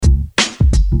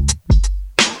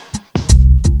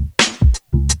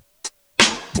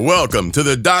Welcome to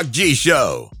the Doc G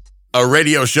Show, a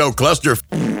radio show cluster.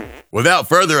 Without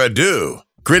further ado,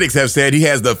 critics have said he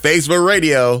has the face for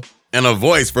radio and a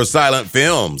voice for silent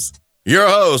films. Your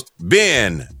host,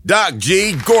 Ben Doc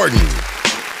G Gordon.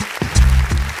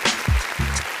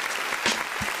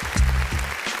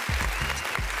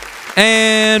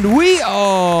 And we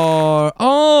are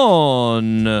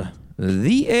on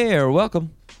the air.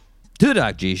 Welcome to the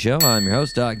Doc G Show. I'm your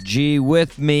host, Doc G.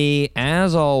 With me,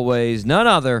 as always, none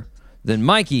other than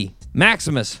Mikey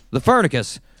Maximus the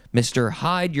Furnicus, Mr.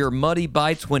 Hide Your Muddy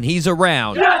Bites When He's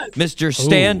Around, yes! Mr.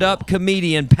 Stand-Up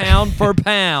Comedian, pound for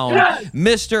pound, yes!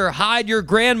 Mr. Hide Your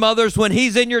Grandmothers When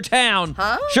He's in Your Town,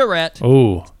 Charette.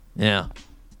 Ooh. Yeah.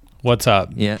 What's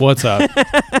up? Yeah. What's up?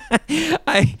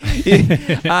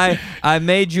 I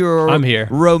made you a I'm here.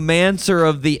 romancer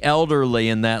of the elderly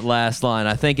in that last line.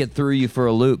 I think it threw you for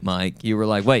a loop, Mike. You were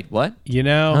like, wait, what? You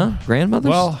know? Huh? Grandmothers?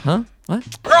 Well, huh?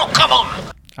 What? Girl, come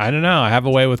on! I don't know. I have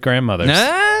a way with grandmothers.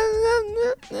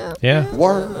 Yeah.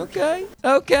 Word. Okay.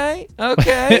 All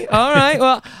right.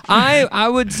 Well, I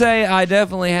would say I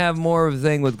definitely have more of a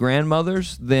thing with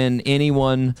grandmothers than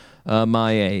anyone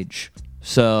my age.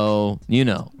 So, you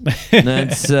know,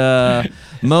 that's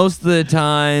most of the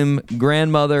time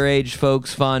grandmother-age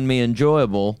folks find me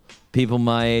enjoyable. People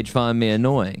my age find me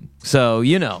annoying. So,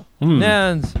 you know,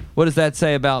 and what does that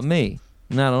say about me?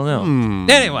 I don't know.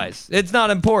 Anyways, it's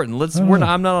not important.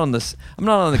 I'm not on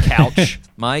the couch,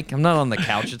 Mike. I'm not on the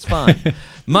couch. It's fine.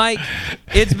 Mike,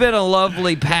 it's been a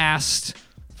lovely past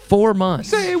 4 months.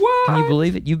 Say what? Can you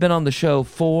believe it? You've been on the show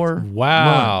 4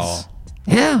 months.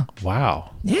 Yeah.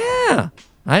 Wow. Yeah.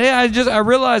 I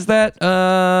realized that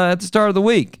at the start of the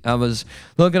week. I was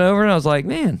looking over and I was like,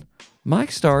 man,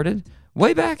 Mike started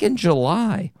way back in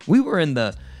July. We were in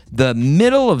the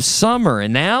middle of summer,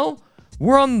 and now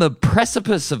we're on the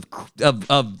precipice of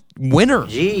winter.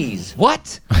 Jeez.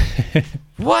 What?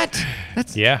 What?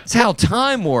 That's how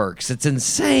time works. It's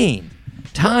insane.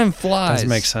 Time flies. Doesn't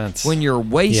make sense. When you're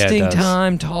wasting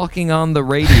time talking on the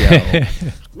radio.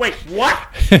 Wait, what?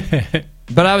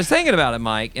 But I was thinking about it,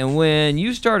 Mike, and when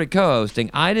you started co-hosting,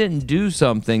 I didn't do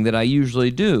something that I usually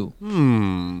do,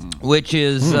 which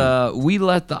is we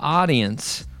let the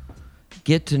audience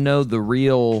get to know the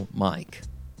real Mike.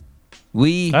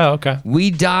 We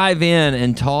dive in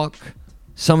and talk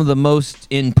some of the most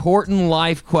important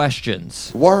life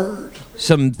questions. Word.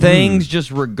 Some things just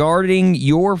regarding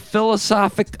your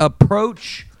philosophic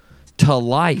approach to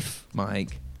life,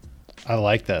 Mike. I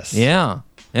like this. Yeah.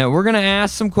 Yeah, we're going to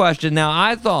ask some questions. Now,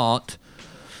 I thought,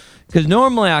 because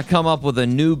normally I come up with a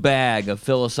new bag of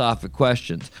philosophic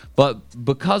questions, but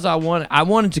because I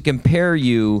wanted to compare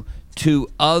you to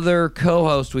other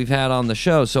co-hosts we've had on the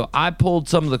show, so I pulled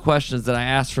some of the questions that I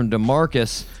asked from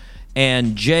DeMarcus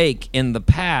and Jake in the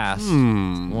past.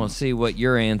 I want to see what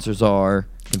your answers are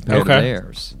compared to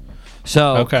theirs.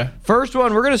 So, first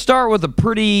one, we're going to start with a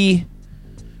pretty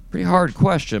hard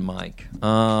question, Mike.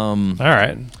 All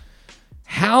right.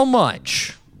 How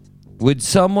much would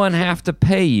someone have to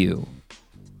pay you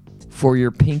for your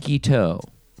pinky toe?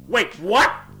 Wait, what?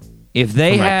 If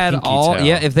they had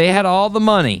all the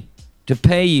money to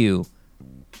pay you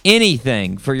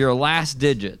anything for your last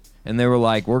digit, and they were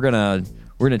like, we're gonna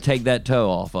take that toe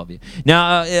off of you.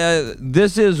 Now,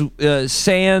 this is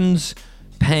sans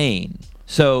pain,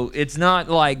 so it's not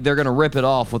like they're gonna rip it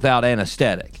off without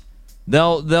anesthetic.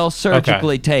 They'll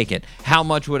surgically take it. How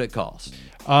much would it cost?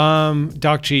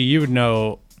 Doc G, you would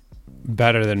know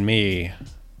better than me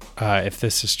if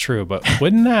this is true, but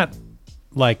wouldn't that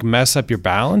like mess up your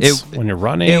balance when you're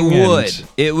running?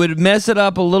 It would mess it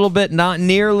up a little bit, not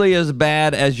nearly as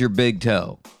bad as your big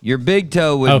toe. Your big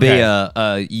toe would be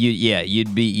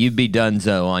you'd be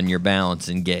donezo on your balance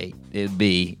and gait. It'd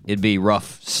be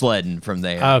rough sledding from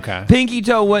there. Okay. Pinky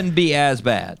toe wouldn't be as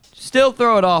bad. Still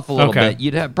throw it off a little bit.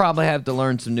 You'd probably have to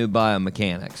learn some new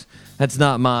biomechanics. That's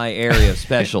not my area of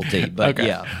specialty, but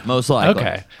yeah, most likely.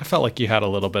 Okay. I felt like you had a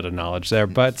little bit of knowledge there,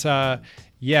 but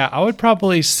yeah, I would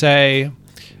probably say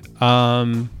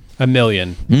 $1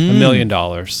 million. $1 million.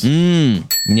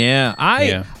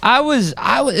 Yeah.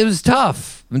 It was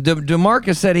tough.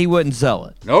 DeMarcus said he wouldn't sell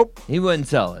it. Nope. He wouldn't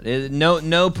sell it.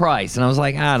 No price. And I was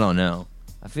like, I don't know.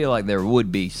 I feel like there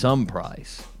would be some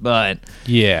price, but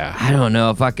yeah, I don't know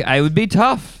if I could. It would be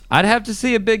tough. I'd have to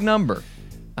see a big number.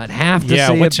 I'd have to see a big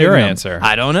number. What's your answer?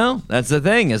 I don't know. That's the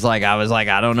thing. It's like, I was like,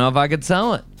 I don't know if I could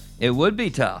sell it. It would be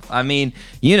tough. I mean,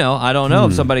 I don't know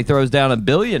if somebody throws down $1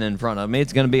 billion in front of me.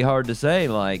 It's going to be hard to say,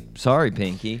 like, sorry,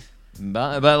 Pinky.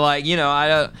 But like,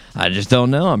 I just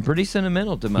don't know. I'm pretty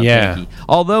sentimental to my Yeah. pinky.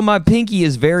 Although my pinky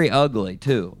is very ugly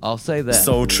too. I'll say that.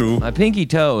 So true. My pinky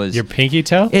toe is Your pinky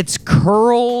toe? it's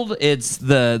curled. It's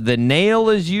the nail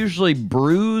is usually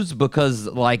bruised because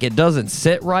like it doesn't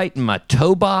sit right in my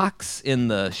toe box in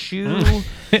the shoe.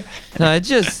 No,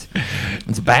 it's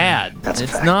bad.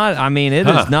 It's not. I mean, it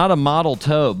is not a model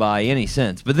toe by any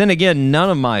sense. But then again, none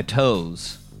of my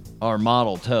toes are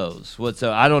model toes.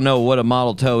 I don't know what a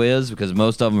model toe is because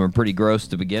most of them are pretty gross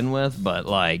to begin with. But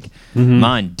like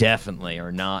mine definitely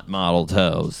are not model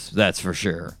toes. That's for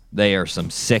sure. They are some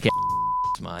sick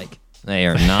ass, Mike. They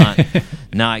are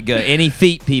not good. Any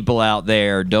feet people out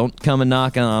there, don't come and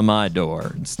knock on my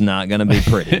door. It's not gonna be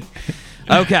pretty.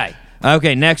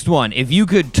 Okay, next one. If you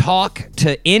could talk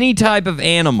to any type of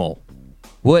animal,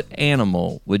 what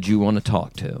animal would you want to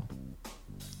talk to?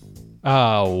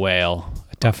 Oh, whale.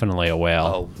 Definitely a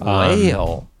whale.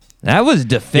 Whale. That was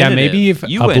definitive. Yeah, maybe if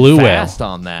you a went blue whale. fast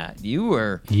on that.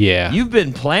 Yeah. You've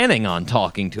been planning on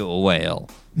talking to a whale,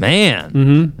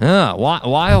 man.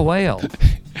 Why a whale?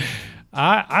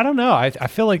 I don't know. I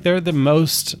feel like they're the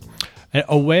most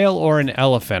a whale or an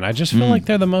elephant. I just feel like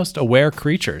they're the most aware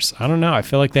creatures. I don't know. I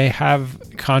feel like they have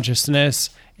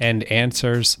consciousness and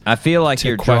answers. I feel like to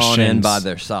you're drawn in questions. by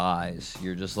their size.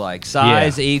 You're just like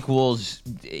size equals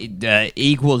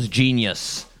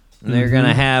genius. And they're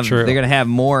gonna have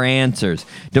more answers.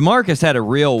 DeMarcus had a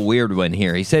real weird one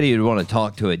here. He said he would want to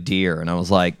talk to a deer, and I was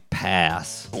like,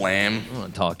 pass. Wham. I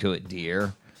want to talk to a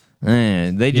deer.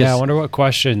 They just Yeah, I wonder what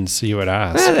questions you would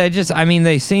ask.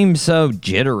 they seem so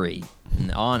jittery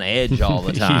and on edge all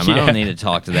the time. I don't need to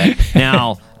talk to that.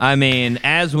 Now,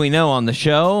 as we know on the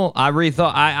show,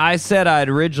 I said I'd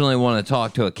originally want to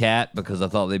talk to a cat because I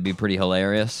thought they'd be pretty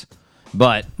hilarious.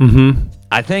 But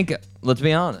I think, let's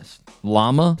be honest,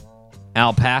 llama,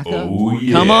 alpaca,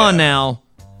 come on now.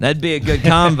 That'd be a good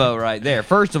combo right there.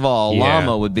 First of all,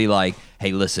 llama would be like,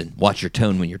 hey, listen, watch your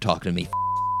tone when you're talking to me.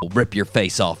 Will rip your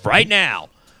face off right now.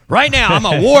 Right now, I'm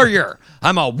a warrior.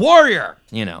 I'm a warrior.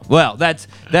 Well, that's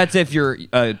if you're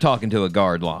talking to a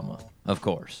guard llama, of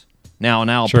course. Now, an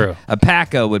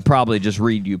alpaca would probably just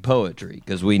read you poetry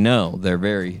because we know they're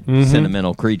very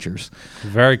sentimental creatures.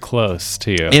 Very close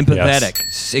to you. Empathetic,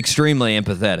 Yes. Extremely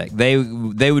empathetic.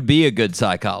 They would be a good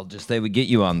psychologist. They would get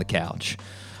you on the couch.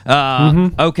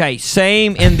 Okay,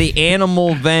 same in the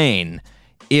animal vein.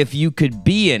 If you could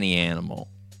be any animal,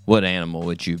 what animal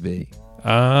would you be?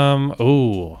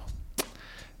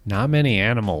 Not many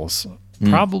animals.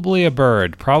 Probably a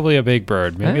bird. Probably a big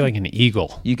bird. Maybe like an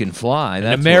eagle. You can fly.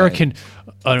 That's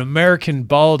An American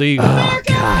bald eagle. Oh,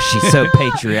 gosh, he's so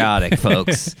patriotic,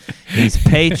 folks. He's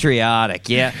patriotic.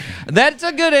 Yeah, that's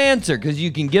a good answer because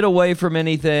you can get away from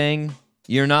anything.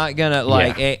 You're not gonna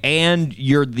and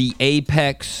you're the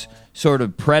apex sort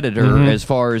of predator as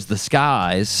far as the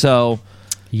skies. So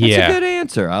that's a good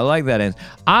answer. I like that answer.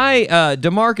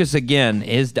 DeMarcus again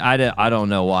I don't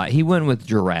know why he went with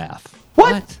giraffe.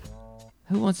 What?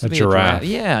 Who wants to be a giraffe?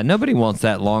 Yeah, nobody wants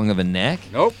that long of a neck.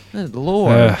 Nope. Good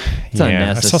Lord, it's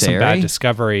unnecessary.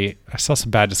 I saw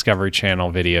some bad Discovery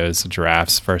Channel videos of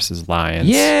giraffes versus lions.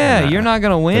 Yeah, you're not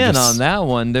gonna win just- on that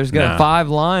one. There's gonna 5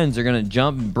 lions are gonna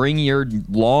jump and bring your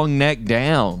long neck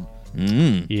down.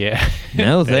 Yeah.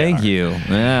 No, They thank are. you.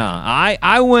 Yeah,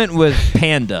 I went with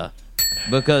panda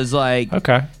because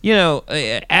Okay.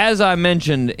 as I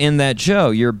mentioned in that show,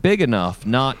 you're big enough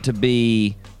not to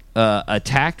be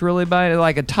attacked really by it.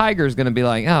 Like a tiger's gonna be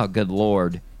like, oh, good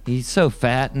Lord, he's so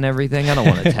fat and everything. I don't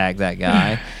want to attack that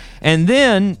guy. And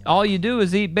then all you do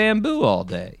is eat bamboo all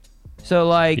day. So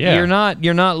you're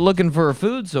not looking for a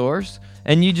food source,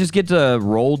 and you just get to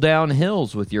roll down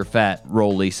hills with your fat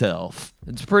rolly self.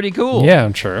 It's pretty cool. Yeah,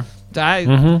 I'm sure. But I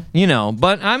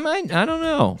don't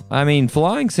know.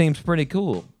 Flying seems pretty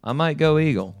cool. I might go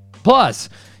eagle. Plus,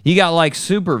 you got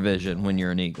supervision when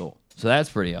you're an eagle, so that's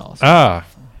pretty awesome.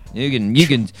 You can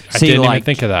I see didn't even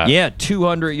think of that. Yeah,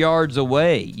 200 yards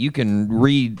away. You can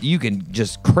read. You can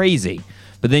just crazy.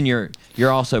 But then you're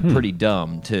also pretty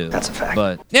dumb too. That's a fact.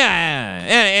 But yeah.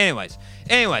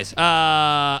 Anyways.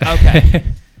 Okay.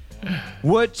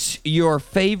 What's your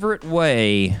favorite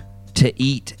way to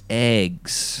eat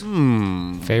eggs?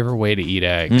 Favorite way to eat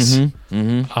eggs.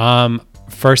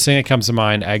 First thing that comes to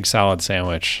mind, egg salad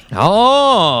sandwich.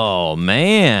 Oh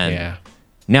man. Yeah.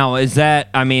 Now is that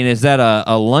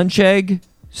a lunch egg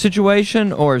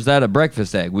situation or is that a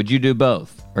breakfast egg? Would you do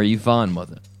both? Are you fine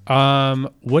with it?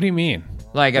 What do you mean?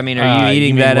 Are you you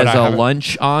eating mean that what as I a haven't-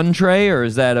 lunch entree or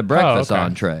is that a breakfast okay.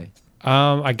 entree?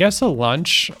 I guess a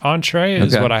lunch entree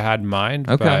is Okay. what I had in mind.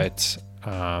 Okay. But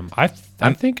I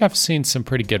I think I've seen some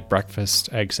pretty good breakfast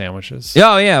egg sandwiches.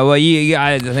 Oh yeah, well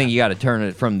I think you got to turn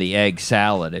it from the egg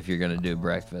salad if you're gonna do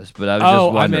breakfast. But I was just I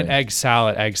wondering. meant egg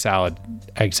salad.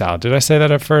 Did I say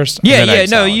that at first? I Yeah, meant yeah, egg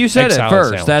no, salad. you said Egg it salad first.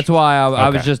 sandwich. That's why I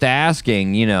was Okay. just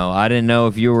asking. I didn't know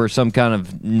if you were some kind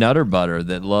of nutter butter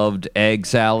that loved egg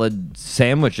salad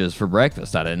sandwiches for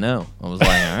breakfast. I didn't know. I was like,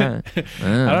 all right.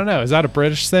 I don't know. Is that a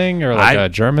British thing or like a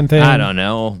German thing? I don't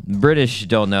know. British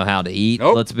don't know how to eat.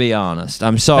 Nope. Let's be honest.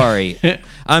 I'm sorry.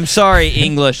 I'm sorry,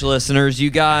 English listeners. You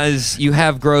guys, you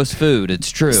have gross food. It's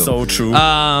true. So true.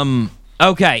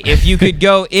 Okay, if you could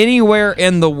go anywhere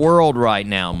in the world right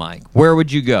now, Mike, where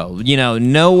would you go?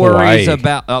 No worries Hawaii.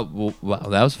 about. Oh, wow,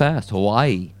 that was fast.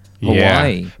 Hawaii. Yeah.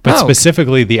 Hawaii. But Oh.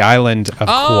 specifically the island of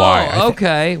Kauai. Oh,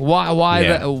 okay. Why? Why?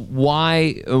 Yeah.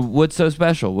 Why? What's so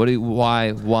special?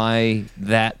 Why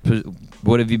that?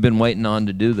 What have you been waiting on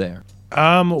to do there?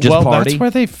 Well, party? that's where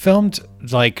they filmed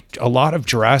like a lot of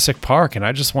Jurassic Park, and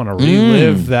I just want to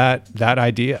relive that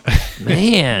idea.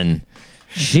 Man,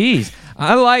 jeez.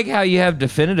 I like how you have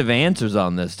definitive answers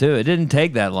on this too. It didn't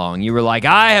take that long. You were like,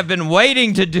 I have been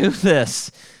waiting to do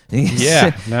this.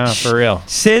 Yeah, no, for real.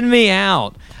 Send me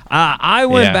out. I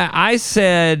went Yeah. back.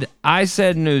 I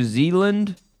said New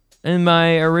Zealand in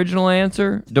my original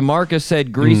answer. DeMarcus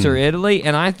said Greece or Italy,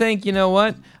 and I think, you know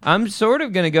what? I'm sort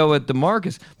of going to go with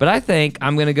DeMarcus, but I think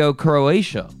I'm going to go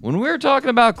Croatia. When we were talking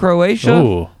about Croatia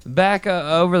Ooh. back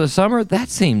over the summer, that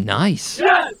seemed nice.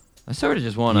 Yes! I sort of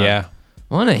just want to. Yeah.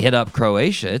 I want to hit up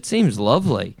Croatia. It seems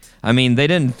lovely. I mean, they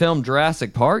didn't film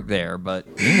Jurassic Park there, but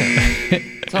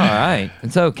it's all right.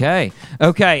 It's okay.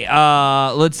 Okay,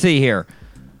 let's see here.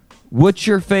 What's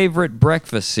your favorite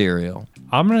breakfast cereal?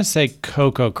 I'm gonna say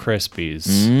Cocoa Krispies.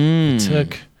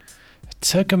 It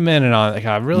took a minute on. Like,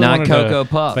 I really Not wanted Cocoa to,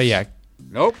 Puffs. but yeah,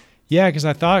 Nope. yeah, because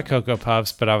I thought Cocoa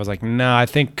Puffs, but I was like, no, I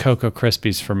think Cocoa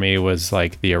Krispies for me was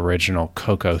like the original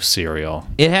cocoa cereal.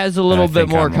 It has a little I bit think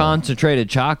more I'm a- concentrated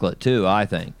chocolate too, I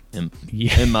think, in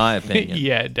my opinion.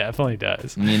 Yeah, it definitely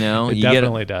does. You know, It you get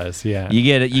definitely does. Yeah.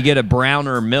 you get a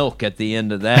browner milk at the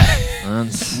end of that.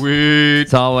 Sweet.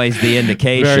 It's always the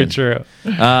indication. Very true.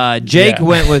 Jake Yeah.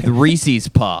 went with Reese's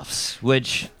Puffs,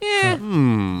 which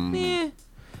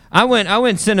I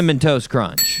went Cinnamon Toast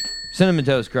Crunch. Cinnamon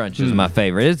Toast Crunch is my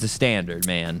favorite. It's the standard,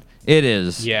 man. It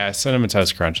is. Yeah, Cinnamon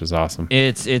Toast Crunch is awesome.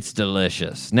 It's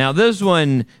delicious. Now this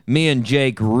one, me and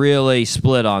Jake really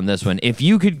split on this one. If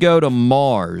you could go to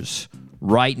Mars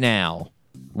right now,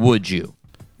 would you?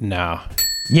 No.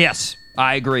 Yes,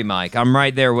 I agree, Mike. I'm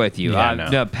right there with you. Yeah,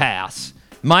 no. Pass.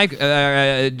 Mike,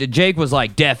 Jake was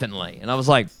like, definitely. And I was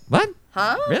like, what?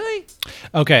 Huh? Really?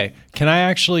 Okay, can I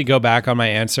actually go back on my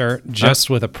answer just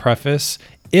with a preface?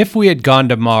 If we had gone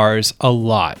to Mars a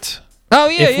lot, Oh,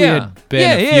 yeah, if we yeah. had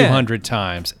been a few hundred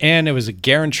times, and it was a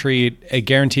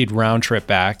guaranteed round trip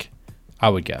back, I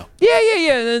would go.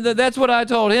 Yeah. That's what I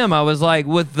told him. I was like,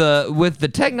 with the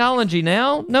technology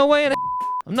now, no way in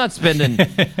I'm not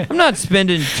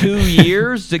spending 2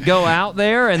 years to go out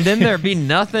there and then there be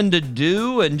nothing to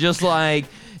do and just like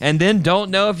and then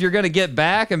don't know if you're gonna get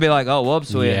back and be like, oh,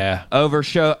 whoops, we Yeah.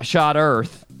 overshot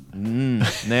Earth.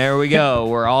 There we go.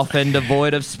 We're off into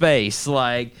void of space,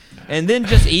 like, and then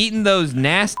just eating those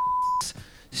nasty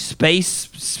space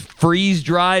freeze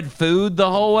dried food the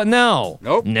whole way. No,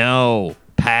 Nope. no,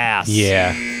 pass.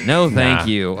 Yeah. No, thank Nah.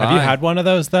 you. Have you had one of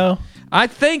those though? I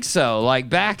think so. Like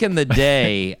back in the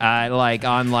day, I like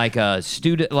on like a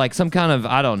student, like some kind of,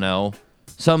 I don't know,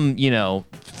 some,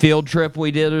 field trip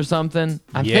we did or something.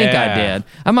 I think I Yeah. did.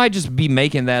 I might just be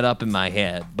making that up in my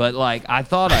head, but like I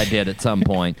thought I did at some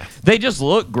point. They just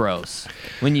look gross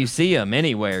when you see them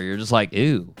anywhere. You're just like,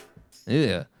 ew,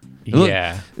 ew.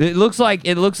 Yeah. It looks like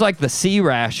the sea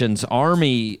rations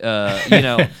army,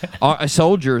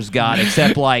 soldiers got,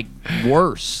 except like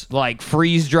worse, like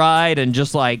freeze dried and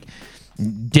just like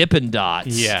Dippin' Dots.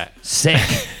 Yeah. Sick.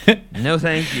 No,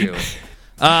 thank you.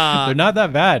 They're not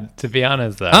that bad, to be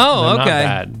honest, though. Oh, They're okay.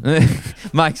 Not bad.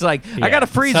 Mike's like, I Yeah, got a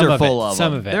freezer some of full it, of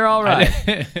some them. of it. They're all right.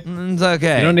 It's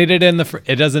okay. You don't need it in the.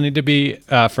 It doesn't need to be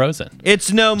frozen.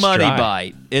 It's no money dry.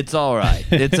 bite. It's all right.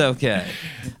 It's okay.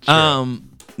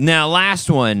 Now, last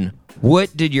one.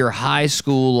 What did your high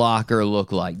school locker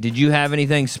look like? Did you have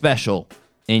anything special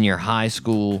in your high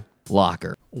school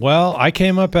locker? Well, I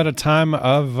came up at a time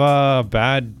of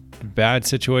bad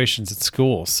situations at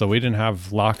school, so we didn't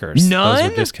have lockers. None? Those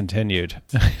were discontinued.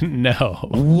 No.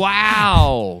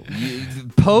 Wow.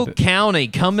 Polk County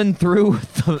coming through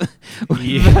with the,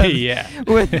 Yeah.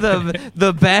 with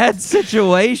the bad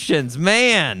situations.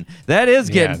 Man, that is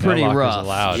getting no pretty lockers rough.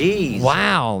 allowed.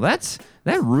 Wow,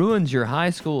 that ruins your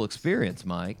high school experience,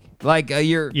 Mike. Like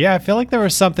Yeah, I feel like there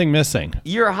was something missing.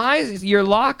 your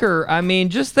locker. I mean,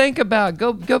 just think about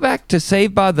go back to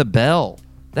Saved by the Bell.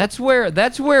 That's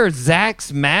where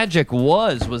Zach's magic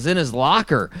was in his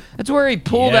locker. That's where he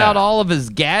pulled out all of his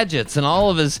gadgets and all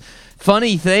of his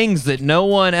funny things that no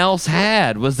one else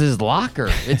had was his locker.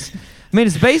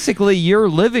 It's basically your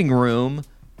living room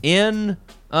in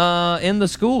the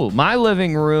school. My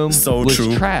living room was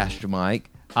trashed, Mike.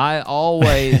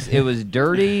 It was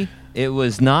dirty. It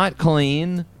was not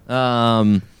clean.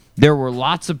 There were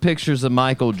lots of pictures of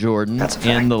Michael Jordan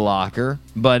in the locker,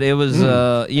 but it was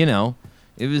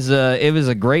it was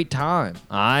a great time.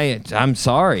 I'm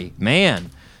sorry,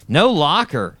 man. No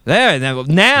locker there now.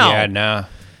 Yeah, no.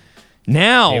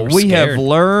 Now we have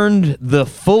learned the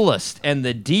fullest and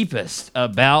the deepest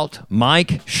about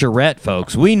Mike Charette,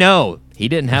 folks. We know he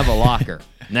didn't have a locker.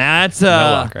 Now that's no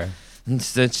locker.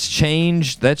 That's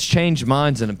changed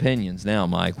minds and opinions now,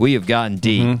 Mike. We have gotten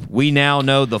deep. We now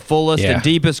know the fullest and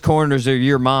deepest corners of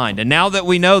your mind. And now that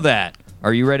we know that,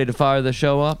 are you ready to fire the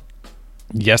show up?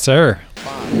 Yes, sir.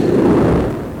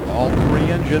 5. All 3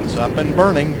 engines up and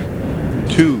burning.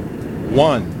 2,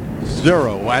 1,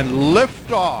 0, and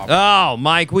lift off. Oh,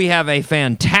 Mike, we have a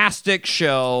fantastic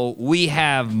show. We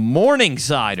have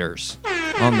Morningsiders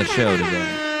on the show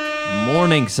today.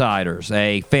 Morningsiders,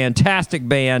 a fantastic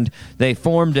band. They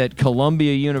formed at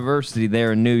Columbia University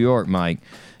there in New York, Mike.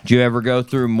 Did you ever go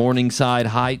through Morningside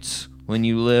Heights when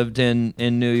you lived in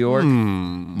New York?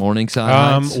 Morningside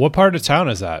Heights? What part of town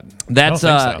is that? That's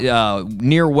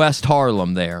near West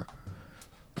Harlem there.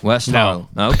 Harlem.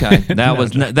 Okay. That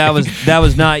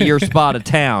was not your spot of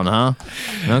town, huh?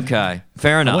 Okay.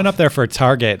 Fair enough. I went up there for a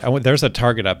Target. There's a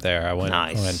Target up there. I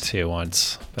went to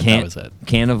once, but that was it.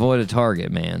 Can't avoid a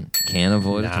Target, man. Can't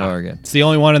avoid a Target. It's the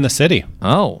only one in the city.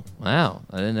 Oh, wow.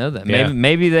 I didn't know that. Yeah.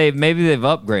 Maybe they've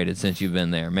upgraded since you've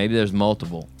been there. Maybe there's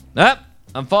multiple.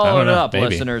 I'm following it up,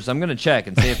 listeners. I'm going to check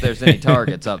and see if there's any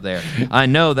targets up there. I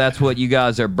know that's what you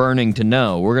guys are burning to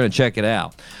know. We're going to check it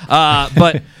out.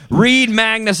 But Reed,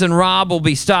 Magnus, and Rob will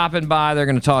be stopping by. They're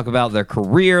going to talk about their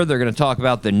career. They're going to talk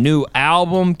about the new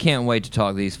album. Can't wait to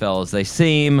talk to these fellas. They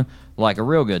seem like a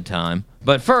real good time.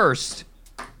 But first,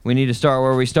 we need to start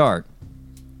where we start.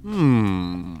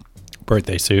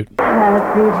 Birthday suit.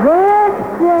 Happy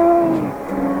birthday,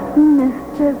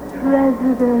 Mr.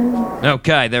 President.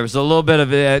 Okay, there was a little bit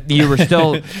of it. You were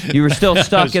still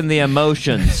stuck in the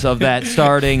emotions of that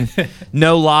starting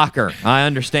no locker. I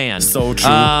understand. So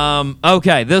true.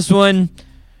 Okay, this one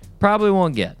probably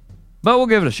won't get, but we'll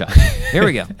give it a shot. Here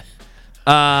we go.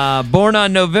 Born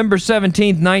on November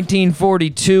 17th,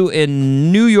 1942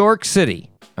 in New York City.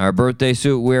 Our birthday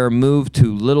suit wearer moved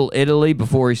to Little Italy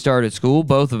before he started school.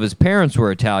 Both of his parents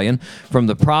were Italian from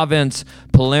the province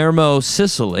Palermo,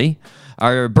 Sicily.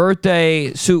 Our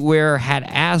birthday suit wearer had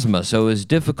asthma, so it was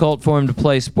difficult for him to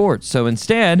play sports. So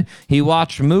instead, he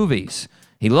watched movies.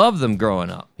 He loved them growing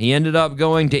up. He ended up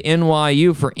going to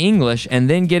NYU for English and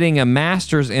then getting a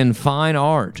master's in fine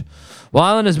art.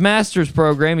 While in his master's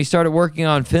program, he started working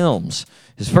on films.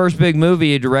 His first big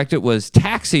movie he directed was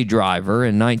Taxi Driver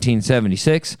in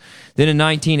 1976. Then in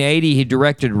 1980, he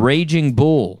directed Raging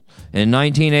Bull. In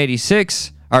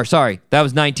 1986, that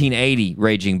was 1980,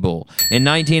 Raging Bull. In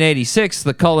 1986,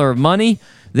 The Color of Money.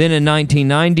 Then in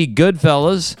 1990,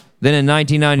 Goodfellas. Then in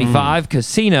 1995,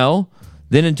 Casino.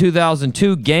 Then in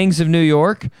 2002, Gangs of New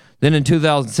York. Then in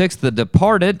 2006, The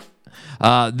Departed.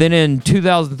 Then in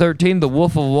 2013, The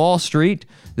Wolf of Wall Street.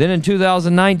 Then in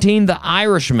 2019, The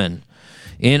Irishman.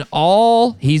 In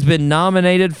all, he's been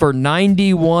nominated for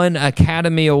 91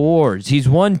 Academy Awards. He's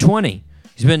won 20.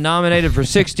 He's been nominated for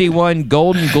 61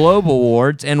 Golden Globe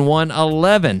Awards and won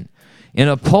 11. In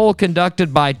a poll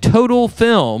conducted by Total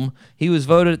Film, he was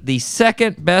voted the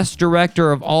second best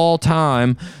director of all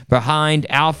time behind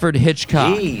Alfred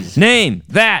Hitchcock. Jeez. Name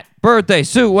that birthday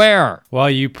suit wearer.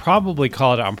 Well, you probably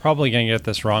called it. I'm probably going to get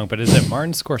this wrong, but is it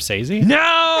Martin Scorsese?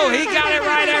 No, he got it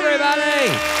right,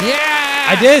 everybody. Yeah.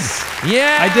 I did.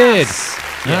 Yeah. I did. Yes.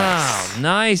 Yes. Oh,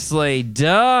 nicely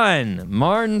done.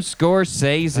 Martin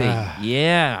Scorsese.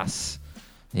 Yes.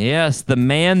 Yes, the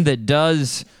man that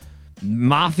does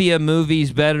mafia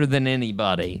movies better than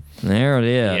anybody. There it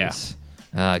is.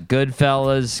 Yeah.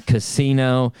 Goodfellas,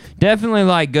 Casino. Definitely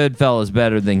like Goodfellas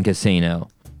better than Casino.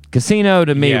 Casino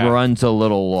to me runs a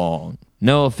little long.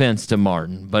 No offense to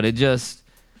Martin, but it just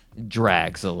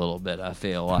drags a little bit, I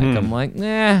feel like. I'm like,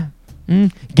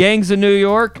 Gangs of New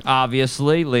York,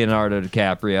 obviously. Leonardo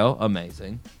DiCaprio,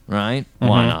 amazing, right?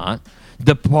 Why not?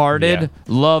 Departed,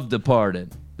 love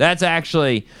Departed. That's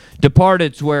actually,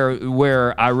 Departed's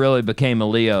where I really became a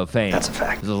Leo fan. That's a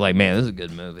fact. I was like, man, this is a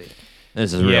good movie.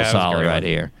 This is real solid right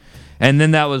here. And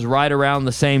then that was right around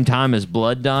the same time as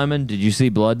Blood Diamond. Did you see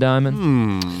Blood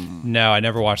Diamond? No, I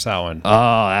never watched that one.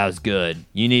 Oh, that was good.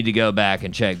 You need to go back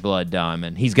and check Blood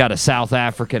Diamond. He's got a South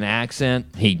African accent.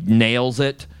 He nails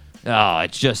it. Oh,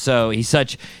 it's just so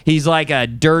he's like a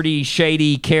dirty,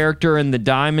 shady character in the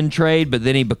diamond trade, but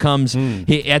then he becomes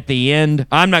at the end.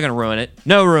 I'm not gonna ruin it.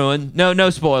 No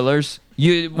spoilers.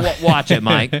 You watch it,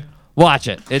 Mike. Watch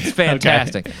it. It's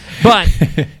fantastic. Okay. But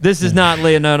this is not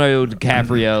Leonardo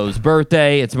DiCaprio's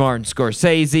birthday. It's Martin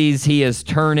Scorsese's. He is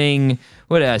turning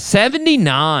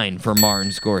 79 for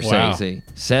Martin Scorsese. Wow.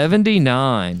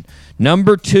 79.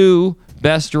 Number 2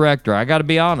 best director. I got to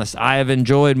be honest. I have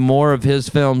enjoyed more of his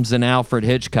films than Alfred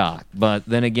Hitchcock. But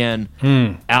then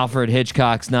again, Alfred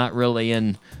Hitchcock's not really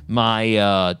in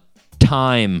my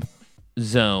time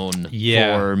zone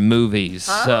for movies.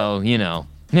 So,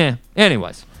 yeah.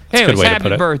 Anyways, way to happy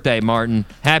put it. birthday, Martin.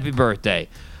 Happy birthday.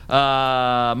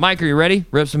 Mike, are you ready?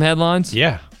 Rip some headlines?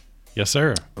 Yeah. Yes,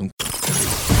 sir.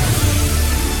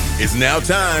 It's now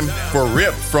time for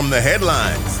Rip from the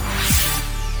Headlines.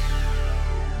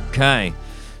 Okay.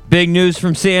 Big news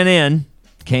from CNN.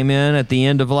 Came in at the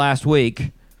end of last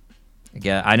week.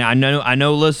 Yeah, I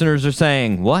know listeners are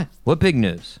saying, what? What big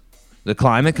news? The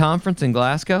climate conference in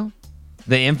Glasgow?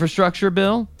 The infrastructure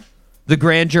bill? The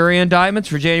grand jury indictments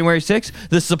for January 6th?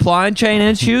 The supply chain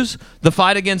issues? The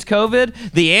fight against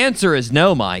COVID? The answer is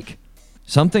no, Mike.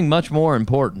 Something much more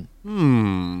important.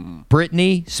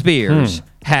 Britney Spears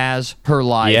has her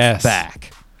life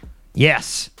back.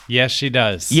 Yes. Yes, she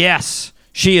does. Yes.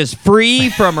 She is free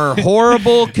from her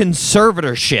horrible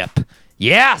conservatorship.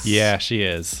 Yes. Yeah, she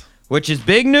is. Which is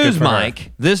big news, for her.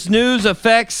 Mike. This news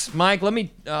affects... Mike, let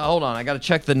me... hold on. I got to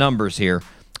check the numbers here.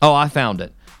 Oh, I found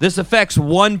it. This affects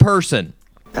one person.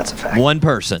 That's a fact. One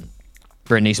person.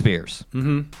 Britney Spears.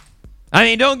 I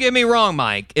mean, don't get me wrong,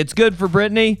 Mike. It's good for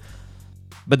Britney,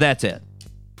 but that's it.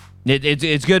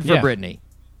 It's good for Britney.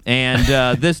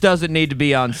 And this doesn't need to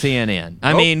be on CNN.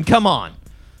 I mean, come on.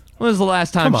 When was the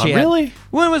last time Come on, she had... really?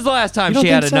 When was the last time You don't she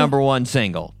had think a so? number 1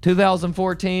 single?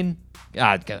 2014?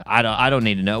 I don't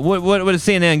need to know. What is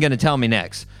CNN going to tell me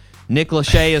next? Nick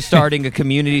Lachey is starting a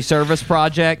community service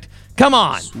project? Come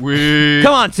on. Sweet.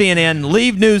 Come on, CNN.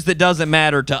 Leave news that doesn't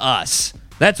matter to us.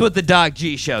 That's what the Doc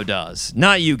G Show does.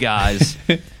 Not you guys.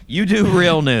 You do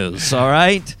real news, all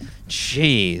right?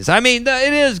 Jeez. I mean,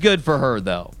 it is good for her,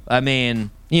 though. I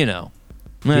mean, Yeah.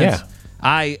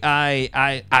 I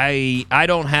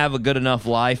don't have a good enough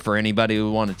life for anybody who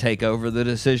would want to take over the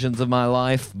decisions of my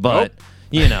life, but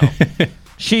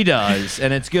she does,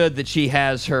 and it's good that she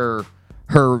has her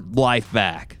life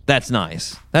back. That's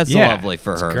nice. That's lovely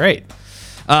for her. Great.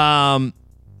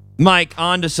 Mike,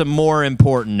 on to some more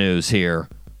important news here.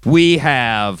 We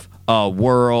have a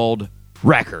world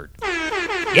record.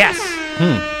 Yes.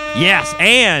 Yes,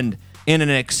 and in an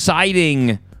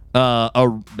exciting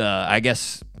I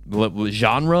guess what was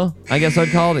genre? I guess I'd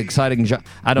call it exciting genre.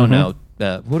 I don't know.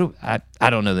 I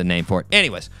don't know the name for it.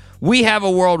 Anyways, we have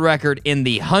a world record in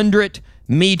the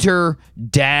 100-meter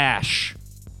dash.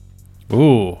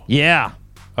 Ooh. Yeah.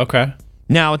 Okay.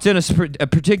 Now, it's in a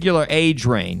particular age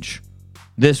range.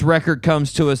 This record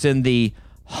comes to us in the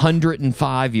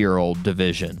 105-year-old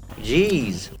division.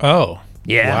 Jeez. Oh.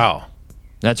 Yeah. Wow.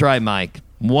 That's right, Mike.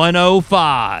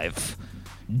 105.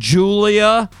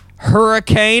 Julia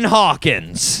Hurricane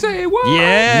Hawkins. Say what?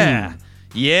 Yeah.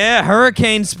 Yeah,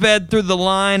 Hurricane sped through the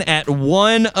line at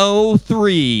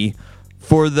 103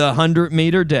 for the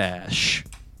 100-meter dash.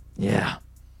 Yeah.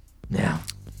 Yeah.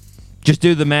 Just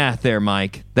do the math there,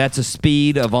 Mike. That's a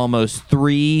speed of almost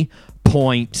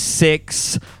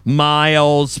 3.6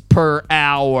 miles per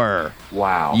hour.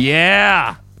 Wow.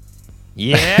 Yeah.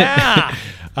 Yeah.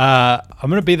 I'm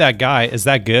going to be that guy. Is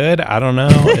that good? I don't know.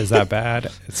 Is that bad?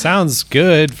 It sounds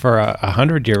good for a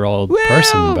 100-year-old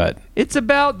person, but... It's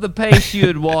about the pace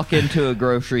you'd walk into a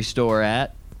grocery store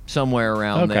at, somewhere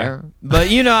around there.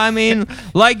 But, I mean,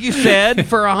 like you said,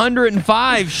 for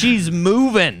 105, she's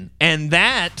moving, and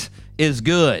that is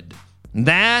good.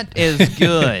 That is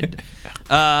good.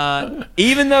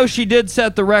 Even though she did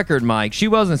set the record, Mike, she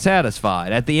wasn't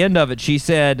satisfied. At the end of it, she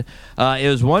said, it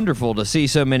was wonderful to see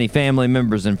so many family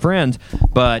members and friends,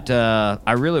 but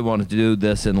I really wanted to do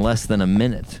this in less than a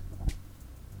minute.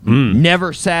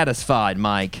 Never satisfied,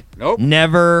 Mike. Nope.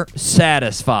 Never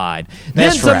satisfied. That's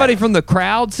Then somebody from the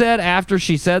crowd said, after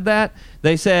she said that,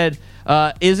 they said,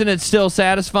 isn't it still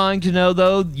satisfying to know,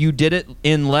 though, you did it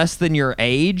in less than your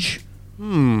age?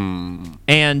 And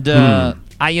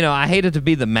I hated to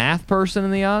be the math person in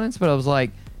the audience, but I was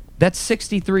like, that's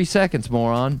 63 seconds,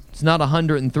 moron. It's not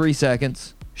 103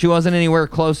 seconds. She wasn't anywhere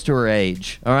close to her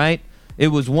age, all right? It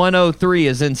was 103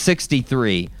 as in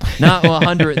 63, not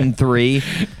 103.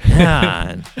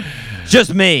 God.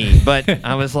 Just me, but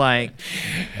I was like,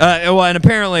 well, and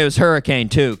apparently it was Hurricane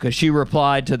too, because she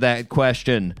replied to that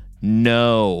question,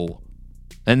 no.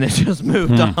 And then just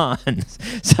moved on.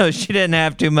 So she didn't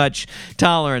have too much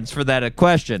tolerance for that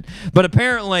question. But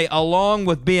apparently, along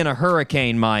with being a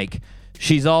hurricane, Mike,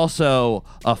 she's also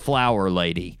a flower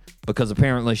lady, because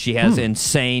apparently she has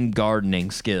insane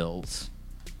gardening skills.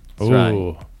 That's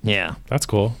Ooh, right. Yeah. that's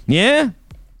cool. Yeah.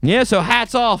 Yeah, so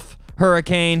hats off,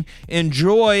 Hurricane.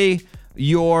 Enjoy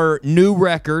your new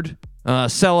record.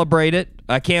 Celebrate it.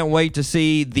 I can't wait to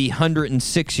see the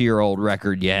 106-year-old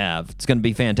record you have. It's going to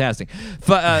be fantastic.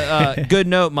 Good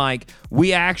note, Mike.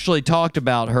 We actually talked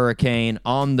about Hurricane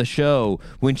on the show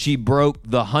when she broke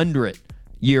the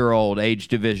 100-year-old age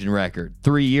division record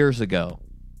 3 years ago.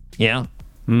 Yeah.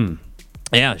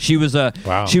 Yeah, she was a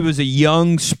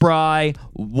young, spry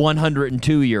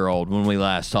 102-year-old when we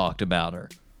last talked about her.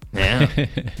 Yeah.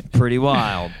 Pretty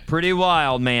wild. Pretty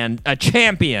wild, man. A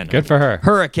champion. Good for her.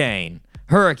 Hurricane.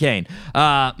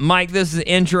 Mike, this is an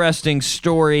interesting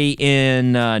story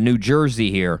in New Jersey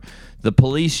here. The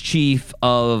police chief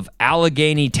of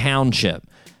Allegheny Township.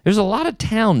 There's a lot of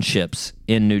townships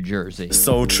in New Jersey.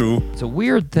 So true. It's a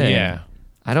weird thing. Yeah.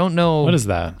 I don't know. What is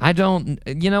that?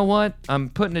 You know what? I'm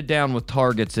putting it down with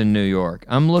targets in New York.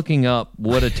 I'm looking up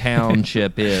what a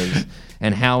township is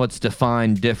and how it's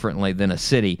defined differently than a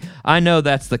city. I know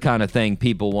that's the kind of thing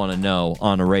people want to know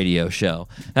on a radio show.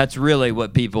 That's really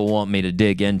what people want me to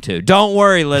dig into. Don't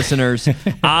worry, listeners.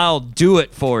 I'll do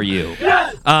it for you.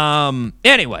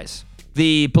 Anyways,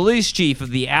 the police chief of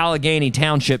the Allegheny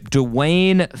Township,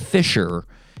 Dwayne Fisher,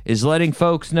 is letting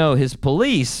folks know his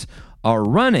police are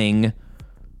running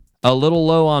a little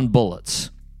low on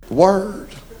bullets. Word.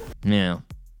 Yeah.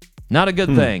 Not a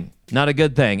good thing. Not a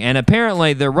good thing. And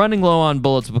apparently they're running low on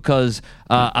bullets because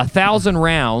 1,000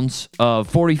 rounds of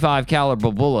 45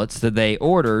 caliber bullets that they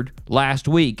ordered last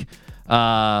week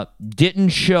didn't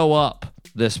show up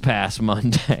this past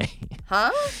Monday.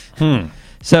 Huh?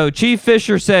 So Chief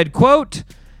Fisher said, quote,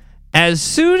 "As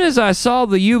soon as I saw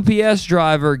the UPS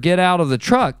driver get out of the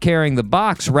truck carrying the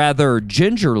box rather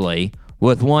gingerly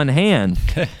with one hand,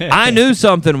 I knew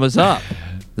something was up.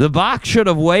 The box should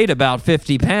have weighed about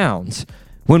 50 pounds.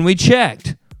 When we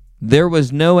checked, there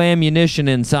was no ammunition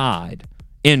inside,"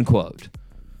 end quote.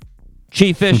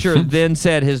 Chief Fisher then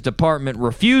said his department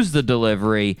refused the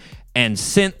delivery and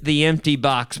sent the empty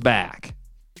box back.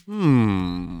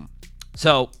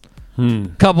 So,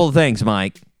 couple of things,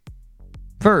 Mike.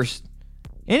 First,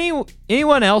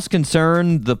 anyone else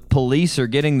concerned the police are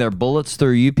getting their bullets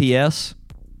through UPS?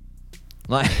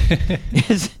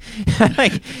 Is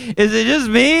it just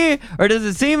me, or does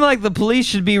it seem like the police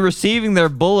should be receiving their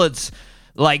bullets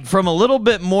like from a little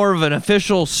bit more of an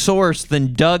official source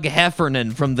than Doug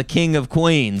Heffernan from The King of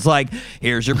Queens? Like,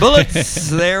 here's your bullets,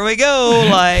 there we go.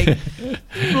 Like,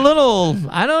 little,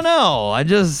 I don't know.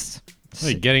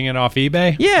 Like getting it off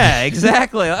eBay? Yeah,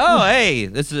 exactly. Oh, hey,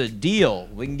 this is a deal.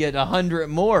 We can get 100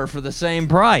 more for the same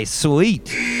price.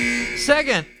 Sweet.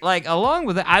 Second, like, along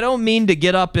with it, I don't mean to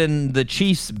get up in the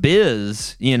chief's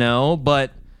biz,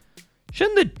 but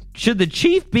should the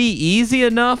chief be easy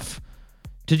enough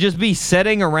to just be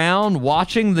sitting around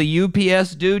watching the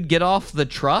UPS dude get off the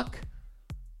truck?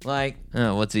 Like,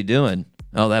 oh, what's he doing?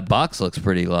 Oh, that box looks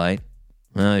pretty light.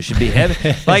 It should be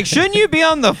heavy. Like, shouldn't you be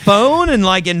on the phone and,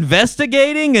 like,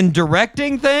 investigating and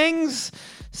directing things?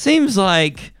 Seems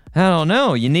like, I don't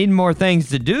know, you need more things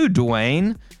to do,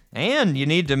 Dwayne. And you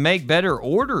need to make better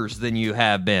orders than you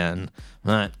have been.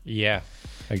 Yeah,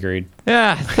 agreed.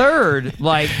 Yeah, third,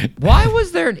 like, why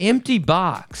was there an empty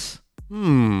box?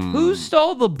 Who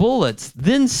stole the bullets,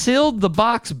 then sealed the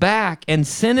box back and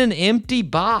sent an empty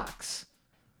box?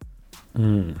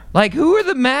 Like, who are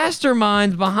the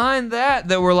masterminds behind that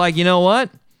were like, you know what?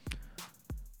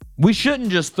 We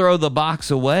shouldn't just throw the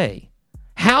box away.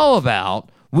 How about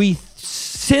we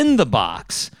send the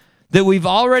box that we've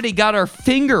already got our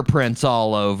fingerprints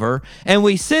all over, and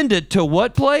we send it to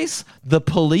what place? The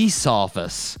police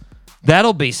office.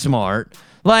 That'll be smart.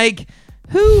 Like,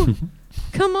 who...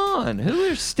 Come on, who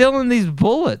is stealing these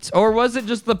bullets? Or was it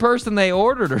just the person they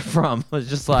ordered it from? Was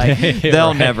just like,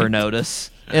 they'll never notice.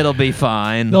 It'll be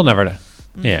fine. They'll never know.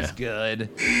 Yeah. It's good.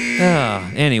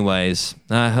 Anyways,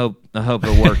 I hope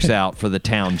it works out for the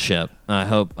township. I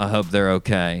hope they're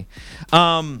okay.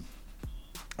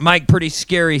 Mike, pretty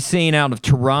scary scene out of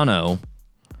Toronto.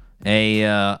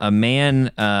 A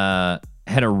man had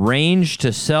arranged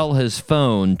to sell his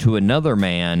phone to another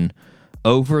man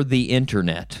over the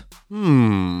internet.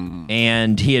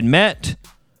 And he had met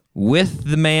with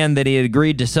the man that he had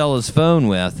agreed to sell his phone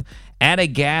with at a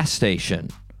gas station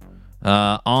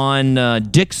on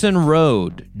Dixon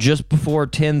Road just before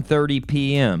 10:30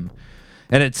 p.m.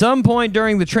 And at some point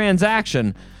during the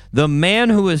transaction, the man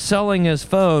who was selling his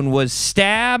phone was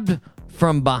stabbed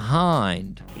from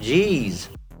behind. Jeez.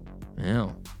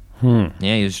 Yeah. Yeah,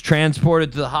 he was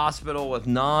transported to the hospital with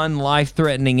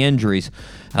non-life-threatening injuries.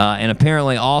 And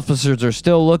apparently officers are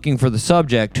still looking for the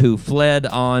subject who fled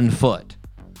on foot.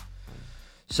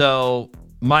 So,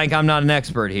 Mike, I'm not an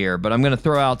expert here, but I'm going to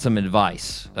throw out some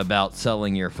advice about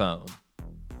selling your phone.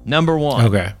 Number one.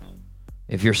 Okay.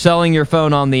 If you're selling your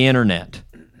phone on the internet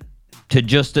to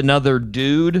just another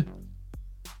dude,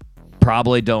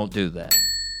 probably don't do that.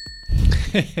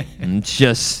 It's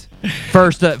just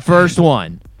first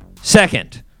one.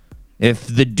 Second, if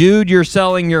the dude you're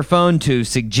selling your phone to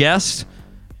suggests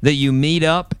that you meet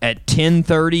up at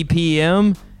 10:30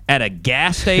 p.m. at a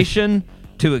gas station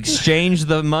to exchange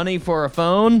the money for a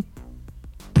phone,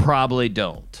 probably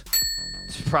don't.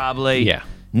 It's probably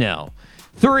no.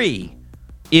 3,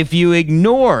 if you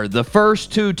ignore the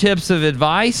first 2 tips of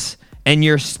advice and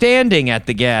you're standing at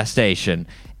the gas station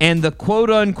and the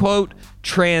quote-unquote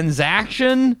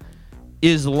transaction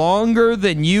is longer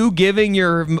than you giving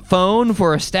your phone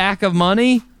for a stack of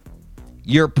money,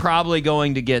 you're probably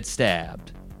going to get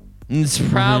stabbed. And it's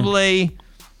probably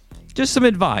just some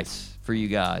advice for you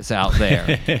guys out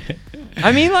there.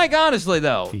 I mean, like, honestly,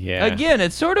 though, again,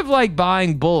 it's sort of like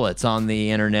buying bullets on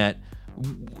the internet.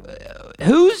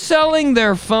 Who's selling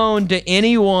their phone to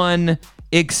anyone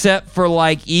except for,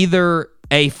 like, either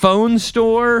a phone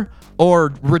store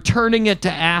or returning it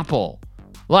to Apple?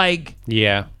 Like,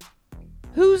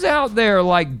 who's out there,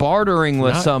 like, bartering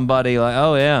with somebody like,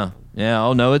 oh, yeah,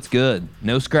 oh, no, it's good.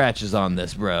 No scratches on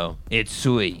this, bro. It's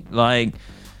sweet. Like,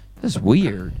 that's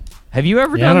weird. Have you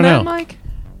ever done that, Mike?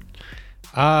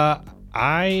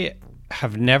 I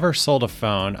have never sold a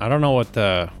phone. I don't know what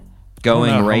the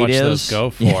going rate how much is. Those go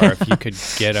for if you could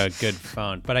get a good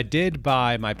phone. But I did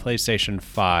buy my PlayStation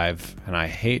 5, and I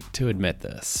hate to admit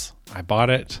this. I bought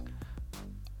it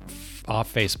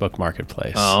off Facebook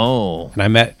Marketplace. Oh.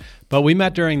 And we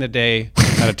met during the day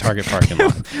at a Target parking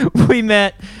lot. we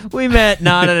met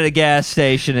not at a gas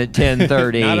station at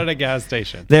 10:30. Not at a gas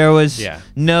station. There was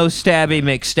no Stabby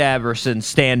McStabberson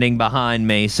standing behind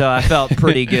me, so I felt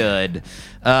pretty good.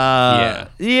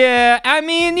 Yeah, I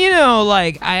mean, you know,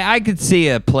 like, I could see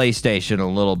a PlayStation a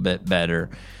little bit better.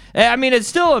 I mean, it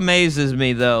still amazes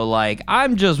me, though. Like,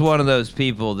 I'm just one of those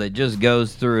people that just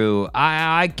goes through.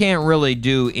 I can't really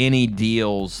do any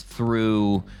deals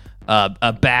through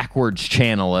a backwards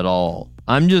channel at all.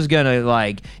 I'm just going to,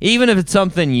 like, even if it's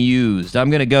something used,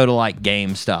 I'm going to go to, like,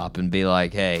 GameStop and be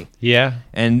like, hey. Yeah.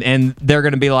 And they're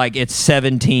going to be like, it's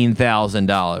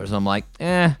 $17,000. I'm like,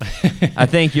 I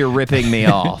think you're ripping me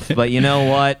off. But you know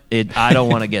what? I don't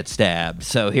want to get stabbed.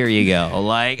 So here you go.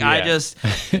 Like, I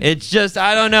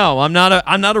don't know. I'm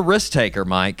not a risk taker,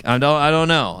 Mike. I don't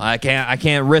know. I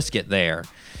can't risk it there.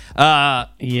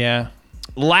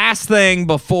 Last thing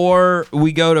before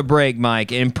we go to break,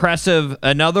 Mike. Impressive.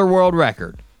 Another world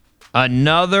record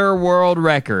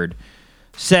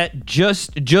set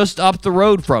just up the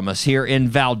road from us here in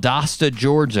Valdosta,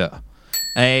 Georgia.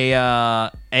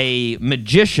 A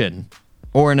magician,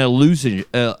 or an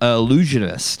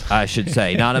illusionist, I should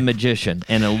say, not a magician,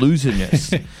 an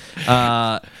illusionist.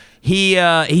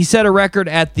 He set a record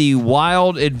at the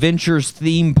Wild Adventures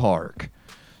theme park.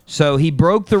 So he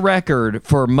broke the record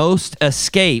for most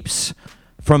escapes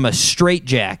from a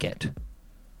straitjacket.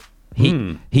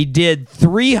 He did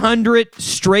 300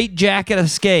 straitjacket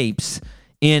escapes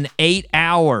in 8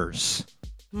 hours.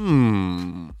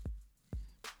 Wow.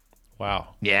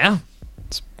 Yeah.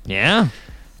 Yeah.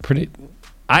 Pretty.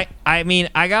 I mean,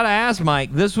 I gotta ask,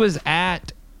 Mike. This was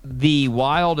at the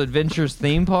Wild Adventures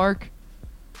theme park.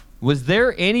 Was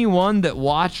there anyone that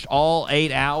watched all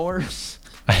 8 hours?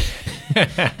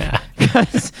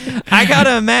 Because I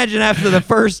gotta imagine after the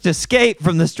first escape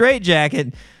from the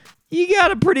straitjacket, you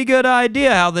got a pretty good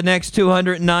idea how the next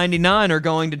 299 are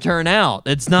going to turn out.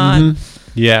 It's not.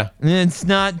 Yeah. It's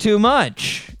not too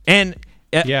much. And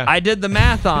I did the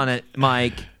math on it,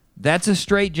 Mike. That's a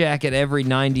straitjacket every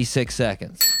 96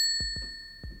 seconds.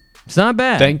 It's not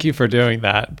bad. Thank you for doing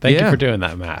that. Thank you for doing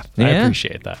that math. I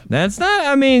appreciate that. That's not,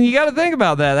 I mean, you got to think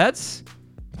about that. That's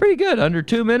pretty good. Under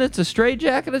 2 minutes, a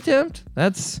straitjacket attempt.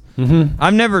 That's,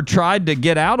 I've never tried to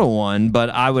get out of one, but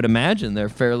I would imagine they're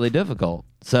fairly difficult.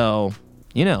 So,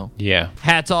 you know. Yeah.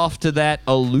 Hats off to that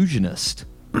illusionist.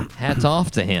 Hats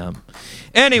off to him.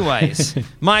 Anyways,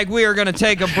 Mike, we are going to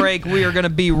take a break. We are going to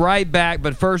be right back,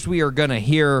 but first we are going to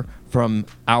hear from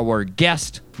our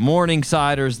guest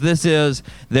Morningsiders. This is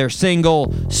their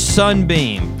single,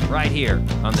 Sunbeam, right here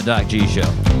on the Doc G Show.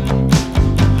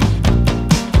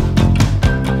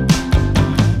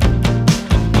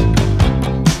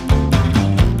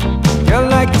 You're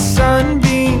like a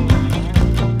sunbeam,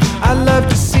 I love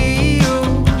to see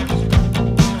you,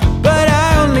 but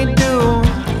I only do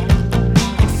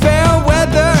in fair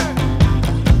weather.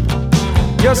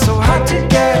 You're so hard to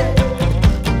get,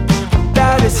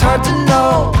 that it's hard to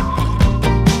know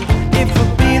if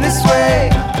we'll be this way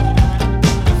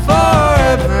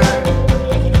forever.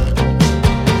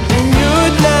 And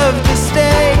you'd love to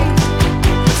stay,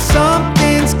 but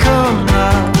something's come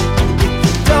up.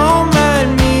 Don't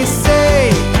mind me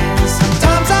saying,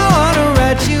 sometimes I wanna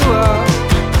write you up.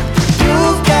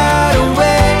 You've got a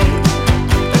way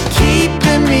of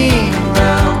keeping me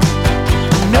around.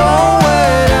 I know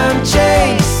what I'm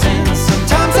chasing.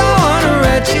 Sometimes I wanna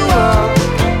write you up,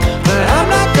 but I'm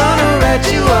not gonna write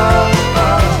you up.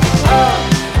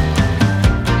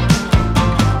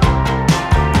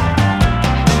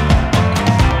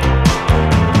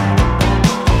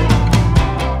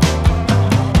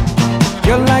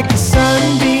 You're like a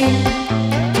sunbeam,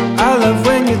 I love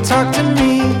when you talk to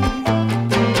me,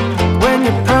 when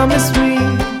you promise me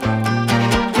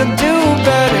you'll do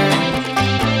better.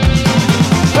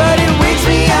 But it weeks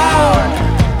me out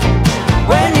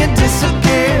when you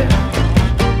disappear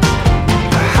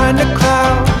behind a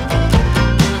cloud,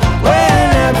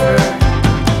 whenever.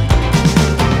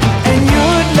 And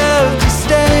you'd love to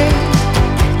stay,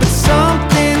 but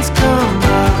something's come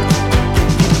up.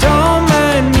 Don't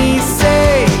mind me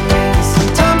saying,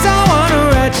 sometimes I wanna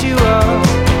write you up.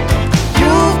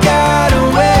 You've got a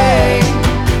way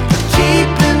of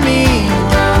keeping me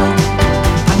around.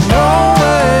 I know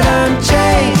what I'm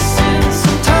chasing.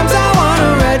 Sometimes I wanna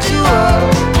write you up,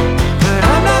 but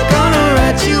I'm not gonna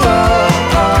write you up.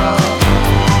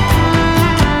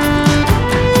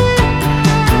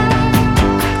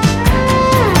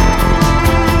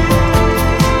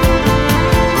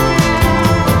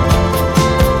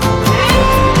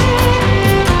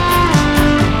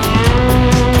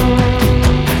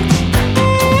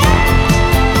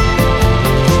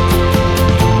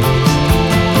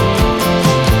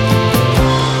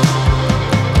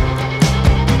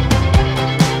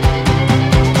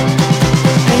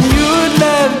 And you'd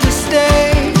love to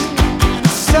stay,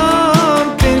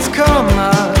 something's come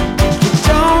up.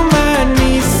 Don't mind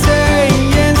me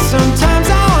saying, sometimes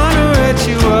I wanna write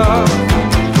you up.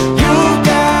 You've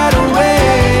got a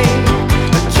way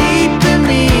of keeping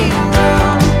me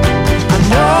around. I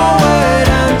know what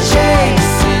I'm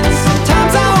chasing.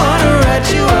 Sometimes I wanna write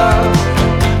you up,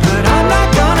 but I'm not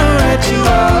gonna write you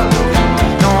up.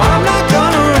 No, I'm not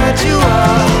gonna write you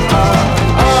up.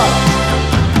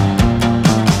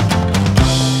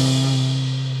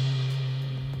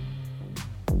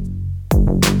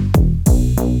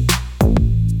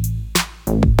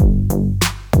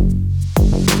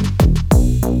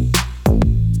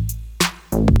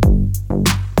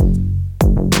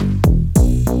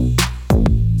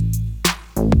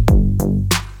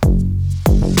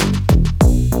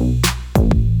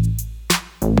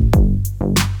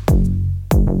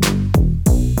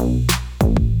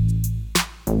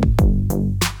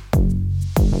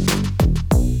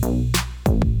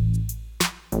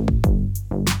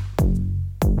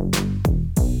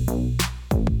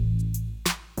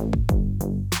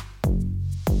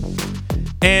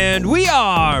 And we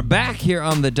are back here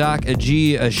on the Doc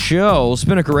G Show.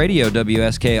 Spinnaker Radio,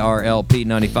 WSKRLP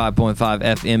 95.5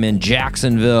 FM in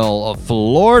Jacksonville,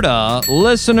 Florida.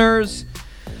 Listeners,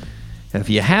 if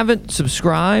you haven't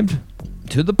subscribed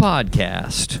to the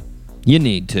podcast, you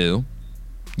need to.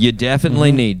 You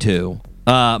definitely need to.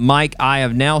 Mike, I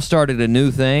have now started a new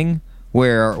thing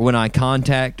where when I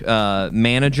contact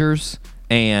managers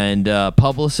and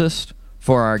publicists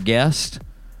for our guest,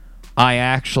 I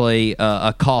actually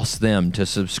accost them to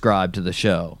subscribe to the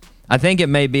show. I think it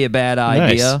may be a bad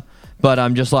idea, but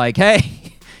I'm just like,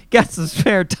 hey, got some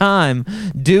spare time,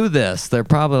 do this. They're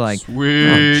probably like,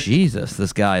 oh, Jesus,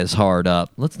 this guy is hard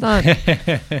up. Let's not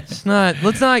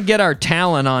get our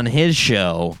talent on his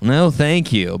show. No,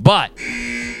 thank you. But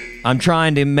I'm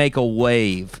trying to make a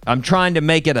wave. I'm trying to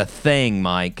make it a thing,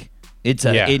 Mike.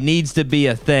 It needs to be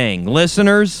a thing.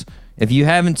 Listeners, if you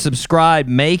haven't subscribed,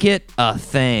 make it a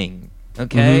thing.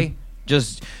 Okay?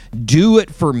 Just do it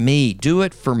for me. Do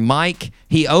it for Mike.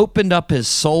 He opened up his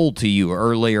soul to you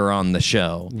earlier on the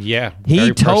show. Yeah.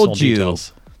 He told you.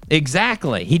 Details.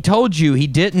 Exactly. He told you he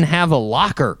didn't have a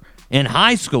locker in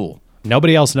high school.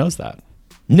 Nobody else knows that.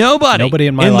 Nobody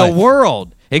in my life. the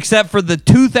world. except for the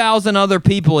 2,000 other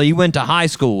people he went to high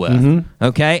school with,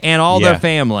 okay, and all their Yeah.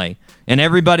 family and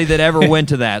everybody that ever went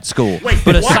to that school.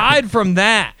 But aside from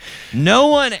that, no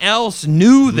one else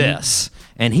knew this,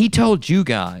 and he told you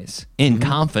guys in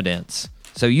confidence.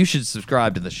 So you should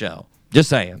subscribe to the show. Just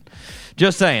saying.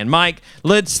 Just saying. Mike,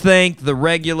 let's thank the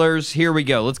regulars. Here we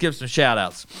go. Let's give some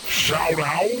shout-outs.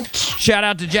 Shout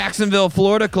out to Jacksonville,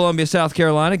 Florida, Columbia, South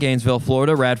Carolina, Gainesville,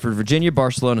 Florida, Radford, Virginia,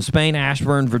 Barcelona, Spain,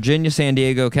 Ashburn, Virginia, San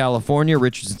Diego, California,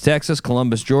 Richardson, Texas,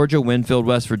 Columbus, Georgia, Winfield,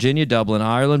 West Virginia, Dublin,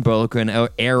 Ireland, Boca and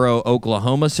Arrow,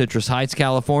 Oklahoma, Citrus Heights,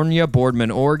 California, Boardman,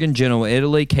 Oregon, Genoa,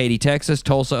 Italy, Katy, Texas,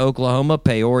 Tulsa, Oklahoma,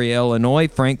 Peoria, Illinois,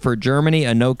 Frankfurt, Germany,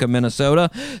 Anoka, Minnesota,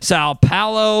 Sao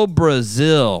Paulo,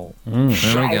 Brazil. There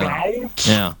we go.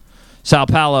 Yeah. Sao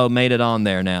Paulo made it on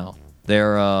there now.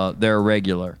 They're a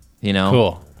regular, you know.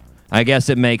 Cool. I guess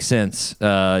it makes sense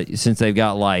since they've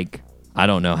got like I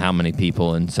don't know how many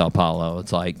people in Sao Paulo.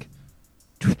 It's like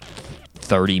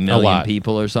 30 million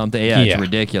people or something. Yeah, it's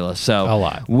ridiculous. So a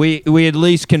lot. We at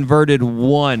least converted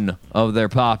one of their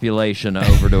population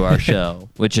over to our show,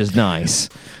 which is nice.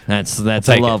 That's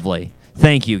lovely.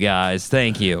 Thank you, guys.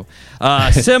 Thank you.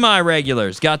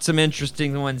 Semi-regulars. Got some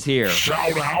interesting ones here.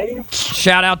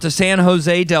 Shout out to San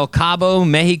Jose del Cabo,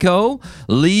 Mexico,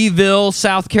 Leeville,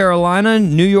 South Carolina,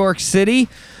 New York City,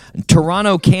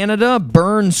 Toronto, Canada,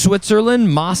 Bern,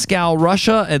 Switzerland, Moscow,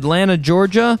 Russia, Atlanta,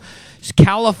 Georgia,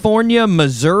 California,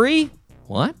 Missouri.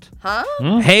 What? Huh?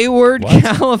 Hayward,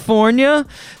 California,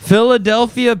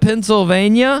 Philadelphia,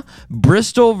 Pennsylvania,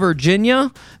 Bristol,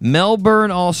 Virginia,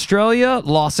 Melbourne, Australia,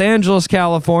 Los Angeles,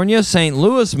 California, St.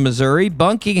 Louis, Missouri,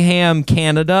 Buckingham,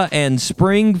 Canada, and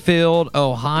Springfield,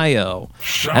 Ohio.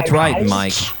 That's right,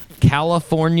 Mike.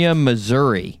 California,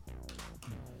 Missouri.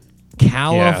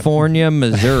 California,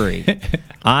 Missouri.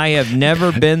 I have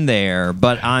never been there,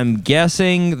 but I'm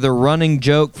guessing the running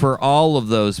joke for all of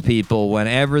those people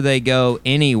whenever they go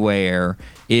anywhere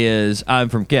is, I'm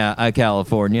from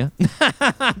California.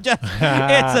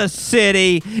 It's a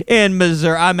city in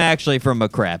Missouri. I'm actually from a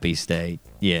crappy state.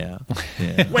 Yeah.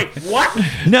 Wait, what?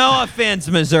 No offense,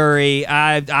 Missouri.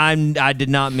 I did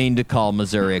not mean to call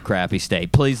Missouri a crappy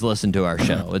state. Please listen to our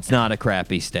show. It's not a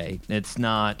crappy state. It's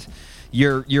not.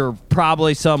 You're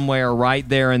probably somewhere right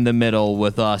there in the middle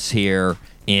with us here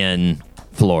in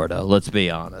Florida. Let's be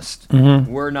honest.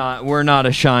 We're not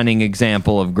a shining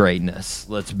example of greatness.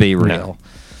 Let's be real. No.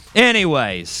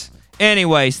 Anyways,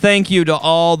 thank you to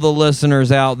all the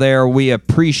listeners out there. We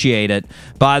appreciate it.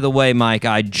 By the way, Mike,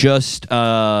 I just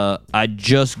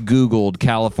Googled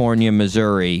California,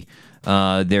 Missouri.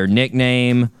 Their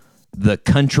nickname, the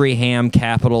country ham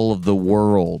capital of the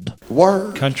world.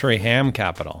 Word. Country ham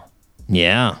capital.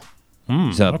 Yeah.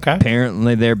 So okay.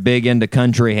 Apparently they're big into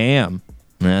country ham.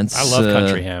 I love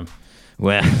country ham.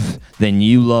 Well, then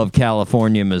you love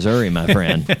California, Missouri, my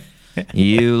friend.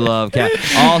 You love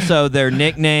Also, their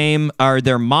nickname or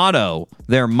their motto,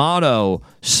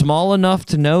 small enough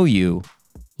to know you,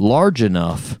 large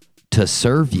enough to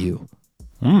serve you.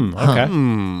 Okay.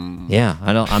 Yeah,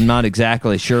 I'm not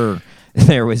exactly sure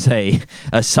there was a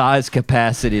size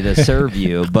capacity to serve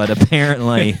you, but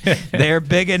apparently they're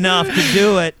big enough to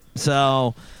do it.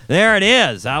 So there it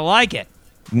is. I like it.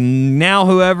 Now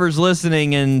whoever's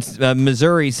listening in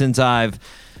Missouri, since I've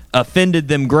offended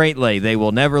them greatly, they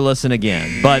will never listen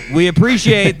again. But we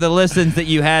appreciate the listens that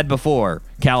you had before,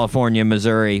 California,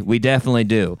 Missouri. We definitely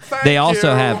do. They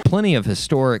also have plenty of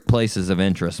historic places of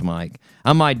interest, Mike.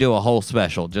 I might do a whole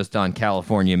special just on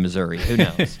California, Missouri. Who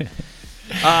knows?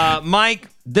 Mike,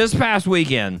 this past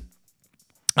weekend,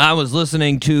 I was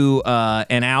listening to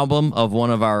an album of one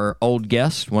of our old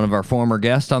guests, one of our former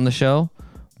guests on the show,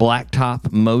 Blacktop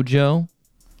Mojo.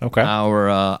 Okay.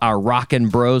 Our rockin'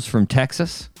 bros from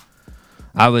Texas.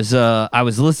 I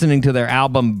was listening to their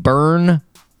album Burn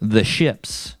the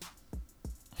Ships.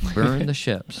 Burn the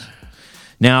Ships.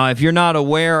 Now, if you're not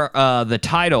aware, the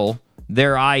title,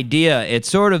 their idea, it's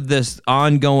sort of this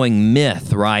ongoing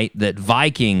myth, right? That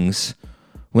Vikings,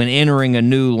 when entering a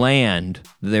new land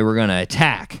they were going to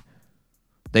attack,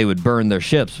 they would burn their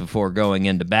ships before going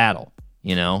into battle,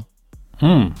 you know?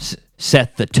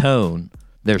 Set the tone.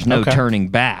 There's no turning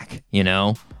back, you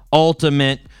know?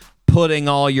 Ultimate putting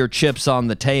all your chips on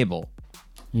the table.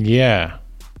 Yeah.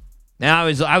 Now,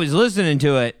 I was listening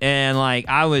to it, and, like,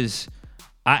 I was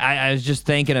just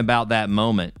thinking about that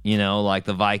moment, you know? Like,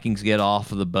 the Vikings get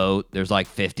off of the boat. There's, like,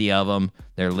 50 of them.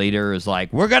 Their leader is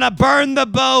like, we're going to burn the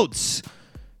boats!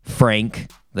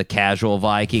 Frank, the casual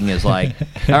Viking, is like,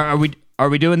 are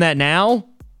we doing that now?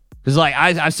 Because, like,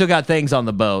 I still got things on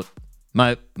the boat.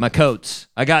 my coats.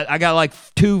 I got like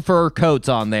 2 fur coats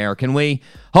on there. Can we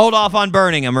hold off on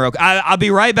burning them? I'll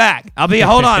be right back.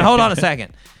 Hold on a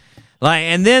second.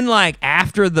 And then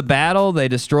after the battle, they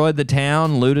destroyed the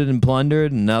town, looted and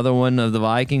plundered. Another one of the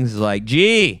Vikings is like,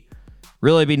 gee,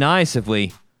 really be nice if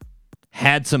we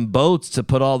had some boats to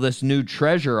put all this new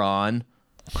treasure on.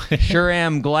 Sure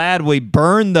am glad we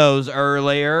burned those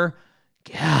earlier.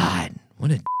 God,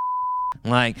 what a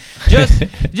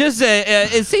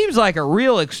it seems like a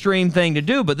real extreme thing to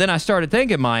do. But then I started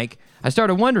thinking, Mike, I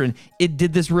started wondering,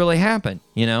 did this really happen?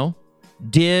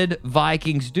 Did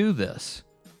Vikings do this?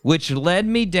 Which led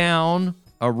me down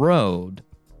a road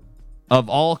of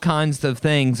all kinds of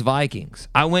things Vikings.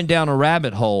 I went down a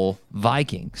rabbit hole,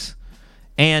 Vikings.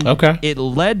 And it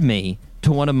led me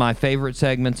to one of my favorite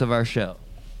segments of our show.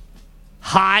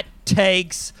 Hot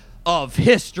Takes of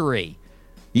History.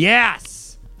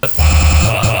 Yes.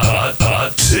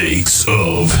 Hot Takes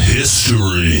of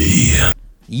History.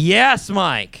 Yes,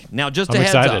 Mike. Now, just a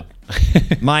heads up.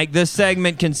 Mike, this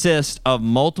segment consists of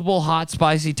multiple hot,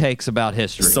 spicy takes about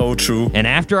history. So true. And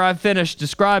after I've finished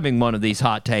describing one of these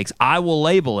hot takes, I will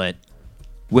label it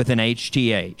with an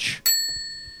HTH.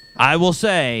 I will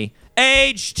say,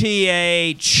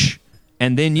 HTH,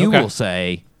 and then you will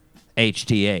say,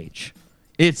 HTH.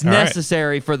 It's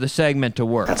necessary for the segment to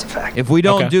work. That's a fact. If we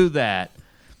don't do that,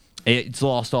 it's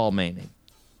lost all meaning.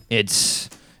 It's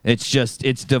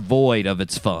devoid of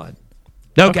its fun.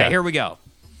 Okay, here we go.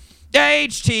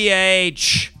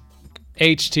 HTH.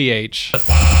 HTH.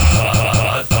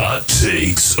 Hot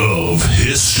Takes of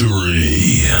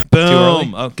History.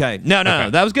 Boom. Okay. No.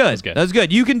 That was good. That was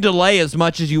good. You can delay as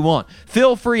much as you want.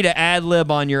 Feel free to ad-lib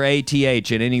on your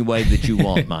ATH in any way that you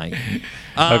want, Mike.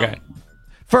 Okay.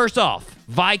 First off,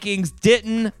 Vikings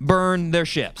didn't burn their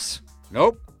ships.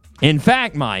 Nope. In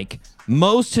fact, Mike,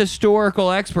 most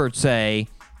historical experts say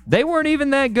they weren't even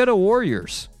that good at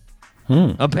warriors.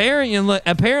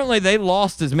 Apparently, they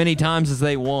lost as many times as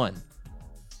they won.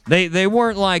 They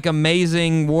weren't like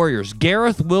amazing warriors.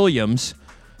 Gareth Williams,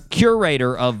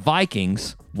 curator of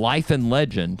Vikings, Life and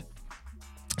Legend,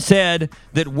 said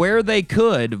that where they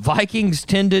could, Vikings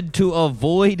tended to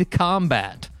avoid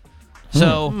combat.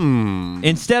 So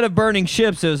instead of burning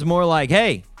ships, it was more like,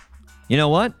 hey, you know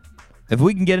what? If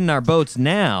we can get in our boats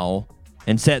now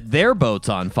and set their boats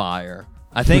on fire,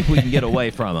 I think we can get away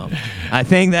from them. I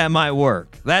think that might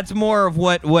work. That's more of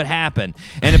what happened.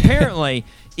 And apparently,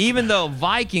 even though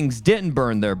Vikings didn't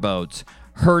burn their boats,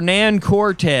 Hernan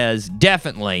Cortez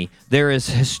definitely, there is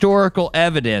historical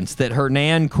evidence that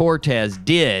Hernan Cortez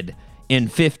did in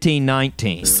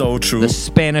 1519. So true. The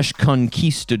Spanish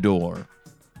conquistador.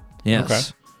 Yes. Okay.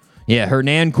 Yeah,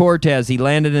 Hernan Cortez, he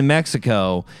landed in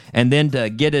Mexico, and then to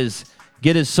get his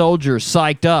soldiers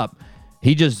psyched up,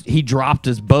 he dropped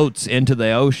his boats into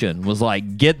the ocean. Was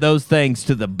like, get those things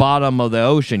to the bottom of the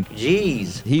ocean.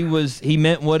 Jeez. He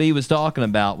meant what he was talking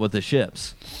about with the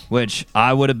ships, which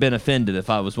I would have been offended if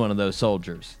I was one of those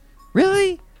soldiers.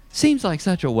 Really? Seems like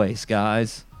such a waste,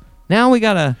 guys. Now we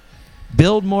gotta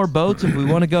build more boats if we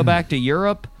want to go back to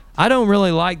Europe. I don't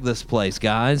really like this place,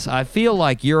 guys. I feel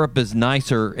like Europe is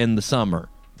nicer in the summer.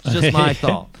 It's just my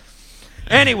thought.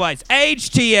 Anyways,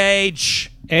 HTH.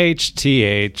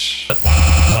 HTH.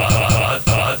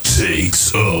 Hot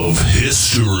Takes of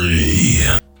History.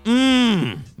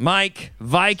 Mike,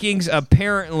 Vikings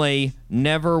apparently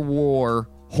never wore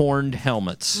horned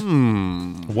helmets.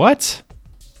 What?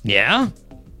 Yeah.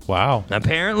 Wow.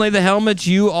 Apparently the helmets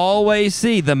you always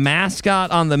see, the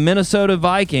mascot on the Minnesota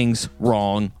Vikings,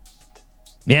 wrong.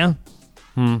 Yeah.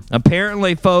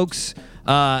 Apparently, folks,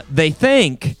 they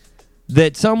think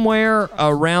that somewhere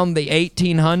around the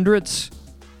 1800s,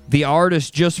 the artists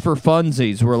just for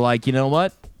funsies were like, you know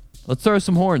what? Let's throw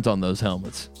some horns on those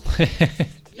helmets.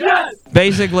 Yes!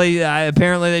 Basically,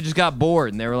 apparently they just got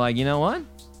bored and they were like, you know what?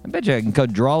 I bet you I can go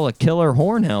draw a killer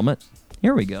horn helmet.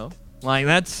 Here we go. Like,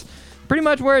 that's pretty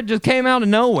much where it just came out of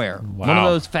nowhere. Wow. One of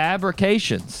those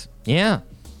fabrications. Yeah.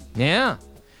 Yeah.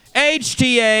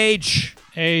 HTH.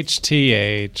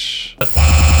 HTH.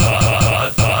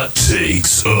 Hot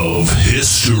Takes of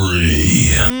History.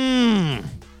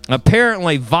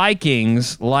 Apparently,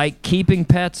 Vikings like keeping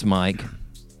pets, Mike.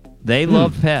 They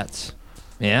love pets.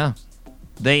 Yeah.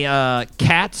 They,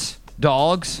 cats,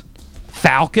 dogs,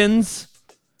 falcons,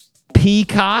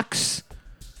 peacocks,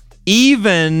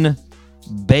 even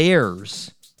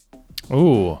bears.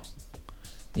 Ooh.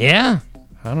 Yeah.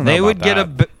 I don't know. They about would get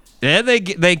that.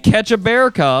 they catch a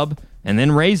bear cub and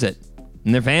then raise it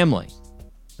in their family.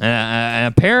 And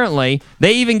apparently,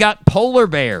 they even got polar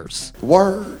bears.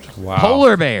 Word. Wow.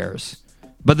 Polar bears.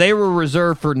 But they were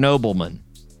reserved for noblemen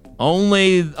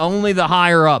Only the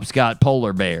higher ups got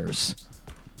polar bears.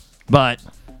 But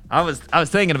I was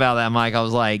thinking about that, Mike. I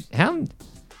was like, how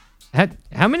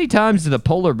many times did a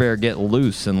polar bear get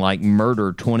loose and like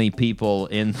murder 20 people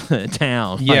in the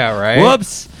town? Yeah, Like, right.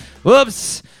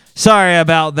 Whoops. Sorry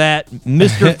about that.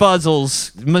 Mr.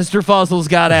 Fuzzles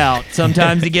got out.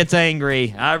 Sometimes he gets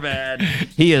angry. Our bad.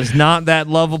 He is not that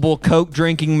lovable Coke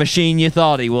drinking machine you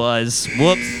thought he was.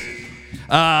 Whoops.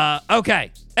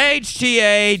 Okay.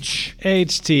 HTH.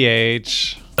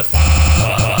 HTH.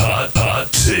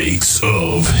 Hot takes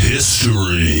of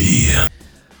history.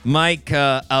 Mike,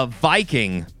 a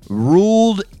Viking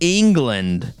ruled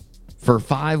England for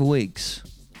 5 weeks.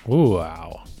 Ooh,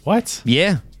 wow. What?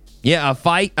 Yeah. Yeah,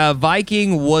 a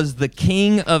Viking was the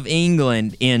king of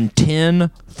England in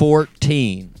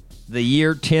 1014. The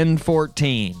year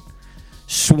 1014.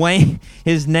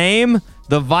 His name,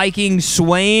 the Viking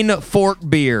Sweyn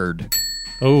Forkbeard.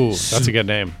 Ooh, that's a good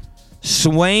name.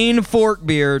 Sweyn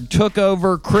Forkbeard took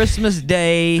over Christmas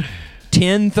Day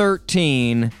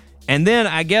 1013, and then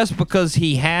I guess because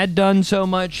he had done so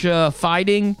much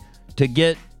fighting to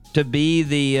get to be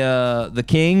the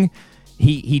king,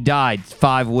 he died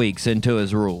 5 weeks into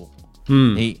his rule.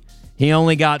 He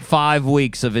only got 5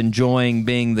 weeks of enjoying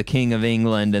being the king of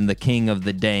England and the king of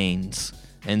the Danes,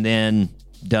 and then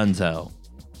donezo.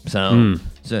 So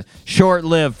it's a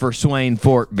short-lived for Sweyn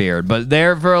Forkbeard, but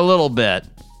there for a little bit.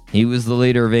 He was the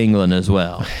leader of England as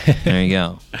well. There you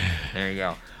go.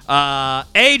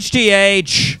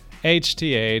 HTH.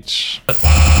 HTH.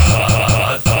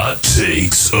 Hot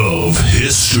takes of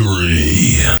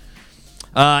history.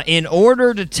 In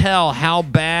order to tell how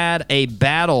bad a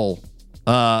battle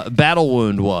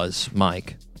wound was,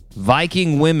 Mike,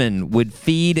 Viking women would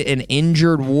feed an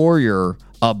injured warrior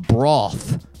a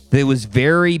broth that was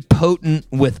very potent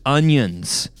with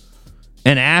onions.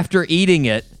 And after eating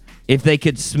it, if they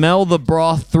could smell the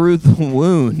broth through the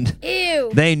wound,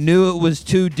 Ew. they knew it was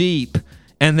too deep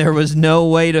and there was no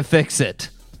way to fix it.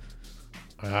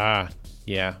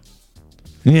 Yeah.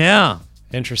 Yeah.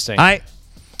 Interesting. I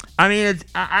mean,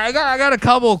 I got a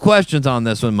couple of questions on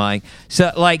this one, Mike.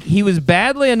 So, like, he was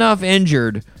badly enough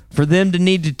injured for them to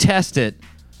need to test it,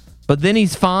 but then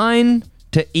he's fine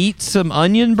to eat some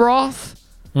onion broth?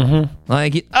 Mm-hmm.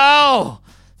 Like,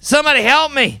 somebody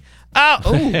help me.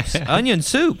 Onion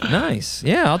soup. Nice.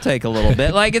 Yeah, I'll take a little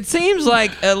bit. Like, it seems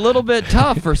like a little bit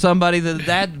tough for somebody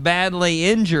that badly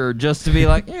injured just to be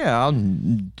like, yeah, I'll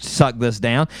suck this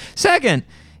down. Second,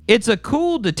 it's a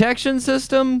cool detection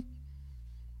system,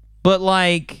 but,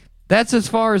 like, that's as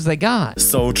far as they got.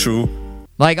 So true.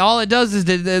 Like, all it does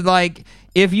is, like,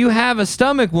 if you have a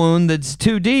stomach wound that's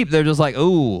too deep, they're just like,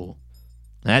 ooh,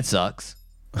 that sucks.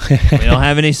 We don't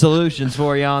have any solutions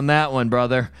for you on that one,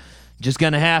 brother. Just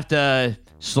gonna have to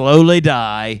slowly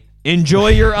die. Enjoy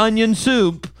your onion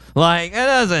soup. Like, it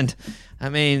doesn't. I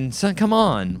mean, come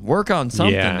on. Work on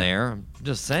something there. I'm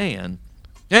just saying.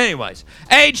 Anyways,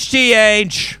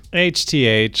 HTH.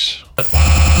 HTH.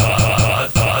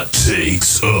 Hot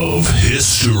takes of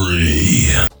history.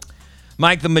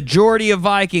 Mike, the majority of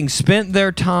Vikings spent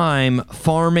their time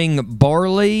farming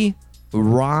barley,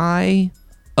 rye,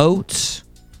 oats,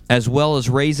 as well as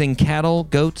raising cattle,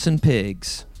 goats, and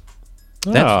pigs.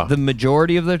 That's the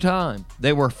majority of their time.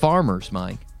 They were farmers,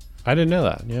 Mike. I didn't know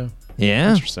that. Yeah.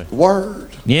 Yeah. Interesting. Word.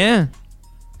 Yeah.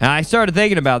 And I started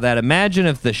thinking about that. Imagine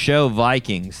if the show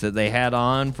Vikings that they had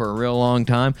on for a real long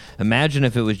time, imagine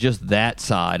if it was just that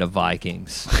side of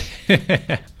Vikings.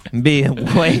 It'd be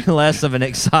way less of an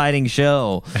exciting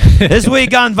show. This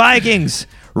week on Vikings,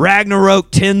 Ragnarok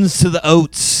tends to the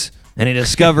oats, and he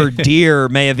discovered deer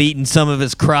may have eaten some of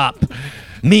his crop.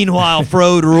 Meanwhile,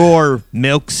 Frodor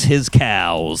milks his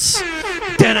cows.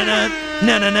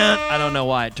 I don't know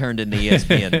why it turned into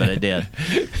ESPN, but it did.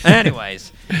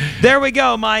 Anyways, there we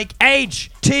go, Mike.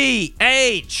 HTH.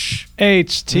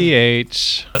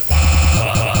 HTH.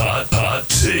 Hot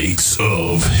takes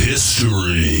of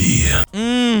history.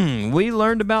 We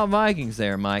learned about Vikings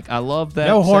there, Mike. I love that.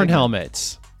 No horn segment.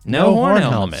 helmets. No horn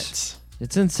helmets.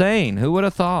 It's insane. Who would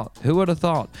have thought?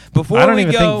 Before I don't we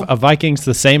even go, think a Viking's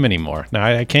the same anymore. No,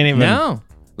 I can't even. No,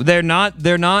 they're not.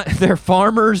 They're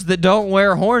farmers that don't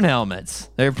wear horn helmets.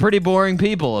 They're pretty boring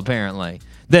people, apparently.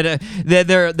 They're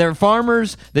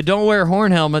farmers that don't wear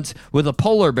horn helmets with a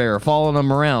polar bear following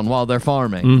them around while they're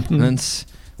farming. Mm-hmm. That's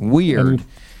weird.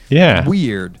 Yeah.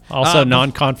 Weird. Also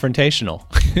non-confrontational.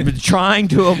 Trying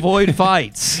to avoid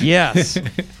fights. Yes.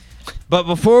 But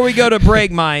before we go to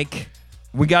break, Mike,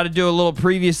 we got to do a little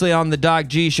previously on the Doc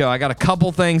G Show. I got a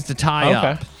couple things to tie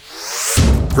up.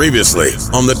 Previously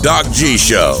on the Doc G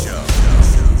Show.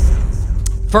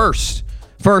 First,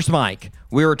 Mike,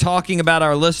 we were talking about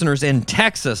our listeners in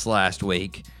Texas last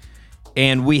week,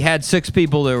 and we had 6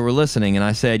 people that were listening, and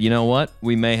I said, you know what?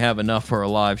 We may have enough for a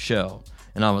live show.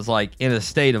 And I was like, in a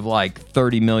state of like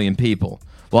 30 million people.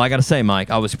 Well, I got to say, Mike,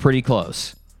 I was pretty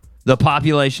close. The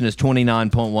population is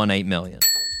 29.18 million.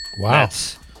 Wow.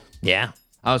 Yeah.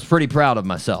 I was pretty proud of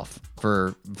myself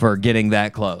for getting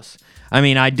that close. I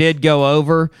mean, I did go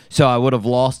over, so I would have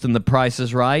lost in the Price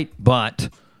is Right, but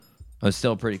I was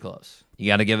still pretty close. You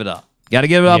got to give it up. Got to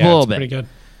give it up a little bit. Pretty good.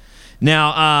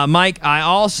 Now, Mike, I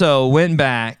also went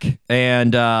back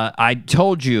and I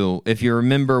told you, if you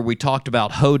remember, we talked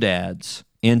about Hodads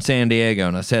in San Diego,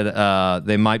 and I said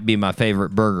they might be my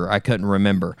favorite burger. I couldn't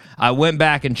remember. I went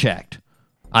back and checked.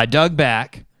 I dug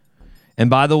back, and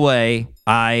by the way,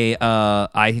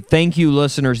 I thank you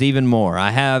listeners even more.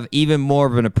 I have even more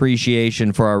of an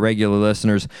appreciation for our regular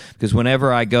listeners because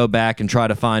whenever I go back and try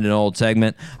to find an old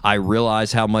segment, I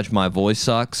realize how much my voice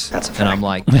sucks. That's a fact. And I'm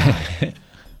like,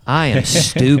 I am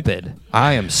stupid.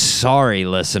 I am sorry,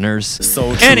 listeners.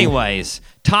 So true. Anyways,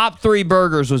 Top 3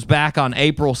 Burgers was back on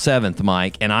April 7th,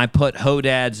 Mike, and I put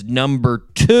Hodad's number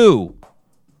 2.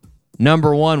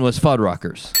 Number 1 was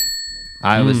Fuddruckers.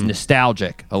 I was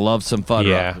nostalgic. I love some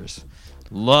Fuddruckers.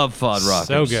 Love Fuddruckers.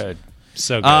 So good.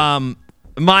 So good.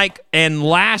 Mike, and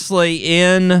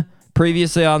lastly,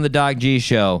 previously on the Doc G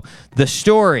Show, the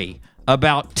story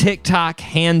about TikTok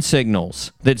hand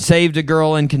signals that saved a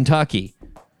girl in Kentucky.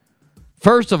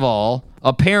 First of all,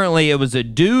 apparently it was a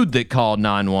dude that called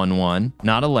 911,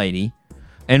 not a lady.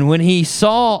 And when he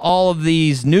saw all of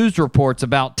these news reports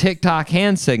about TikTok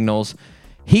hand signals,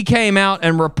 he came out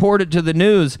and reported to the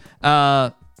news,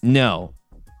 no,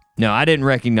 I didn't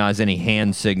recognize any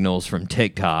hand signals from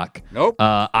TikTok. Nope.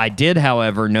 I did,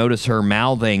 however, notice her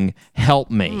mouthing,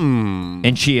 "Help me,"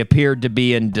 and she appeared to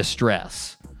be in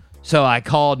distress. So I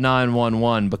called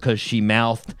 911 because she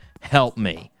mouthed, "Help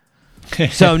me."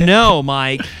 So no,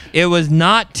 Mike, it was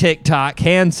not TikTok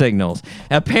hand signals.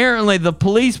 Apparently, the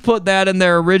police put that in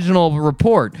their original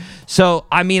report. So,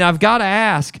 I mean, I've got to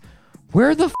ask,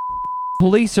 where the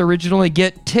police originally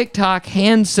get TikTok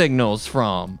hand signals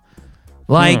from?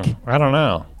 Like, I don't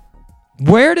know.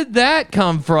 Where did that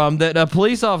come from that a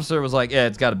police officer was like, yeah,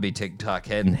 it's got to be TikTok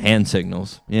hand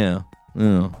signals. Yeah.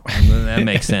 That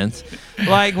makes sense.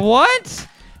 Like, what?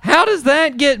 How does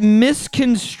that get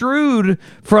misconstrued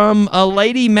from a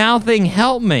lady mouthing,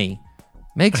 "Help me"?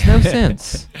 Makes no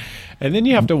sense. And then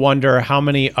you have to wonder how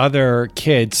many other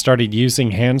kids started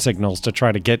using hand signals to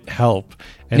try to get help.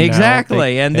 And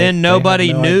exactly. And then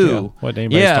nobody knew. What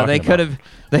anybody's talking about.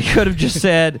 They could have just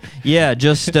said, yeah,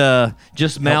 just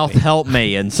mouth "help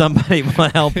me," and somebody will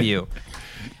help you.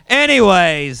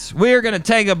 Anyways, we're going to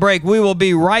take a break. We will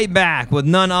be right back with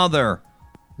none other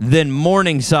than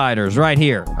Morningsiders right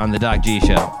here on the Doc G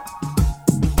Show.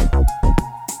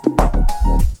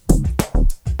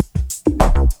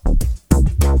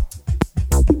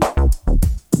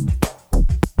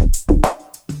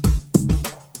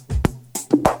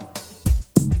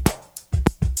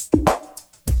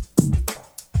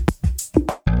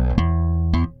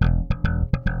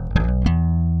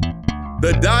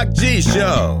 The Doc G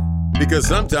Show. Because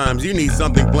sometimes you need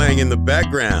something playing in the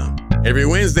background. Every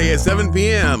Wednesday at 7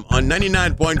 p.m. on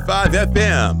 99.5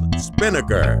 FM,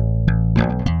 Spinnaker.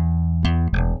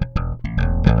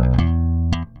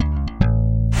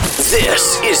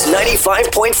 This is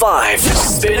 95.5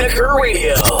 Spinnaker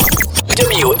Radio.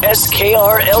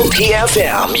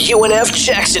 WSKR-LP-FM, UNF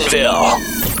Jacksonville.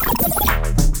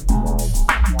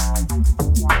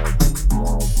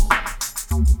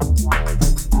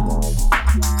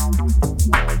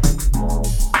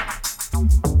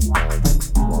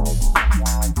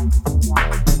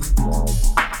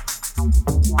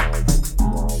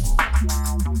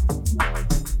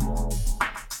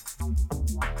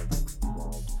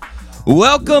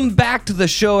 Welcome back to the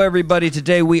show, everybody.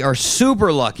 Today we are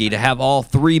super lucky to have all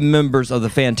 3 members of the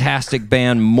fantastic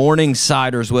band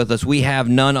Morningsiders with us. We have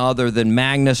none other than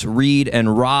Magnus, Reed,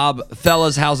 and Rob.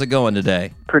 Fellas, how's it going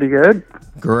today? Pretty good.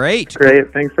 Great.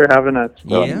 Great. Thanks for having us.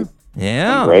 Yeah.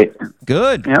 Great.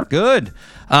 Good. Yep. Good.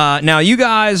 Now, you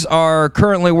guys are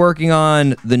currently working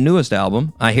on the newest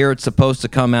album. I hear it's supposed to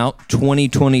come out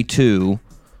 2022.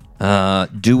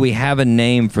 Do we have a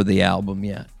name for the album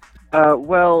yet?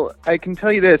 Well, I can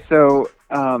tell you this. So,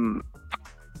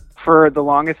 for the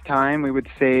longest time, we would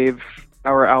save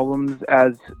our albums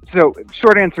as... So,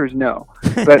 short answer is no.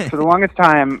 But for the longest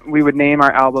time, we would name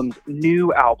our albums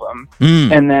New Album.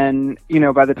 And then,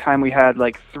 by the time we had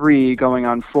like 3 going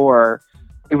on 4,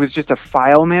 it was just a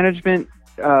file management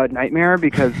nightmare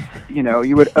because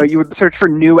you would search for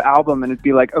new album and it'd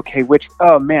be like, okay,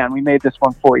 oh man, we made this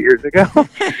one 4 years ago.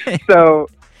 So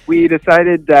we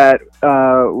decided that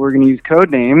we're going to use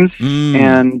code names,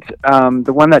 and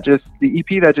the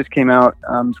EP that just came out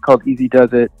is called Easy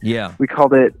Does It. Yeah. We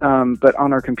called it, but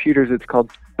on our computers it's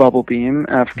called Bubble Beam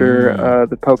after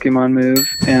the Pokemon move,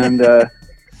 and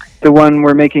the one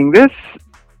we're making this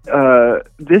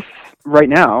right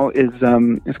now is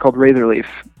called Razorleaf.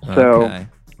 So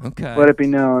okay. let it be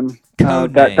known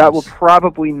Code that will names.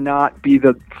 probably not be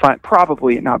the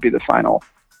final.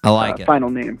 I like it.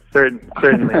 Final name.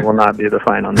 Certainly will not be the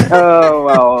final name. Oh,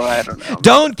 well, I don't know.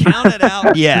 Don't count it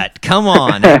out yet. Come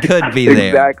on, it could be there.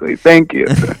 Exactly. Thank you.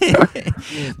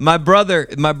 My brother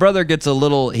gets a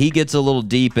little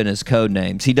deep in his code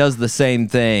names. He does the same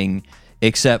thing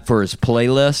except for his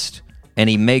playlist, and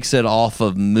he makes it off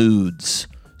of moods.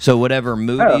 So whatever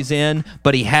mood he's in,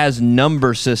 but he has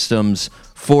number systems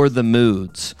for the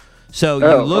moods. So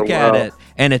you look at it,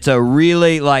 and it's a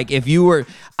really, like, if you were,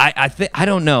 I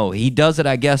don't know, he does it,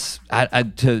 I guess,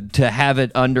 to have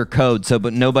it under code,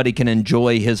 but nobody can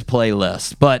enjoy his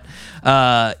playlist. But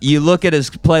you look at his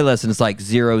playlist, and it's like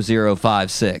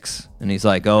 0056, and he's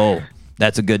like, oh,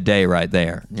 that's a good day right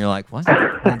there. And you're like, what?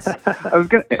 I was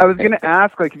gonna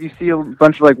ask, like, if you see a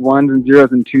bunch of like ones and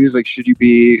zeros and twos, like, should you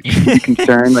be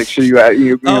concerned? Like, should you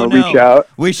reach out?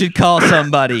 We should call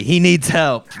somebody. He needs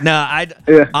help. No,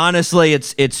 honestly,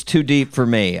 it's too deep for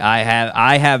me.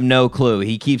 I have no clue.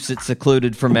 He keeps it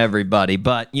secluded from everybody.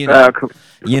 But Cool.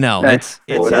 it's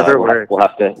Whatever works. We'll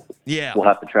have to. Yeah, we'll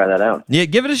have to try that out. Yeah,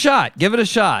 give it a shot.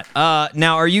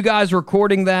 Now, are you guys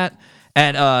recording that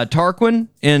at Tarquin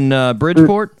in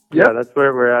Bridgeport? Yeah, that's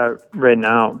where we're at right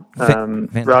now.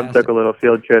 Fantastic. Rob took a little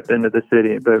field trip into the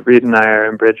city, but Reed and I are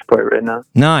in Bridgeport right now.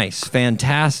 Nice.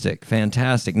 Fantastic.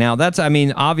 Now,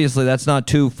 obviously that's not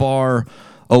too far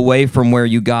away from where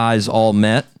you guys all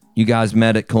met. You guys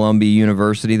met at Columbia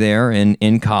University there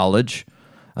in college.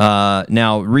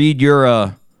 Now, Reed, you're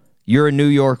a New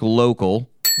York local.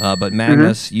 But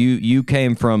Magnus, you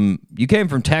came from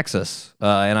Texas,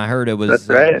 and I heard it was that's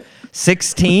right.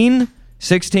 16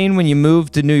 when you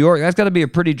moved to New York. That's got to be a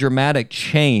pretty dramatic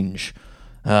change.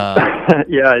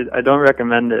 Yeah, I don't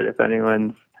recommend it if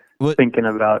anyone's thinking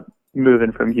about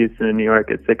moving from Houston to New York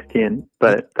at 16,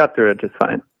 but got through it just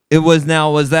fine. Was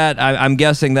that? I'm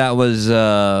guessing that was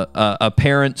a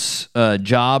parent's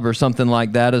job or something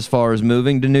like that as far as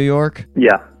moving to New York.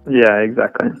 Yeah,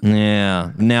 exactly.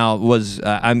 Yeah. Now, was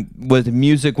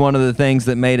music one of the things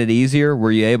that made it easier? Were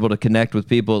you able to connect with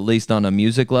people at least on a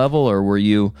music level, or were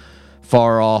you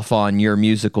far off on your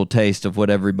musical taste of what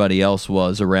everybody else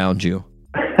was around you?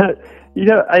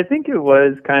 I think it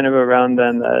was kind of around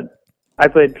then that I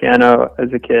played piano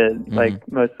as a kid, like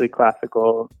mostly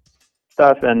classical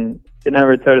stuff, and it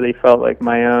never totally felt like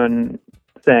my own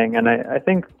thing. And I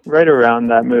think right around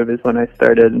that move is when I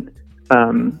started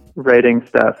writing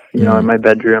stuff, in my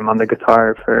bedroom on the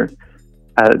guitar for,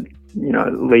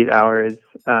 late hours,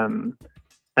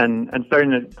 and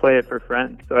starting to play it for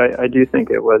friends. So I do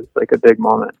think it was like a big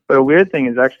moment. But a weird thing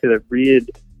is actually that Reed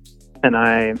and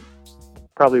I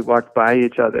probably walked by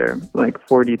each other like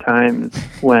 40 times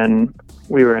when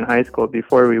we were in high school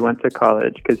before we went to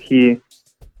college, because he,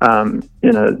 in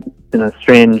a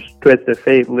strange twist of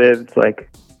fate, lived like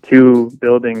 2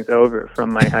 buildings over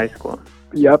from my high school.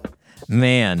 Yep.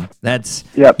 Man, that's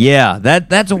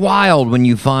that's wild when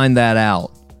you find that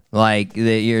out. Like,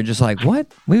 you're just like,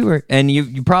 what? And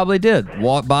you probably did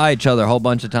walk by each other a whole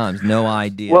bunch of times. No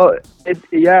idea. Well,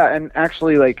 and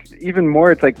actually, like, even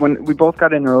more, it's like when we both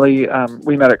got in early,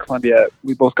 we met at Columbia,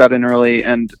 we both got in early,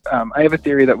 and I have a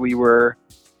theory that we were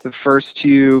the first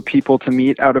 2 people to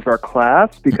meet out of our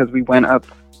class, because we went to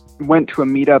a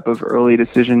meetup of early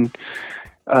decision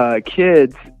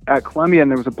kids at Columbia,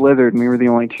 and there was a blizzard, and we were the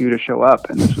only 2 to show up,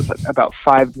 and this was about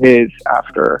 5 days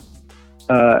after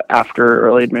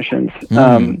early admissions.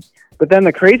 But then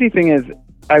the crazy thing is,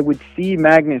 I would see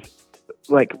Magnus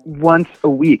like once a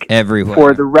week everywhere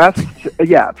for the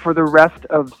rest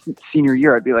of senior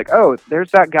year. I'd be like, oh,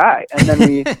 there's that guy, and then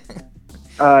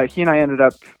he and I ended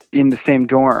up in the same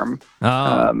dorm.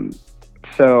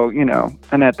 So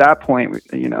and at that point,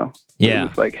 it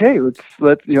was like, hey,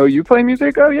 let's you play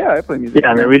music? Oh yeah, I play music.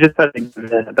 Yeah, I mean, we just had to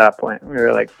get in at that point. We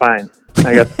were like, fine,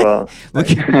 I guess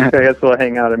we'll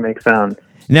hang out and make sound.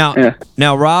 Now,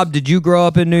 Rob, did you grow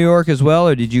up in New York as well,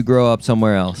 or did you grow up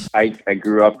somewhere else? I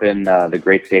grew up in the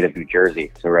great state of New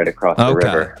Jersey, so right across the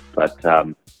river. But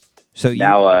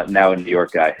now a New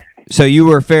York guy. So you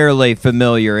were fairly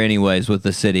familiar anyways with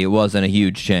the city. It wasn't a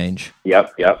huge change.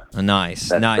 Yep. Nice.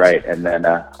 That's nice. right. And then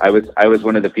I was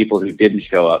one of the people who didn't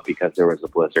show up because there was a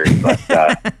blizzard, but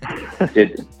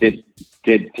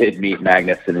did meet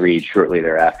Magnus and Reed shortly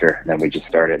thereafter. And then we just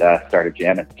started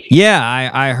jamming. Yeah,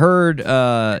 I heard,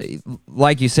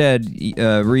 like you said,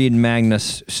 Reed and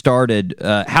Magnus started.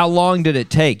 How long did it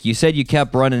take? You said you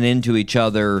kept running into each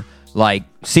other, like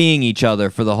seeing each other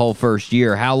for the whole first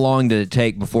year. How long did it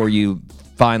take before you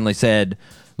finally said,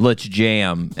 let's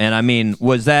jam? And I mean,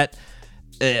 was that,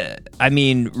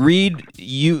 Reed,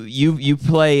 you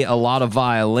play a lot of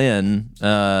violin.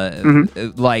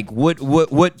 Like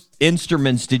what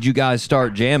instruments did you guys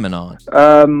start jamming on?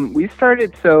 We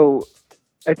started, so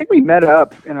I think we met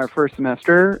up in our first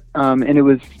semester, and it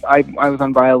was, I was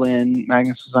on violin,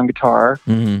 Magnus was on guitar,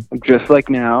 just like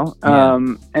now.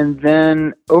 And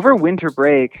then over winter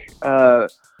break,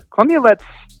 Columbia lets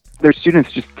their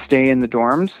students just stay in the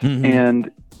dorms. And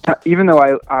even though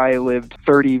I lived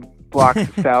 30 blocks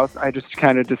south, I just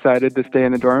kind of decided to stay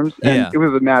in the dorms. And it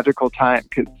was a magical time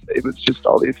because it was just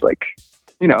all these, like,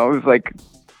 it was like,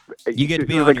 you get to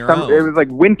be on your own. It was like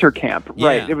winter camp,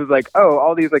 right? It was like,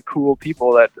 all these like cool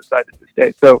people that decided to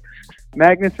stay. So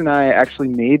Magnus and I actually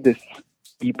made this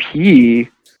EP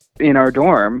in our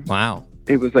dorm. Wow.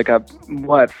 It was like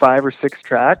 5 or 6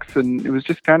 tracks, and it was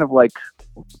just kind of like,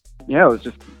 it was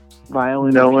just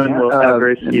violin. No one will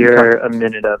ever hear a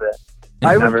minute of it.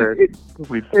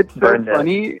 It's so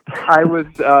funny. I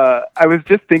was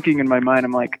just thinking in my mind,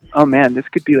 I'm like, oh man, this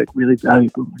could be like really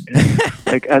valuable,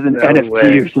 like as an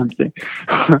NFT or something.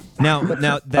 now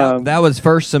that was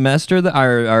first semester,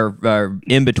 or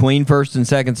in between first and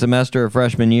second semester of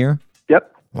freshman year.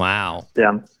 Yep. Wow.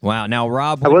 Yeah. Wow. Now,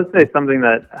 Rob, I would say something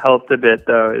that helped a bit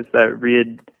though is that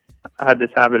Reed had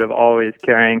this habit of always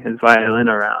carrying his violin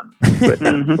around with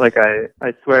him. Like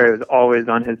I swear it was always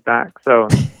on his back. So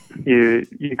you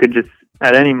could just,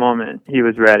 at any moment, he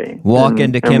was ready. Walk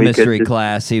into chemistry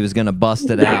class, he was going to bust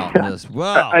it out. And just,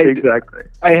 wow. Exactly.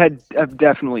 I've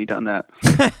definitely done that.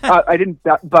 I didn't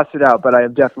bust it out, but I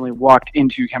have definitely walked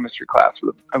into chemistry class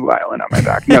with a violin on my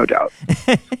back, no doubt.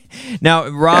 Now,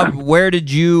 Rob, where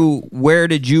did you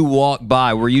walk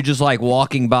by? Were you just like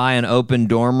walking by an open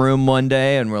dorm room one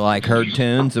day and we're like heard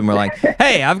tunes and we're like,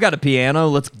 hey, I've got a piano,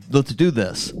 let's do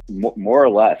this? More or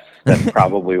less, that's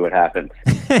probably what happened.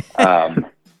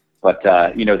 But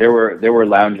there were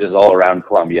lounges all around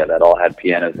Columbia that all had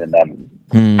pianos in them.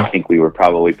 I think we were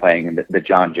probably playing in the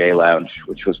John Jay Lounge,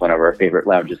 which was one of our favorite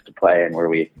lounges to play, and where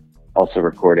we also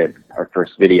recorded our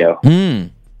first video.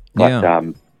 But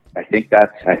I think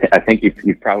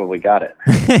you probably got it.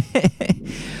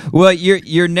 Well,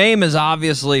 your name is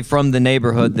obviously from the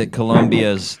neighborhood that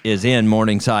Columbia is in,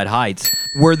 Morningside Heights.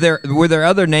 Were there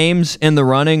other names in the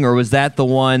running, or was that the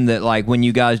one that, like, when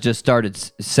you guys just started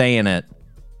saying it,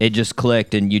 it just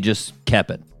clicked and you just kept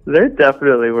it? There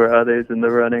definitely were others in the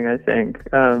running, I think.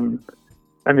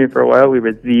 For a while we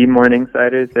were the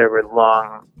Morningsiders. There were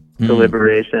long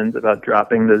deliberations about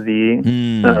dropping the Z,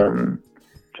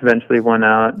 which eventually won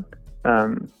out.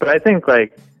 But I think,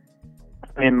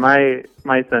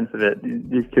 my sense of it,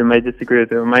 these two may disagree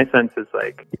with it, but my sense is,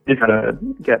 like, you gotta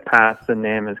get past the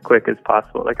name as quick as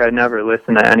possible. Like, I never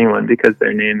listen to anyone because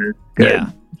their name is good.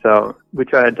 Yeah. So we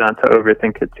tried not to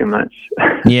overthink it too much.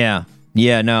 Yeah,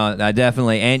 no, I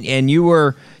definitely. And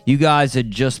you guys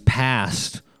had just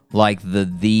passed like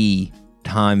the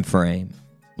time frame,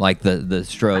 like the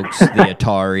Strokes, the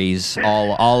Ataris,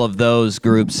 all of those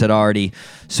groups had already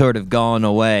sort of gone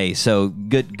away. So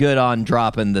good on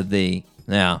dropping the.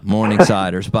 Yeah,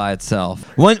 Morningsiders by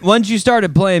itself. Once you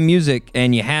started playing music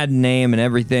and you had a name and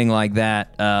everything like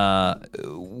that,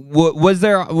 was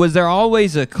there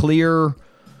always a clear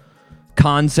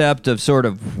concept of sort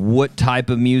of what type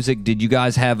of music? Did you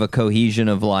guys have a cohesion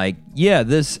of like,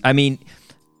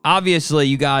 obviously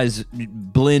you guys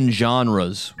blend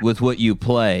genres with what you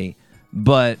play,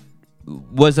 but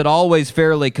was it always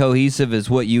fairly cohesive as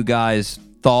what you guys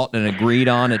thought and agreed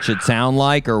on it should sound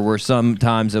like, or were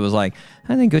sometimes it was like,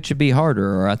 I think it should be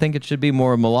harder, or I think it should be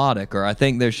more melodic, or I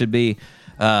think there should be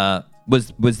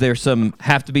was there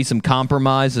have to be some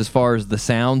compromise as far as the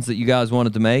sounds that you guys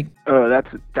wanted to make? Oh, that's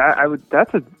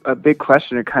a big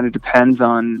question. It kind of depends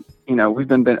on, we've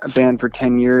been a band for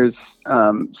 10 years,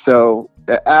 so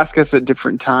ask us at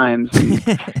different times. And,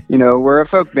 we're a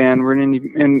folk band, we're an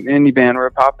indie band, we're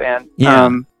a pop band.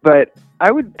 Yeah. But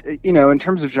I would, in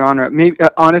terms of genre, maybe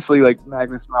honestly, like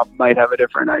Magnus might have a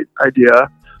different idea.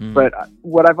 But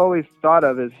what I've always thought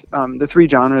of is the three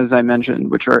genres I mentioned,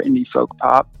 which are indie, folk,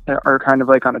 pop, are kind of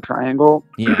like on a triangle.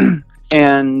 Yeah.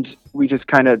 and we just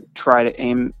kind of try to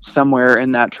aim somewhere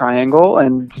in that triangle,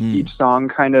 and each song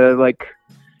kind of like,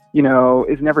 you know,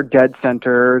 is never dead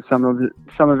center. Some of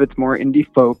it's more indie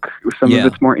folk, some of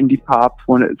it's more indie pop,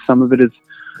 some of it is,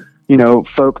 you know,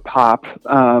 folk pop,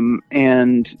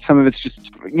 and some of it's just,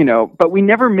 you know, but we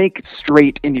never make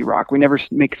straight indie rock. We never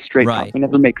make straight pop. We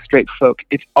never make straight folk.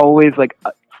 It's always like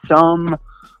some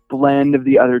blend of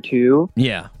the other two.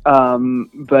 Yeah.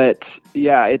 But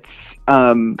yeah, it's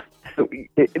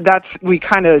that's, we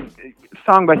kind of,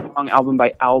 song by song, album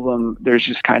by album, there's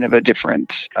just kind of a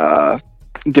different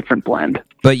blend.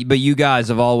 But you guys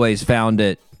have always found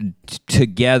it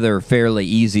together fairly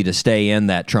easy to stay in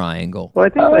that triangle. Well, I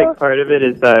think like part of it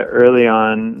is that early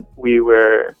on we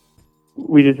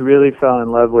just really fell in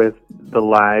love with the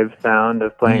live sound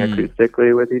of playing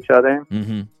acoustically with each other.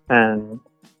 And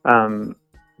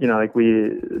you know, like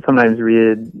we sometimes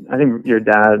read, I think your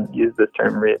dad used this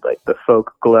term, read like the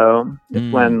folk glow.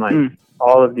 It's when like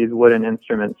all of these wooden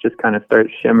instruments just kind of start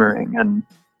shimmering and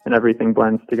everything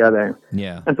blends together.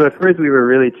 Yeah. And so at first we were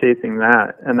really chasing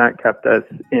that, and that kept us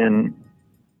in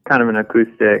kind of an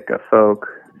acoustic, a folk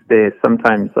space,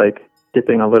 sometimes like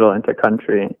dipping a little into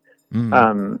country.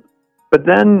 But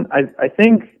then I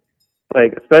think,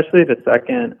 like, especially the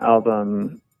second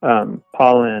album,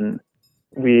 Pollen,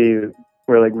 we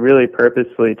were like really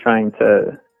purposefully trying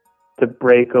to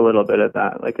break a little bit of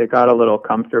that. Like it got a little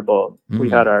comfortable. We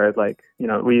had our, like, you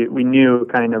know, we knew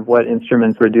kind of what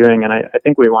instruments we're doing, and I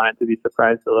think we wanted to be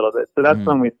surprised a little bit. So that's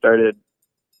when we started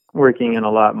working in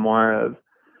a lot more of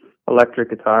electric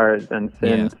guitars and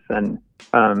synths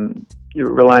and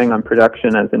you're relying on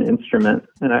production as an instrument.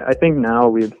 And I think now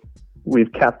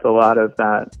we've kept a lot of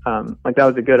that. Like that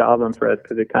was a good album for us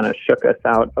because it kind of shook us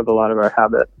out of a lot of our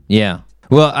habits. Yeah.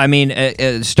 Well, I mean,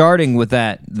 starting with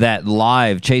that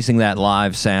live, chasing that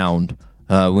live sound,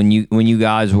 when you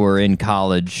guys were in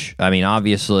college, I mean,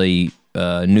 obviously,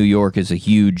 New York is a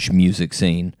huge music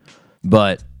scene,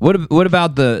 but what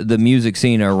about the music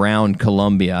scene around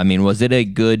Columbia? I mean, was it a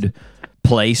good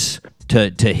place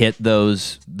to hit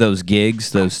those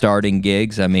gigs, those starting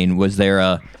gigs? I mean, was there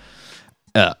a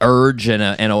urge and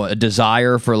a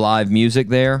desire for live music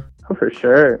there? Oh, for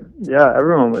sure. Yeah,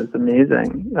 everyone was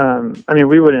amazing. I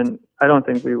mean, I don't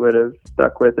think we would have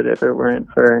stuck with it if it weren't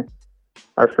for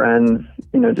our friends,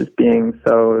 you know, just being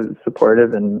so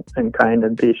supportive and kind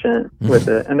and patient with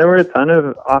it. And there were a ton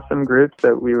of awesome groups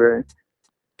that we were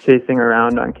chasing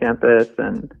around on campus,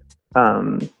 and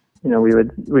you know, we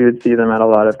would see them at a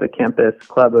lot of the campus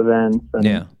club events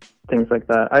and things like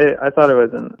that. I thought it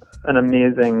was an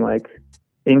amazing, like,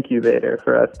 incubator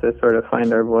for us to sort of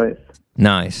find our voice.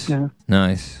 Nice. Yeah.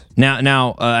 Nice.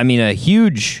 Now, I mean, a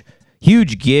huge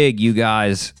gig you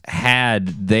guys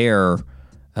had there.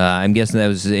 I'm guessing that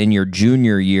was in your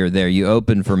junior year there. You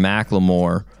opened for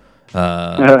Macklemore.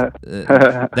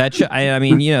 That show, I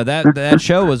mean, you know, that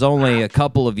show was only a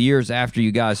couple of years after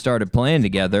you guys started playing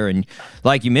together, and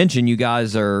like you mentioned, you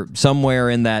guys are somewhere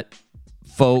in that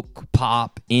folk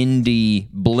pop indie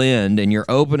blend, and you're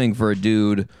opening for a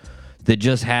dude that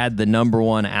just had the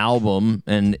 #1 album,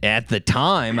 and at the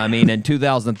time, I mean, in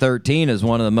 2013, is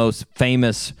one of the most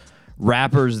famous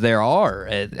rappers there are.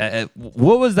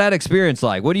 What was that experience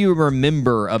like? What do you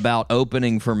remember about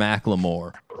opening for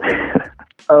Macklemore?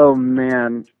 Oh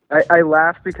man, I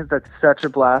laugh because that's such a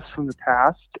blast from the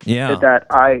past. Yeah. That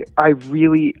I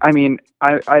really, I mean,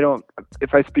 I don't,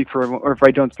 if I speak for everyone, or if I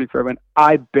don't speak for everyone,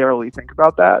 I barely think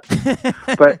about that.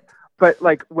 But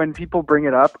like when people bring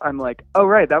it up, I'm like, oh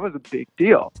right, that was a big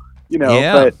deal, you know.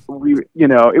 Yeah. But we, you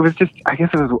know, it was just, I guess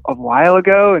it was a while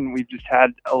ago, and we've just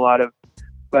had a lot of.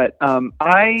 But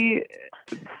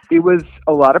it was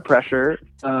a lot of pressure,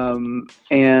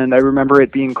 and I remember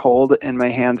it being cold, and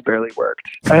my hands barely worked.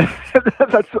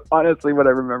 That's honestly what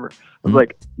I remember. I was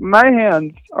like, my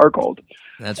hands are cold.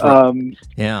 That's right.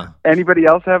 Yeah. Anybody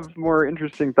else have more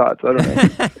interesting thoughts? I don't know.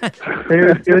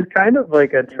 It was kind of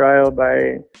like a trial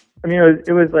by. I mean,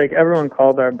 it was like everyone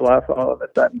called our bluff all of a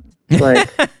sudden. Like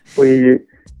we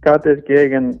got this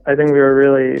gig, and I think we were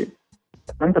really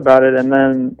pumped about it. And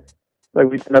then, like,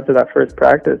 we went up to that first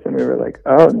practice, and we were like,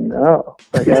 "Oh no!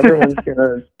 Like everyone's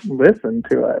gonna listen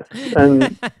to us."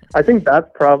 And I think that's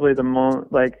probably the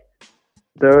moment, like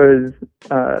those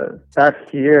that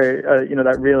year, you know,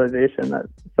 that realization that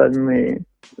suddenly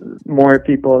more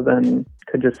people than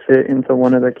could just fit into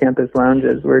one of the campus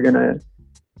lounges were gonna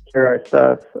hear our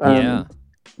stuff.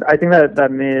 I think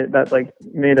that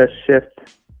made us shift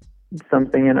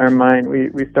something in our mind.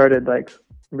 We started like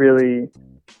really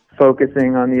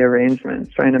focusing on the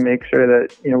arrangements, trying to make sure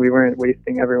that, you know, we weren't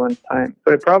wasting everyone's time.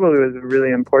 So it probably was a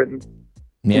really important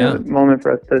moment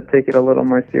for us to take it a little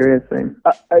more seriously.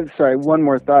 I'm sorry, one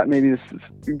more thought. Maybe this is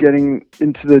getting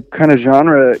into the kind of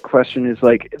genre question. Is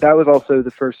like that was also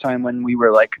the first time when we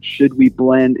were like, should we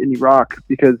blend indie rock?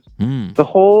 Because the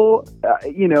whole,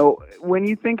 when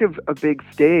you think of a big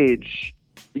stage,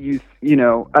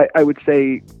 I would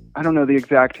say, I don't know the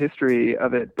exact history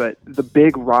of it, but the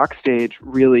big rock stage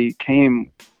really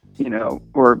came,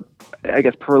 or I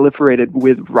guess proliferated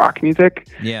with rock music.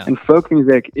 Yeah. And folk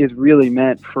music is really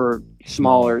meant for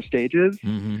smaller stages.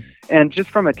 Mm-hmm. And just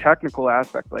from a technical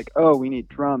aspect, like, oh, we need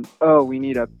drums. Oh, we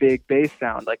need a big bass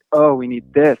sound. Like, oh, we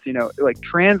need this, like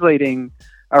translating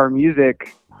our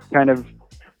music kind of,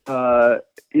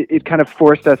 it kind of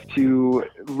forced us to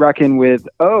reckon with,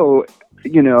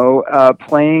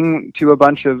 playing to a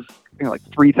bunch of, like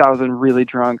 3,000 really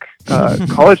drunk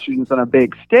college students on a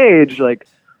big stage, like,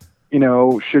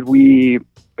 should we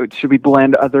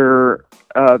blend other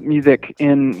music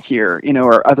in here,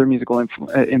 or other musical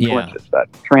influences that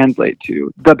translate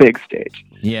to the big stage?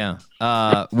 Yeah.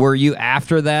 Were you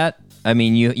after that? I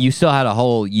mean, you still had a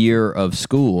whole year of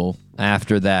school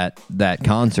after that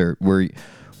concert. Were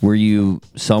you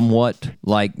somewhat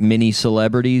like mini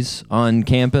celebrities on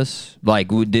campus? Like,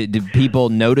 did people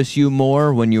notice you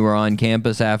more when you were on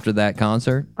campus after that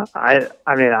concert? I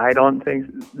mean, I don't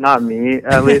think, not me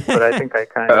at least, but I think I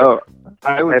kind of,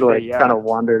 kind of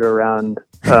wandered around.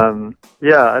 I don't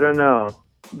know.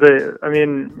 Reed's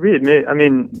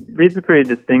a pretty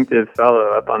distinctive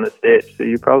fellow up on the stage, so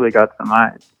you probably got some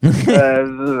eyes.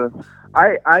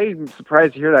 I'm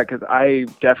surprised to hear that because I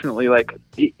definitely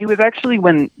it was actually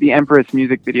when the Empress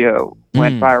music video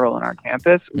went viral on our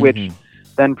campus, which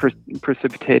then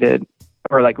precipitated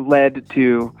or led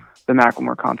to the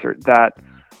Macklemore concert, that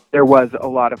there was a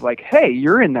lot of hey,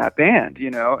 you're in that band,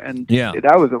 and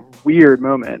that was a weird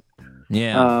moment.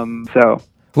 Yeah.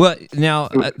 Well, now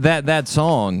that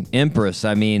song Empress,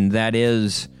 I mean, that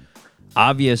is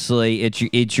obviously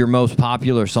it's your most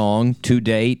popular song to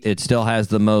date. It still has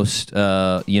the most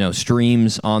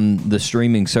streams on the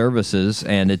streaming services,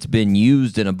 and it's been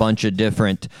used in a bunch of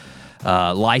different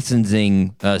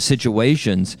licensing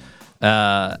situations.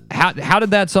 How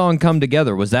did that song come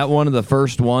together? Was that one of the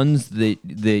first ones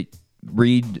that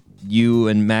Reed, you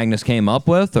and Magnus came up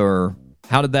with, or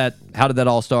how did that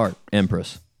all start,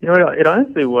 Empress? It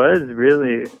honestly was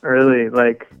really early.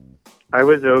 I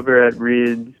was over at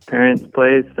Reed's parents'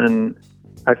 place, and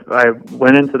I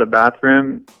went into the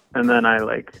bathroom, and then I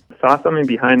saw something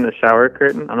behind the shower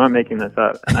curtain. I'm not making this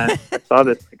up. And I saw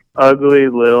this ugly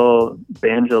little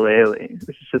banjolele,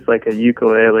 which is just like a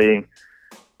ukulele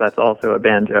that's also a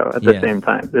banjo at the same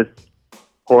time. This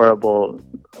horrible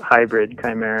hybrid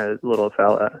chimera little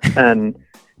fella, and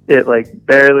it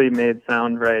barely made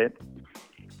sound right,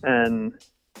 and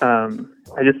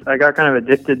I got kind of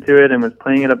addicted to it and was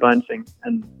playing it a bunch, and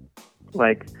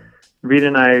Reed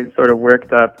and I sort of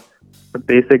worked up a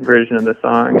basic version of the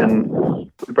song, and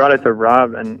we brought it to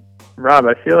Rob, and Rob,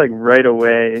 I feel like right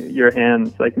away your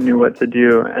hands knew what to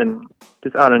do, and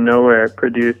just out of nowhere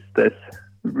produced this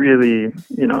really,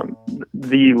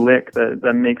 the lick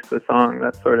that makes the song,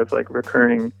 that sort of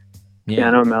recurring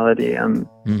piano melody, and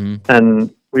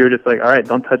we were just all right,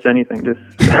 don't touch anything, just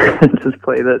just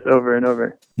play this over and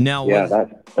over. Now,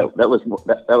 that was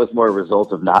more a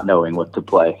result of not knowing what to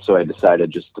play. So I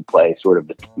decided just to play sort of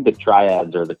the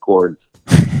triads or the chords,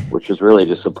 which was really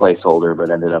just a placeholder, but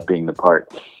ended up being the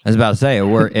part. I was about to say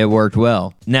it worked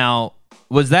well. Now,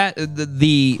 was that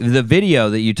the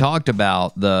video that you talked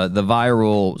about, the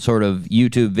viral sort of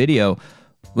YouTube video?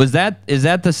 Is that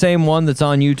the same one that's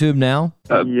on YouTube now?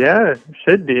 Yeah,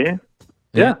 should be.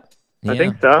 Yeah. I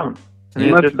think so. I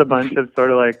mean, it's just a bunch of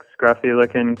sort of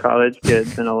scruffy-looking college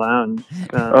kids in a lounge.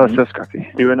 So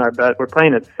scruffy. Doing our best. We're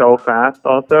playing it so fast.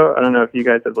 Also, I don't know if you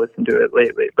guys have listened to it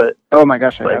lately, but oh my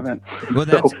gosh, I haven't. Well,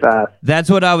 so fast. That's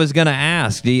what I was gonna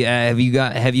ask.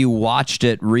 Have you watched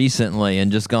it recently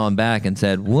and just gone back and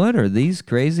said, what are these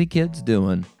crazy kids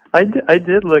doing? I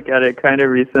did look at it kind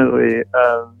of recently.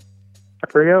 I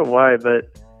forget why, but.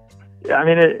 I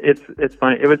mean, it's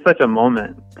funny. It was such a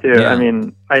moment too. Yeah. I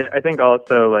mean, I think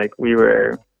also we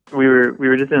were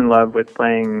just in love with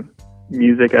playing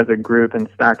music as a group and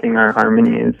stacking our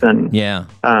harmonies, and it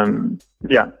was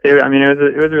a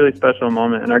really special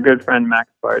moment. And our good friend Max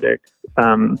Bardick,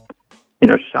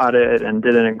 shot it and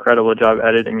did an incredible job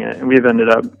editing it. And we've ended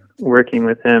up working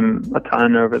with him a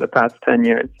ton over the past 10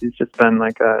 years. He's just been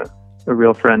a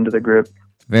real friend to the group.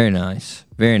 Very nice.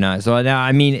 Very nice. So now,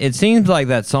 I mean, it seems like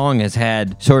that song has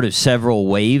had sort of several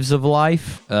waves of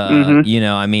life.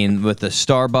 I mean, with the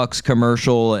Starbucks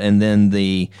commercial and then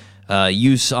the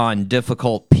use on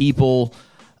Difficult People.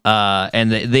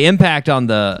 And the impact on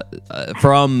the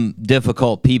from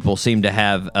difficult people seemed to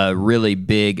have a really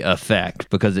big effect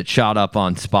because it shot up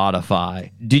on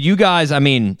Spotify. Did you guys, I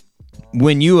mean,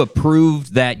 when you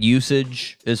approved that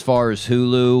usage as far as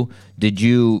Hulu, did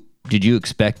you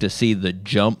expect to see the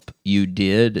jump you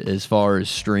did as far as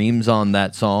streams on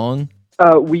that song?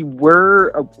 We knew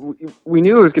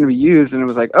it was going to be used, and it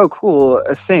was like, oh, cool,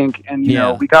 a sync, and you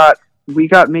know, we got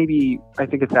maybe I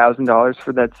think $1,000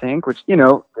 for that sync, which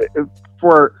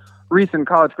for recent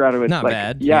college graduates, not like,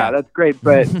 bad. Yeah, that's great,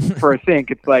 but for a sync,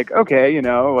 it's like okay,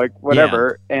 like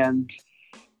whatever, and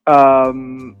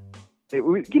it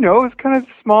was kind of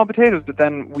small potatoes. But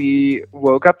then we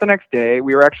woke up the next day.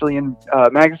 We were actually in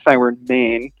Magnus and I were in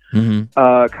Maine.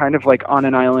 Mm-hmm. Kind of like on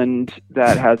an island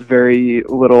that has very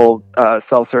little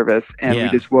cell service, and we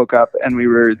just woke up and we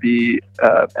were the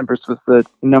Empress was the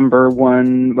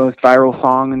 #1 most viral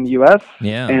song in the U.S.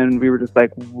 Yeah, and we were just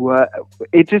like, what?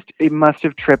 It must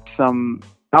have tripped some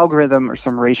algorithm or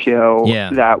some ratio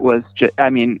that was just, I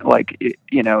mean, like,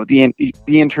 the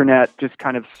internet just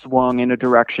kind of swung in a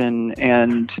direction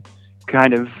and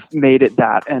kind of made it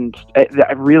that. And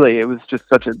it was just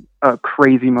such a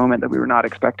crazy moment that we were not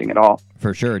expecting at all.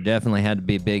 For sure. Definitely had to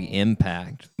be a big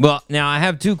impact. Well, now I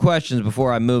have 2 questions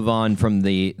before I move on from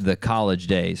the college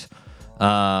days.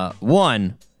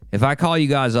 One, if I call you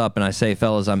guys up and I say,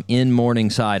 fellas, I'm in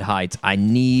Morningside Heights, I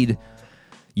need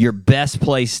your best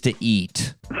place to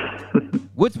eat.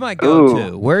 What's my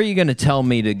go-to? Where are you going to tell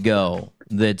me to go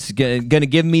that's going to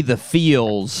give me the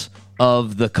feels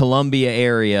of the Columbia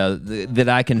area that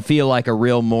I can feel like a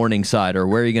real Morningsider?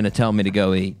 Where are you going to tell me to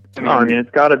go eat? I mean,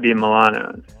 it's got to be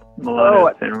Milano's.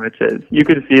 Milano sandwiches. You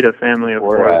could feed a family of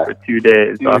 4 for 2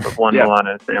 days off of one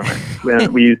Milano sandwich.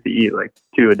 We used to eat like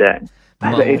 2 a day.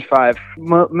 At age 5.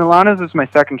 Milano's is my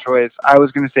second choice. I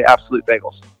was going to say Absolute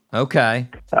Bagels. Okay.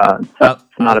 That's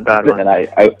not a bad one. And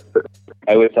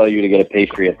I would tell you to get a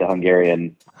pastry at the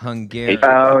Hungarian.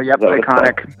 Oh, yep,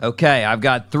 iconic. Okay, I've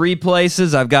got 3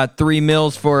 places. I've got 3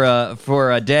 meals for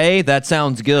a day. That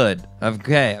sounds good.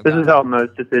 Okay. This is how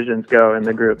most decisions go in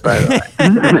the group, by the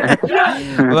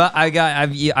way. Well, I got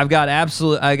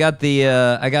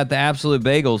the Absolute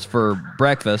Bagels for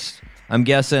breakfast. I'm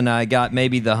guessing I got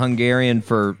maybe the Hungarian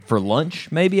for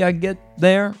lunch. Maybe I get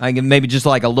there. I can maybe just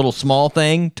like a little small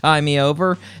thing, tie me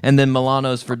over, and then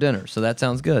Milano's for dinner. So that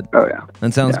sounds good. Oh yeah,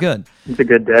 that sounds good. It's a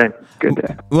good day. Good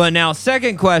day. Well, now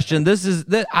second question. This is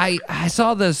that I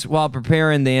saw this while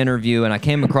preparing the interview, and I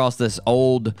came across this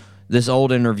old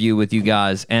interview with you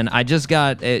guys, and I just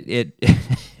got it.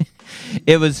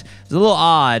 It was a little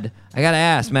odd. I gotta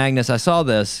ask, Magnus. I saw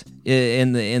this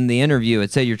in the interview.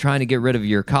 It said you're trying to get rid of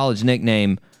your college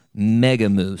nickname, Mega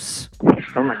Moose.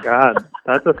 Oh my God,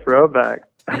 that's a throwback.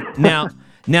 Now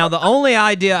the only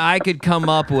idea I could come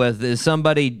up with is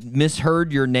somebody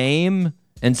misheard your name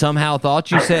and somehow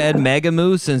thought you said Mega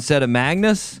Moose instead of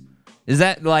Magnus. Is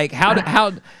that like how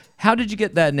did you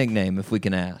get that nickname, if we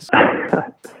can ask?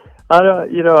 I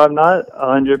don't. I'm not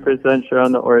 100% sure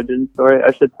on the origin story.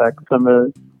 I should text some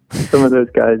of those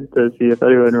guys to see if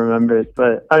anyone remembers.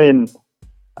 But I mean,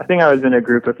 I think I was in a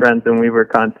group of friends and we were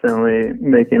constantly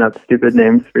making up stupid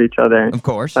names for each other. Of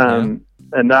course. And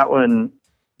that one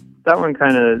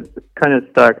kind of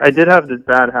stuck. I did have this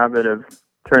bad habit of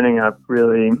turning up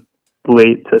really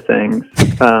late to things,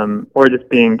 or just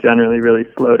being generally really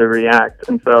slow to react.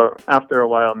 And so after a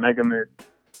while, Mega Moose,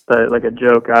 like a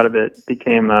joke out of it,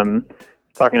 became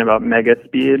talking about mega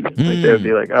speed. Like they would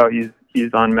be like, "Oh,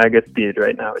 he's on mega speed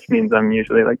right now," which means I'm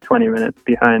usually like 20 minutes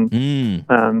behind.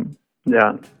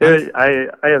 Yeah,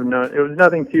 it was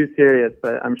nothing too serious,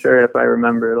 but I'm sure if I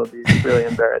remember, it'll be really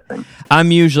embarrassing.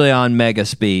 I'm usually on mega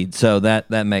speed, so that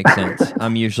makes sense.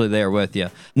 I'm usually there with you.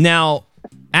 Now,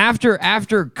 after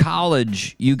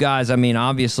college, you guys, I mean,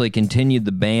 obviously continued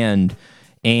the band,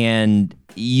 and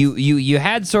you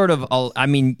had sort of,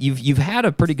 you've had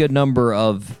a pretty good number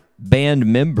of band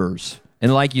members,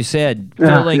 and like you said,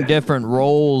 filling different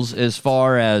roles as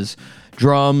far as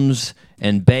drums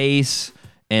and bass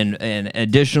and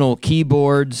additional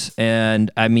keyboards.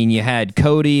 And I mean, you had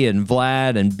Cody and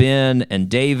Vlad and Ben and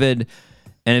David,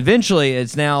 and eventually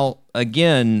it's now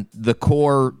again the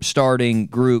core starting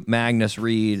group, Magnus,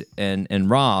 Reed, and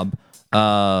Rob.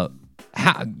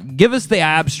 Give us the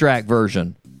abstract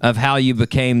version of how you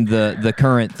became the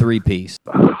current 3-piece.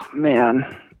 Oh,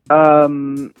 man.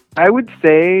 I would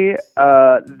say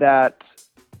that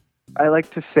I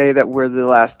like to say that we're the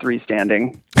last 3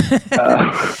 standing.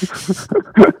 I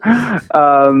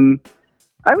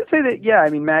would say that, yeah, I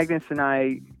mean, Magnus and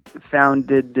I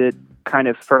founded it kind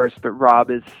of first, but Rob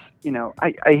is,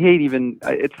 I hate even,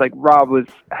 it's like Rob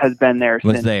has been there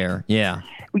since. Was there, yeah.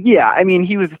 Yeah, I mean,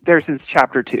 he was there since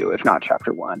chapter 2, if not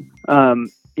chapter 1.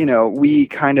 You know, we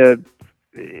kind of,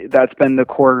 that's been the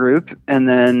core group, and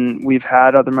then we've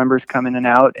had other members come in and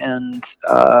out, and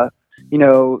you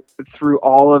know, through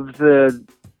all of the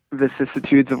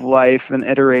vicissitudes of life and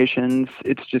iterations,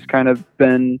 it's just kind of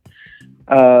been,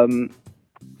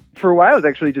 for a while it was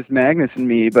actually just Magnus and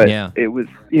me, but it was,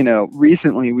 you know,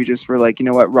 recently we just were like, you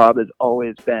know what, Rob has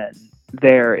always been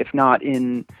there, if not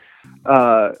in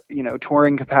you know,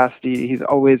 touring capacity. He's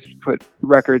always put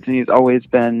records, and he's always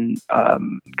been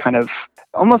kind of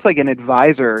almost like an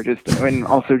advisor, just, and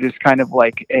also just kind of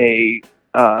like a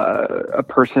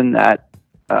person that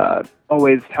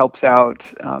always helps out.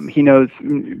 He knows,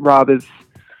 knows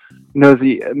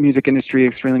the music industry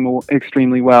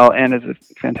extremely well, and is a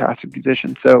fantastic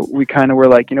musician. So we kind of were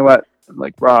like, you know what,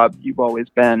 like, Rob, you've always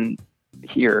been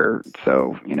here,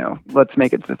 so, you know, let's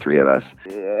make it the three of us.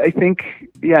 I think,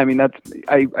 yeah, I mean, that's,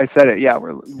 I said it, yeah,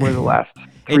 we're the last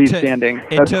three standing.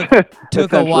 It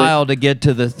took a while to get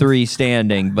to the 3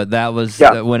 standing, but that was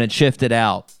when it shifted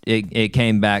out, it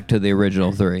came back to the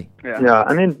original 3. Yeah,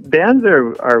 I mean, bands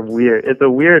are weird. It's a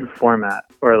weird format,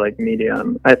 or like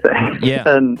medium, I think. Yeah.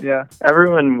 And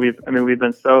everyone we've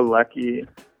been so lucky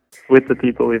with the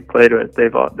people we've played with.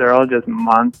 They're all just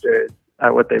monsters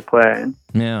at what they play.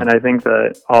 Yeah. And I think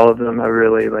that all of them have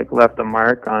really like left a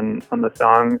mark on the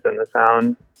songs and the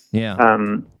sound. Yeah.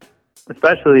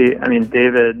 Especially, I mean,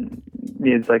 David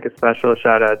needs like a special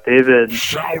shout out. David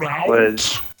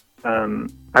was,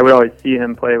 I would always see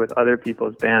him play with other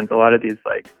people's bands, a lot of these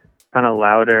like kind of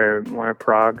louder, more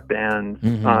prog bands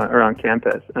around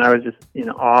campus. And I was just in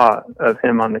awe of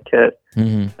him on the kit.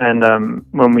 And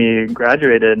when we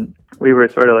graduated, we were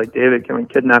sort of like, David, can we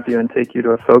kidnap you and take you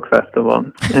to a folk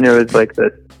festival? And it was like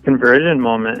this conversion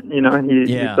moment, you know, and he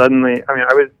suddenly, I mean,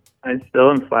 I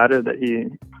still am flattered that he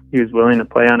was willing to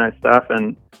play on our stuff,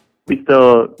 and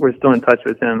we're still in touch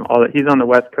with him. He's on the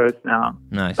West Coast now.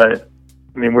 Nice. But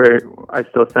I mean, I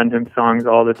still send him songs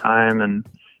all the time, and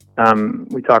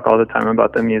we talk all the time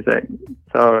about the music.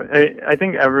 So I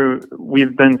think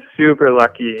we've been super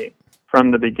lucky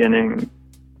from the beginning,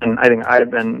 and I think I've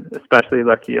been especially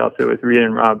lucky also with Reed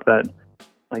and Rob, that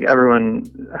like everyone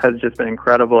has just been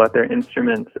incredible at their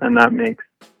instruments, and that makes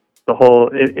the whole,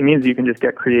 it means you can just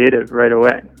get creative right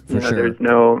away. There's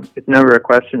it's never a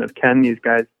question of, can these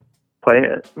guys play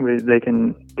it? They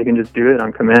can just do it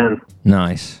on command.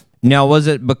 Nice. Now, was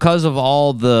it because of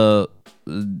all the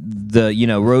you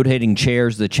know, rotating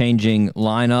chairs, the changing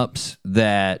lineups,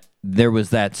 that there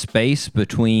was that space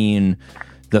between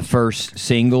the first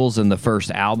singles and the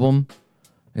first album?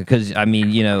 Because, I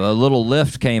mean, you know, A Little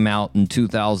Lift came out in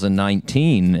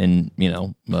 2019, and, you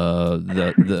know,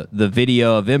 the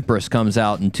video of Empress comes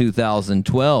out in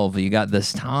 2012. You got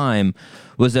this time.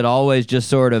 Was it always just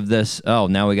sort of this, oh,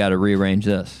 now we got to rearrange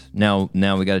this. Now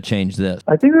we got to change this?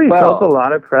 I think we felt a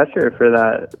lot of pressure for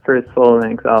that first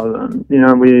full-length album. You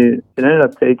know, it ended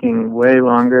up taking way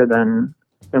longer than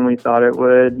we thought it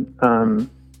would. And,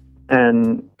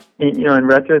 you know, in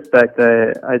retrospect,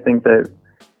 I think that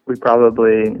we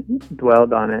probably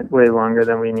dwelled on it way longer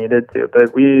than we needed to.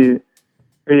 But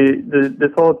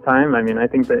this whole time, I mean, I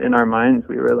think that in our minds,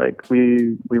 we were like,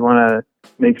 we want to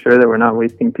make sure that we're not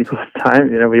wasting people's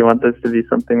time. You know, we want this to be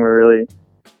something we're really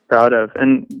proud of.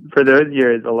 And for those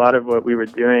years, a lot of what we were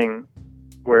doing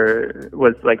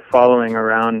was like following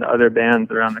around other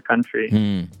bands around the country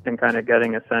and kind of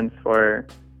getting a sense for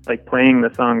like playing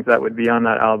the songs that would be on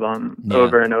that album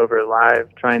over and over live,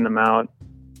 trying them out,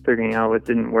 figuring out what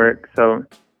didn't work. So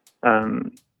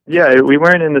we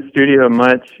weren't in the studio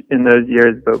much in those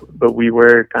years, but we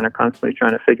were kind of constantly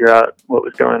trying to figure out what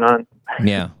was going on.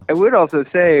 Yeah. I would also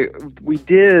say we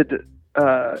did,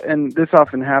 and this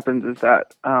often happens, is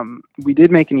that we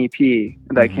did make an EP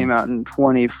that came out in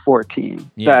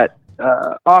 2014 that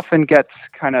often gets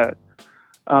kind of,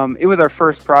 it was our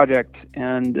first project,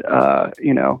 and,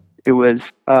 you know, it was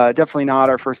definitely not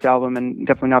our first album, and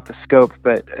definitely not the scope,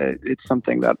 but it's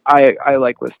something that I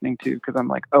like listening to, because I'm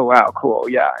like, oh, wow, cool.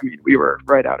 Yeah, I mean, we were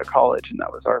right out of college, and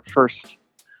that was our first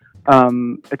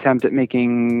attempt at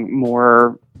making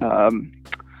more kind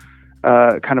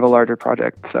of a larger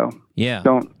project. So yeah,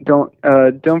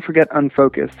 don't forget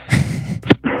Unfocus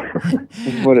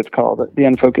is what it's called, the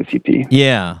Unfocus EP.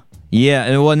 Yeah.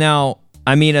 And well, now,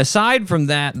 I mean, aside from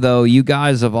that, though, you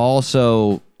guys have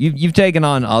also you've taken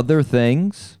on other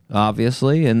things,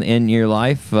 obviously, in your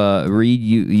life. Reed,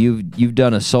 you've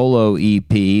done a solo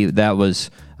EP that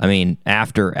was, I mean,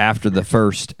 after the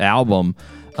first album.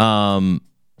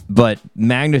 But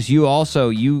Magnus, you also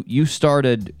you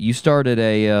started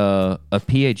a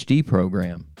PhD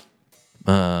program.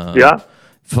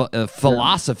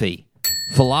 philosophy,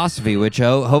 which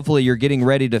hopefully you're getting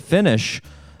ready to finish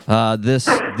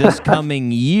this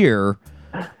coming year.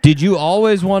 Did you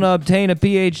always want to obtain a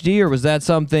PhD, or was that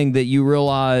something that you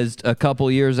realized a couple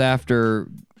years after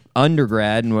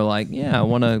undergrad and were like, yeah, I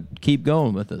want to keep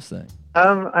going with this thing?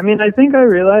 I mean, I think I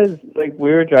realized, like,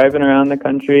 we were driving around the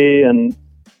country and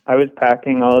I was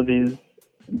packing all of these,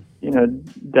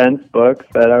 dense books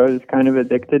that I was kind of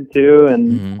addicted to.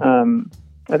 And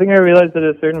I think I realized at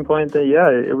a certain point that, yeah,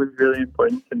 it was really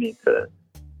important to me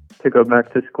to go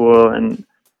back to school. And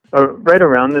right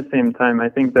around the same time, I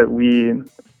think that we,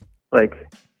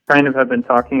 kind of have been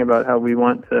talking about how we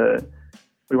want to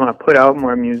put out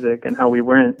more music and how we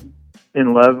weren't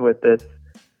in love with this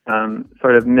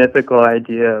sort of mythical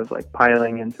idea of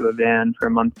piling into a van for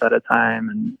months at a time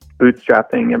and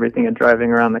bootstrapping everything and driving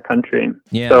around the country.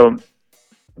 Yeah. So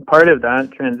part of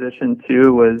that transition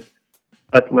too was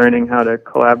us learning how to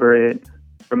collaborate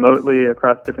remotely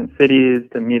across different cities,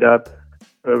 to meet up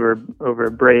over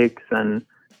breaks and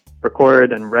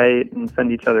record and write and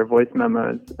send each other voice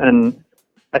memos. And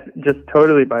just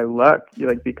totally by luck,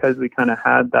 because we kind of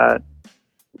had that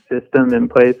system in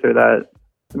place, or that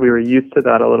we were used to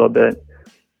that a little bit,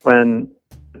 when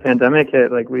the pandemic hit,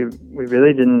 we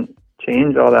really didn't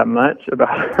change all that much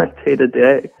about our day to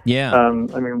day. Yeah. I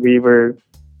mean,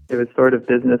 it was sort of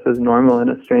business as normal in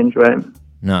a strange way.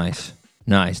 Nice.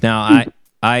 Now,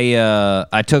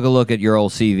 I took a look at your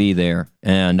old CV there,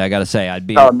 and I got to say, I'd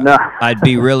be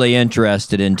really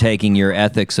interested in taking your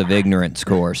Ethics of Ignorance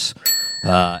course.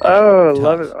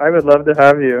 Love it! I would love to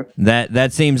have you.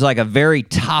 That seems like a very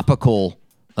topical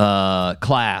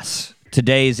class.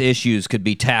 Today's issues could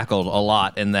be tackled a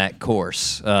lot in that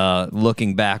course.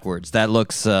 Looking backwards, that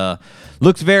looks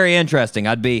very interesting.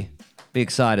 I'd be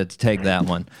excited to take that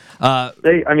one.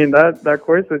 That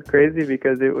course was crazy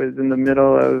because it was in the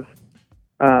middle of.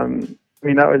 That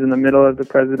was in the middle of the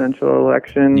presidential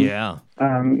election. Yeah.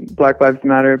 Black Lives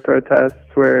Matter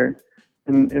protests were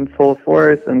in full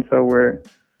force, and so we're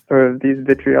sort of these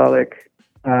vitriolic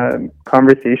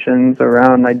conversations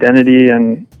around identity,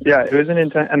 and yeah, it was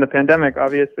and the pandemic,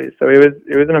 obviously. So it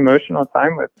was an emotional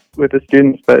time with the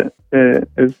students, but it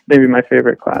was maybe my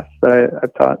favorite class that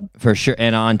I've taught. For sure.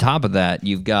 And on top of that,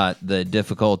 you've got the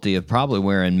difficulty of probably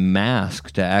wearing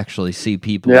masks to actually see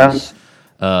people's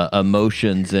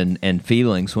emotions and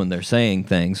feelings when they're saying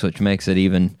things, which makes it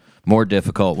even more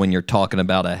difficult when you're talking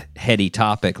about a heady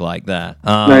topic like that.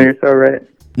 No, you're so right.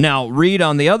 Now, Reed,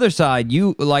 on the other side,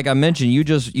 you, like I mentioned,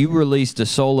 you released a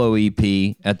solo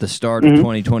EP at the start of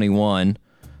 2021.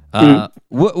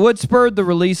 What spurred the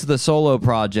release of the solo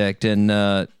project, and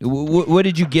what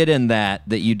did you get in that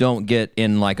you don't get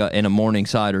in in a Morning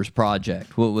Siders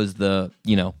project? What was the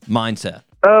mindset?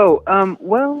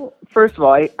 Well, first of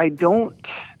all, I don't.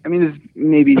 I mean, this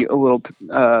may be a little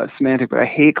semantic, but I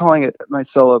hate calling it my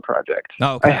solo project.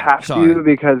 Oh, okay. I have Sorry. to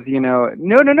because no.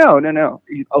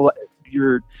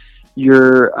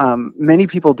 You're many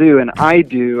people do, and I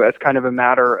do as kind of a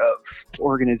matter of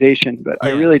organization. But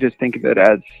I really just think of it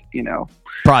as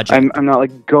project. I'm not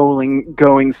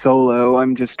going solo.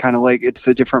 I'm just kind of it's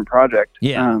a different project.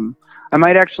 Yeah. I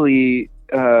might actually.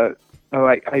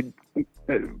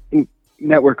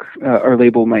 Network our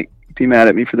label might be mad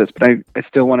at me for this, but I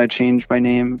still want to change my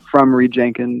name from Reed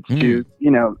Jenkins to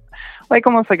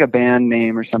almost like a band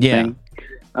name or something,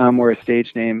 or a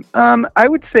stage name. I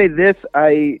would say this.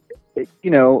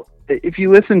 If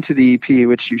you listen to the EP,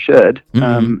 which you should,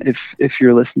 if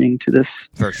you're listening to this,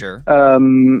 for sure,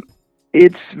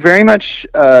 it's very much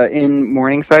in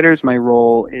Morning Siders. My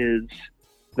role is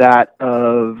that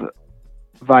of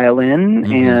violin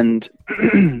and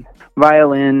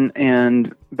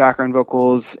background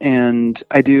vocals, and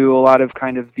I do a lot of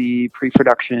kind of the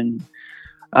pre-production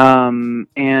and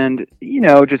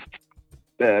just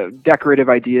decorative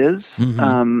ideas.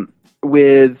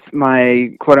 With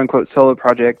my quote-unquote solo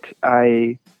project,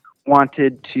 I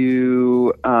wanted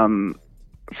to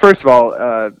first of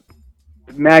all,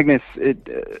 Magnus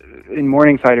in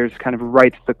Morning Siders kind of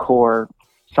writes the core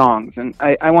songs, and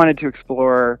I wanted to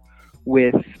explore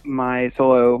with my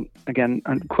solo, again,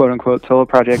 quote unquote solo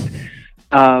project.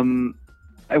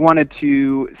 I wanted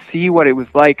to see what it was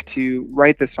like to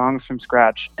write the songs from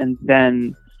scratch, and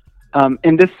then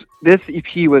and this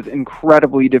EP was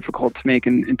incredibly difficult to make,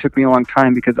 and took me a long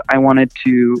time because I wanted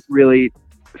to really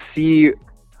see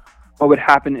what would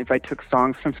happen if I took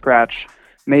songs from scratch,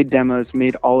 made demos,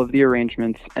 made all of the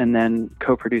arrangements, and then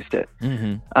co-produced it.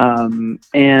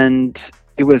 And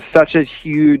it was such a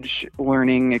huge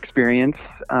learning experience.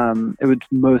 It was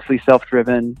mostly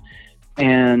self-driven,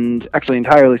 and actually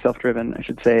entirely self-driven, I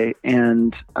should say.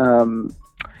 And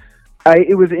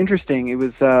It was interesting. It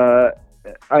was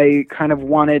I kind of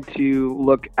wanted to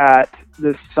look at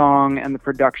the song and the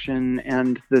production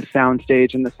and the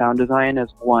soundstage and the sound design as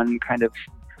one kind of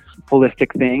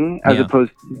holistic thing, as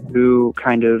opposed to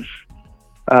kind of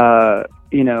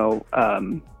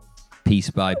piece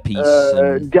by piece,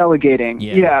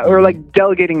 delegating, or like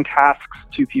delegating tasks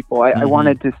to people. I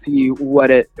wanted to see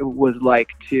what it was like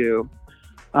to.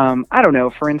 I don't know,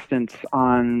 for instance,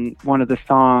 on one of the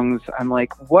songs, I'm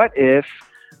like, what if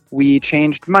we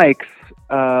changed mics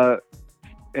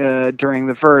during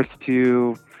the verse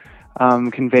to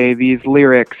convey these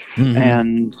lyrics?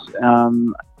 And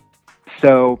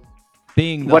so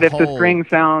being what if the string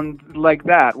sounds like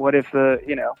that? What if the,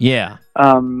 being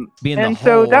and the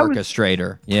so whole that was,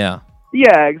 orchestrator. yeah,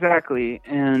 exactly.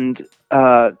 And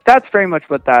that's very much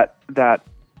what that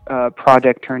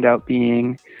project turned out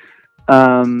being.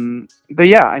 But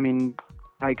yeah, I mean,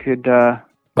 I could.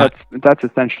 That's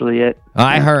essentially it.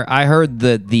 I heard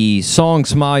that the song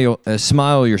 "Smile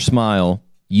Your Smile"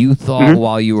 you thought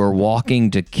while you were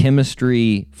walking to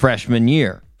chemistry freshman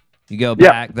year. You go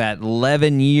back that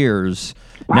 11 years.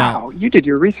 Wow, you did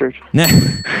your research.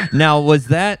 Now,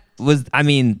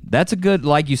 that's a good,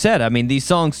 like you said, I mean, these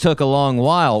songs took a long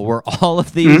while. Were all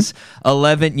of these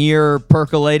 11-year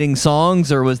percolating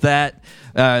songs, or was that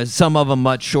some of them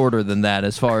much shorter than that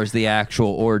as far as the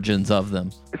actual origins of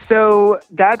them? So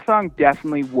that song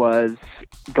definitely was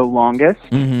the longest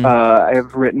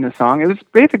I've written a song. It was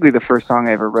basically the first song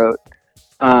I ever wrote.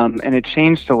 And it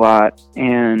changed a lot,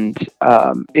 and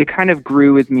it kind of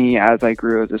grew with me as I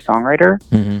grew as a songwriter.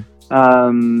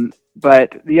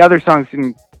 But the other songs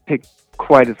didn't take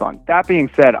quite as long. That being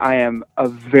said, I am a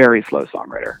very slow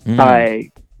songwriter.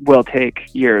 I will take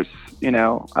years,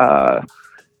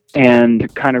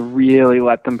 and kind of really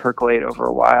let them percolate over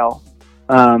a while.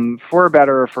 For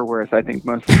better or for worse, I think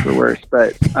mostly for worse.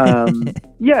 But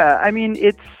yeah, I mean,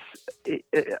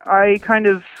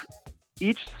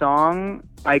 each song,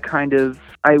 I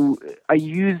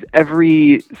use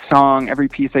every song, every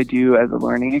piece I do as a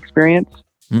learning experience.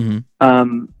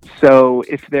 So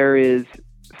if there is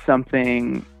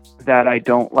something that I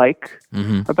don't like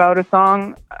about a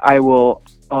song, I will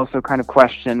also kind of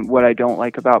question what I don't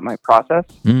like about my process.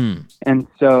 And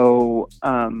so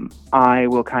I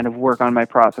will kind of work on my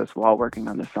process while working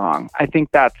on the song. I think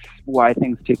that's why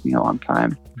things take me a long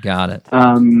time. Got it.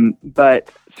 But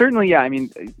certainly, yeah, I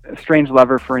mean, Strange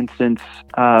Lover, for instance,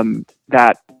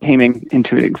 that came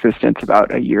into existence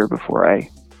about a year before I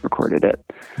recorded it.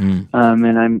 And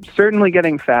I'm certainly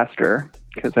getting faster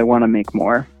because I want to make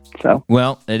more. So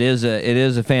well, it is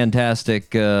a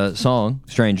fantastic song,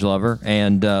 Strange Lover,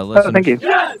 and thank you.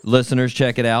 Listeners,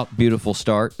 check it out. Beautiful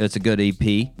start. It's a good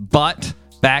EP. But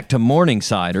back to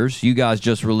Morningsiders, you guys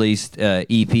just released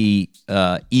EP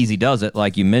Easy Does It,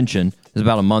 like you mentioned. It was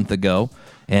about a month ago,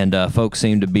 and folks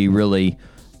seem to be really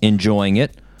enjoying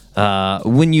it.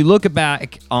 When you look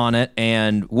back on it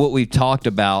and what we've talked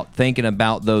about, thinking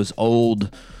about those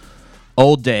old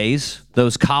days,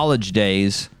 those college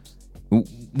days,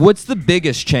 what's the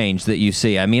biggest change that you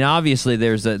see? I mean, obviously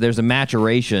there's a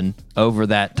maturation over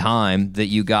that time that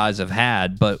you guys have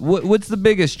had, but what's the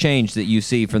biggest change that you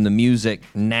see from the music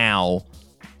now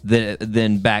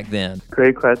than back then?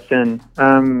 Great question.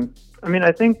 I mean,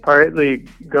 I think partly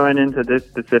going into this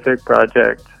specific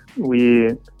project,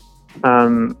 we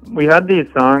had these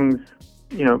songs,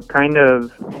 kind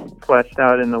of fleshed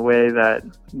out in the way that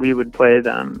we would play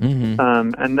them.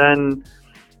 And then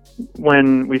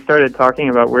when we started talking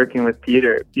about working with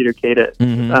Peter Kadis,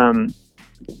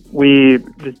 we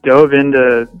just dove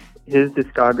into his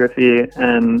discography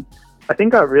and I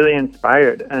think got really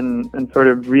inspired and sort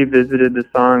of revisited the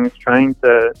songs, trying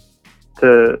to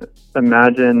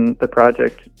imagine the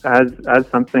project as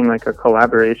something like a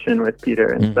collaboration with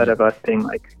Peter instead of us being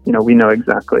like, we know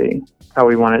exactly how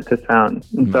we want it to sound.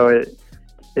 And so it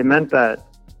meant that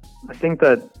I think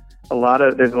that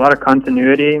there's a lot of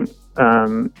continuity.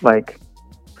 Like,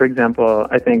 for example,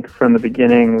 I think from the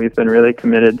beginning we've been really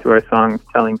committed to our songs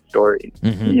telling stories,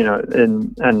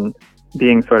 and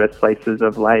being sort of slices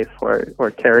of life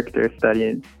or character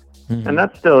studies, and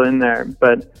that's still in there.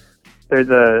 But there's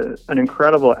an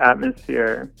incredible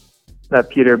atmosphere that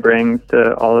Peter brings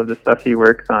to all of the stuff he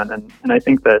works on, and I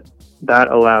think that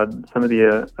allowed some of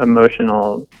the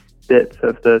emotional bits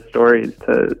of the stories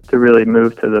to really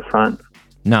move to the front.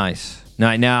 Nice.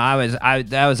 Now,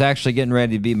 I was actually getting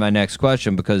ready to be my next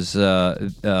question because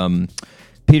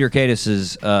Peter Kadis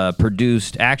is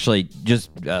produced, actually just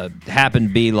happened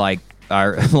to be like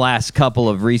our last couple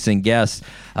of recent guests,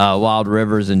 Wild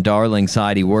Rivers and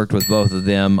Darlingside. He worked with both of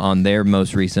them on their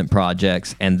most recent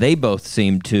projects, and they both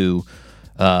seem to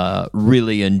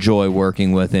really enjoy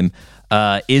working with him.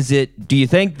 Do you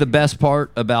think the best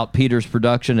part about Peter's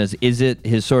production is it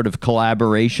his sort of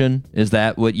collaboration? Is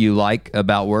that what you like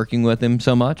about working with him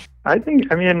so much? I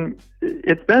mean,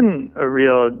 it's been a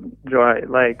real joy.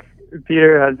 Like,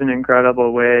 Peter has an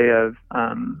incredible way of,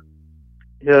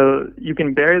 you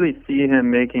can barely see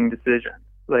him making decisions.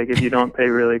 Like, if you don't pay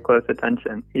really close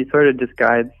attention, he sort of just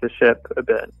guides the ship a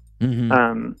bit.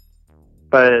 Mm-hmm.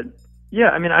 But yeah,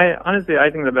 I mean, I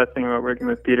think the best thing about working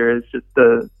with Peter is just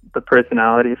the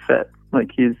personality fit.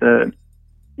 Like, he's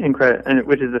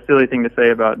which is a silly thing to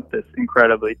say about this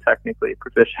incredibly technically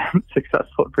proficient,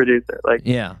 successful producer. Like,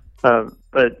 yeah.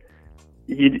 But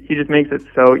he just makes it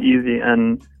so easy,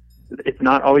 and it's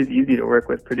not always easy to work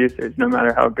with producers, no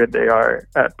matter how good they are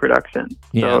at production.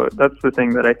 Yeah. So that's the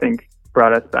thing that I think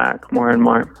brought us back more and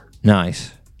more.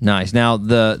 Nice. Now,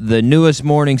 the newest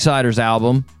Morning Ciders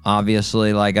album,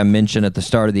 obviously, like I mentioned at the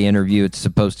start of the interview, it's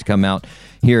supposed to come out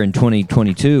here in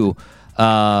 2022.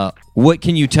 What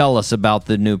can you tell us about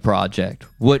the new project?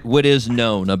 What is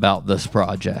known about this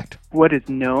project? What is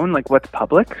known? Like, what's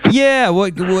public? Yeah,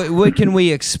 what can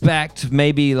we expect?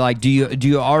 Maybe, like, do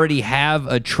you already have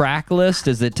a track list?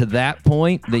 Is it to that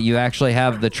point that you actually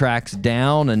have the tracks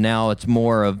down and now it's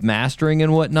more of mastering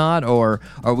and whatnot? Or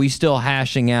are we still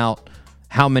hashing out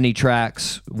how many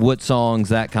tracks, what songs,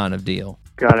 that kind of deal?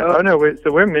 Got it. Oh no,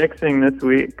 we're mixing this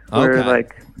week. Okay.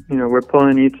 We're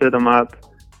pulling each of them up.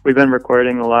 We've been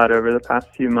recording a lot over the past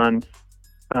few months.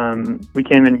 We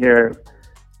came in here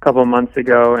a couple of months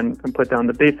ago and put down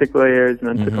the basic layers, and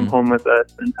then took them home with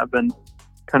us and have been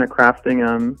kind of crafting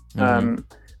them.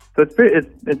 So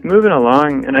it's moving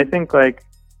along, and I think, like,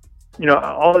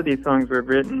 all of these songs were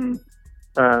written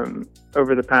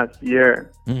over the past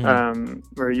year,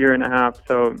 or a year and a half.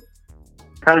 So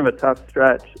kind of a tough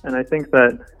stretch, and I think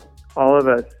that all of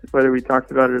us, whether we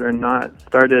talked about it or not,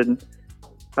 started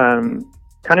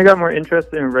kind of got more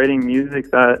interested in writing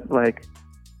music that, like,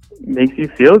 makes you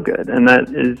feel good and that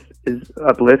is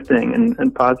uplifting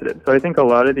and positive. So I think a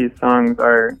lot of these songs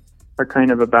are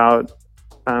kind of about,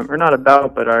 or not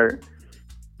about, but are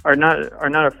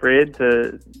not afraid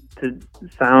to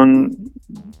sound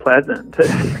pleasant,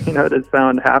 to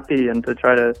sound happy, and to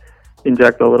try to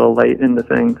inject a little light into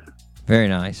things. Very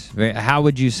nice. How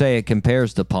would you say it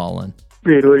compares to Pollen?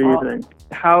 Reed, what do you think?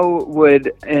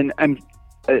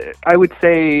 I would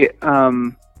say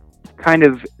kind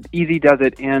of Easy Does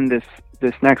It and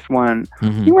this next one.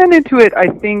 We went into it, I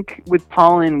think, with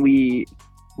Pollen, we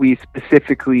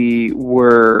specifically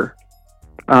were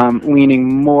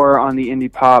leaning more on the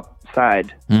indie pop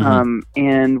side.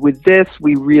 And with this,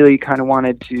 we really kind of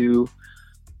wanted to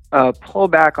pull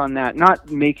back on that, not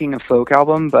making a folk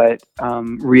album, but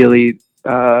really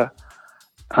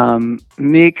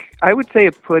I would say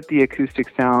it put the acoustic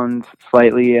sounds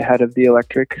slightly ahead of the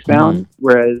electric sound,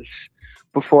 whereas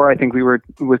before, I think we were,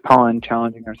 with Pollen,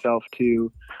 challenging ourselves to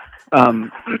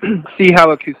see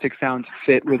how acoustic sounds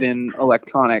fit within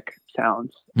electronic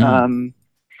sounds.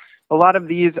 A lot of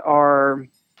these are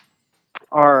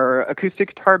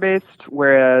acoustic guitar based,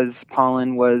 whereas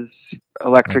Pollen was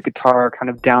electric guitar, kind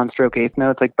of downstroke eighth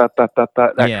notes, like but that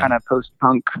kind of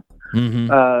post-punk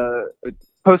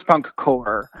post-punk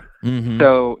core.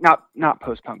 So not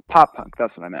post-punk, pop-punk,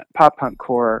 that's what I meant. Pop-punk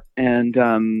core.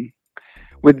 And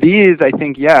with these, I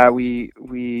think,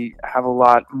 we have a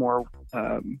lot more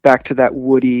back to that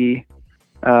woody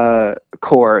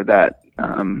core that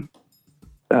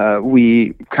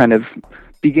we kind of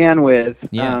began with.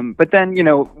 But then,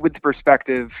 with the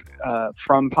perspective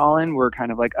from Pollen, we're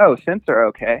kind of like, oh, synths are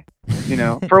okay.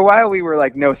 For a while we were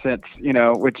like, no synths,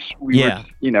 which we were,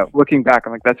 looking back,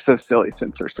 I'm like, that's so silly.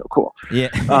 Synths are so cool.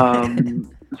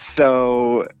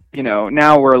 So,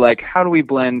 now we're like, how do we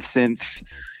blend synths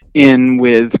in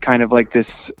with kind of like this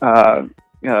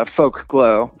folk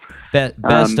glow?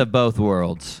 Best of both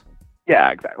worlds.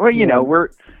 Yeah, exactly. Well,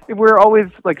 we're always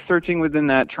like searching within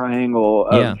that triangle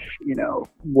of,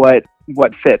 what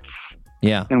fits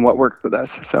and what works with us.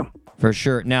 So for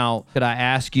sure. Now, could I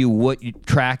ask you what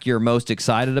track you're most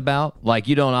excited about? Like,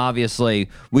 we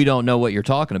don't know what you're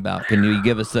talking about. Can you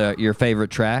give us your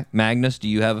favorite track? Magnus, do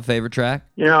you have a favorite track?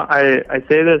 I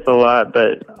say this a lot,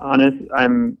 but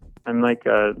I'm like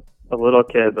a little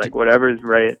kid. Like, whatever's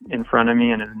right in front of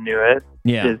me and is newest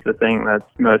is the thing that's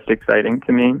most exciting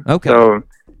to me. Okay. So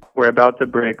we're about to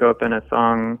break open a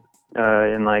song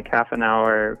in like half an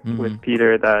hour with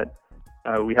Peter that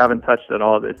we haven't touched at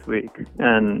all this week,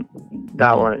 and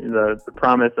that one, the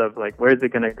promise of like, where's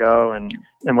it gonna go and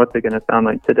what's it gonna sound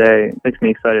like today, makes me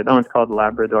excited. That one's called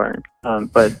Labrador.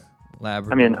 But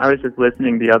Labrador. I mean, I was just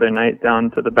listening the other night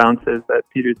down to the bounces that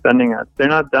Peter's sending us. They're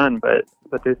not done, but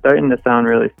they're starting to sound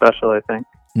really special, I think.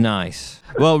 Nice.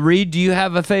 Well, Reed, do you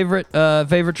have a favorite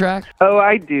track? Oh,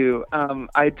 I do.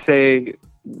 I'd say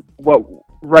what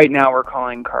right now we're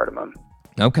calling Cardamom.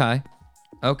 Okay.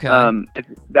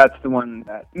 That's the one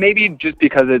that maybe just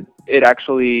because it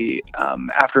actually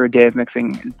after a day of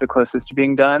mixing is the closest to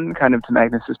being done, kind of to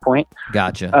Magnus's point.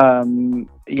 Gotcha. And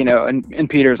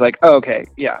Peter's like, oh, okay,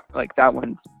 yeah, like that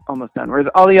one's almost done. Whereas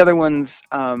all the other ones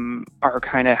are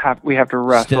kind of we have to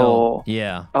wrestle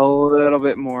a little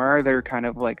bit more. They're kind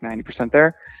of like 90%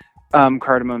 there.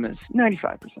 Cardamom is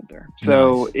 95% there.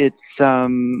 So nice.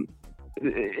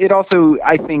 It also,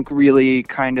 I think, really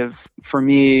kind of for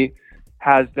me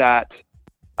has that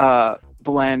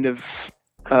blend of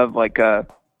like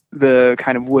the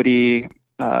kind of woody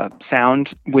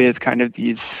sound with kind of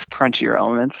these crunchier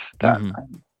elements that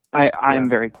I'm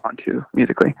very drawn to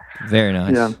musically. Very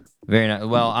nice. Yeah. Very nice.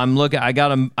 Well, I got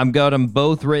them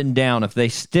both written down. If they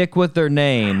stick with their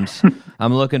names,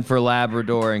 I'm looking for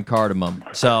Labrador and Cardamom.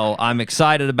 So I'm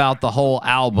excited about the whole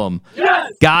album.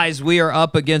 Yes! Guys, we are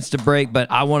up against a break, but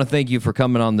I want to thank you for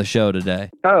coming on the show today.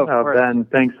 Oh, Ben,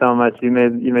 thanks so much. You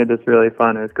made this really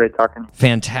fun. It was great talking.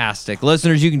 Fantastic.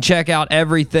 Listeners, you can check out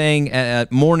everything at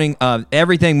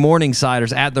everything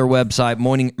Morningsiders at their website,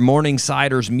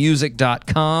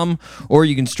 morningsidersmusic.com, or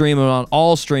you can stream it on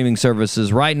all streaming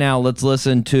services. Right now, let's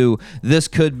listen to This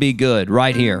Could Be Good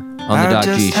right here on the Doc G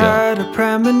Show. I just had a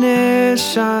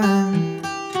premonition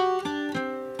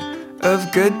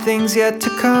of good things yet to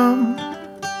come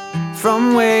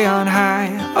from way on high.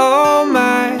 Oh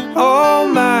my,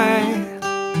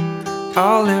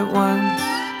 all at once.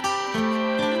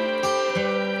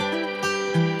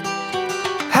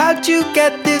 How'd you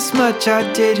get this much? I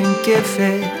didn't give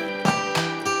it.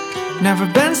 Never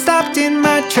been stopped in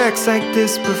my tracks like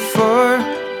this before.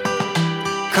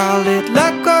 Call it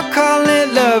luck or call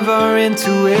it love or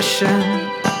intuition.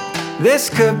 This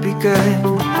could be good.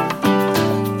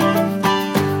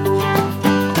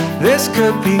 This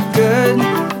could be good.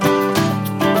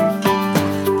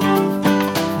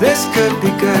 This could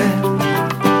be good.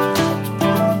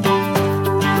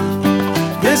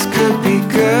 This could be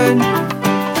good.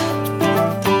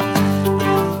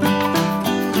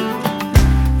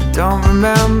 Don't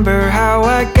remember how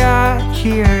I got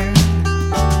here,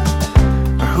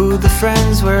 who the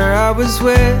friends were I was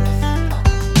with,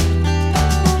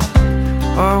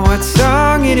 or what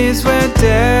song it is we're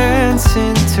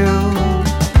dancing to.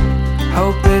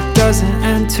 Hope it doesn't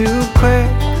end too quick,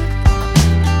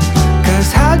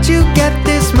 'cause how'd you get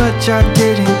this much? I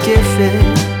didn't give it.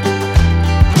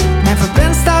 Never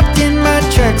been stopped in my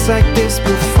tracks like this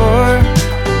before.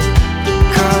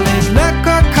 Call it luck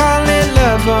or call it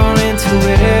love or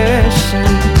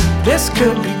intuition. This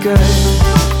could be good.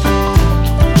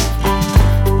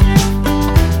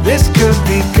 This could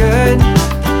be good.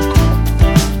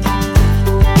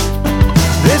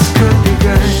 This could be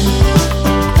good.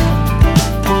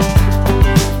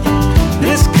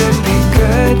 This could be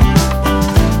good.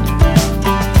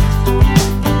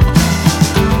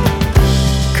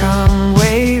 Come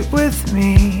wait with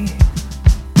me.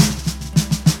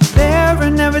 There are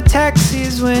never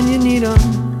taxis when you need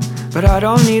them, but I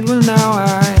don't need one now,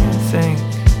 I think.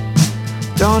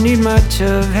 Don't need much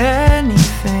of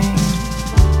anything.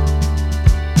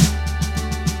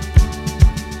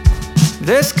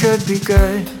 This could be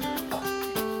good.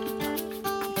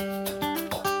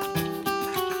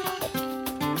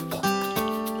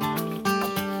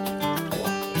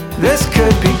 This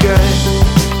could be good.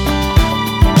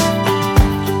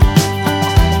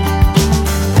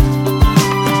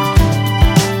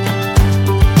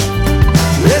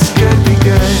 This could be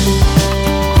good.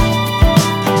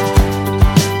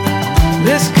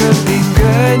 This could be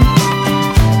good.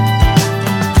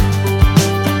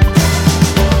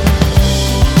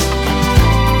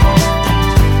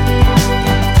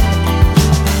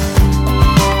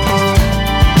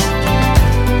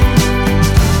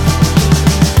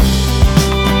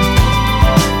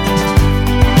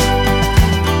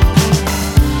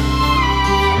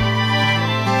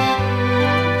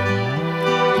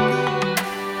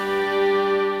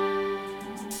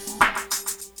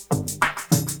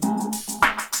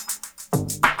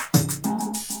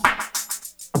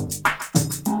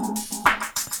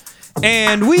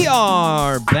 And we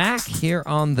are back here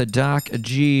on the Doc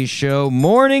G Show.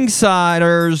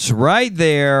 Morningsiders right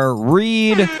there.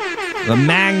 Reed, the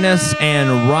Magnus,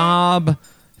 and Rob.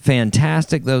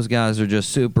 Fantastic. Those guys are just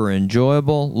super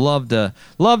enjoyable. Love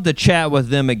to chat with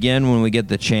them again when we get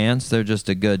the chance. They're just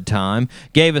a good time.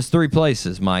 Gave us 3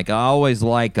 places, Mike. I always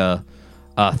like a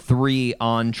a 3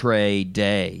 entree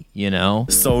day, you know?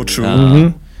 So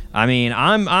true. I mean,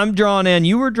 I'm drawn in.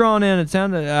 You were drawn in. It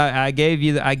sounded I gave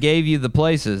you the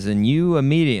places, and you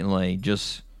immediately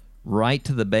just right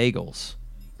to the bagels,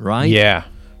 right? Yeah,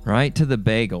 right to the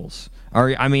bagels.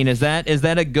 Is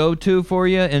that a go-to for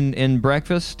you in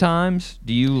breakfast times?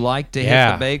 Do you like to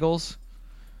hit the bagels?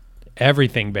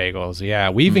 Everything bagels, yeah.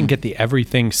 We even get the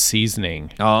everything seasoning.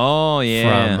 Oh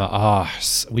yeah.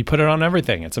 We put it on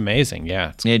everything. It's amazing.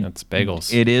 Yeah, it's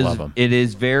bagels. It is. Love them. It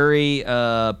is very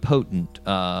potent.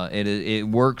 It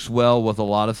works well with a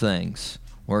lot of things.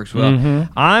 Works well.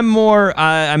 I'm more.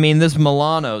 This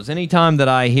Milano's. Anytime that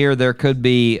I hear there could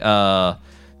be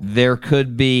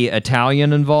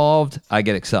Italian involved, I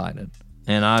get excited.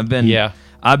 And I've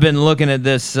been looking at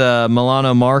this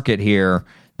Milano market here.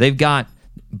 They've got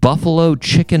buffalo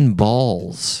chicken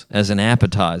balls as an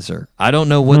appetizer. I don't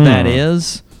know what that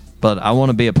is, but I want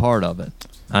to be a part of it.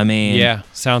 Yeah,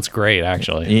 sounds great,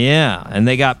 actually. Yeah, and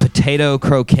they got potato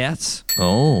croquettes.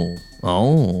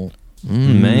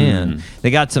 Man.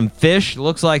 They got some fish.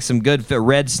 Looks like some good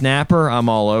red snapper. I'm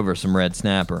all over some red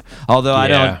snapper. Although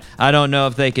I don't know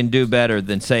if they can do better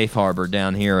than Safe Harbor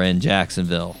down here in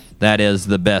Jacksonville. That is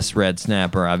the best red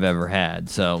snapper I've ever had.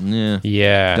 So,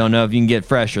 don't know if you can get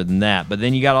fresher than that. But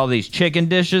then you got all these chicken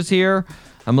dishes here.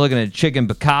 I'm looking at chicken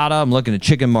piccata. I'm looking at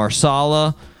chicken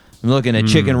marsala. I'm looking at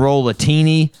chicken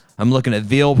rollatini. I'm looking at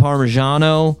veal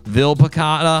parmigiano, veal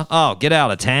piccata. Oh, get out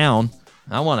of town.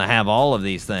 I want to have all of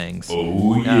these things.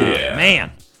 Oh, yeah.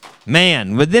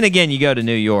 Man. But then again, you go to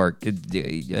New York.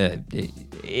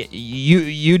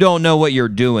 You don't know what you're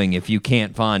doing if you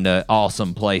can't find an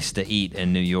awesome place to eat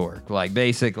in New York. Like,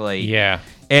 basically,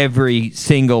 every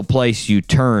single place you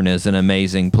turn is an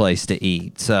amazing place to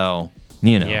eat. So,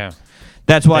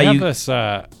 that's why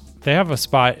they have a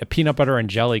spot, a peanut butter and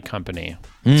jelly company.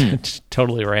 It's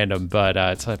totally random, but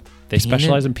they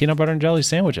specialize in peanut butter and jelly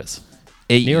sandwiches.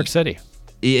 New York City.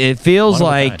 It feels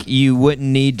like you wouldn't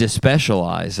need to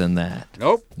specialize in that.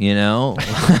 Nope. You know?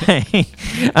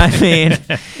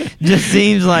 Just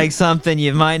seems like something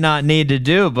you might not need to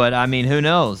do, but who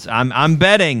knows? I'm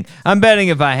betting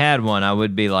if I had one, I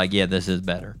would be like, yeah, this is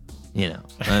better. You know,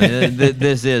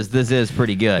 this is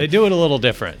pretty good. They do it a little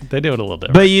different. But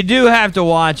you do have to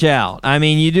watch out.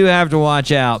 You do have to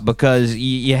watch out because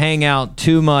you hang out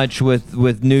too much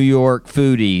with New York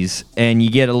foodies and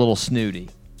you get a little snooty.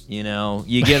 You know,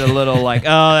 you get a little like,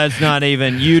 oh, that's not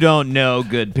even, you don't know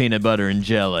good peanut butter and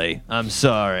jelly. I'm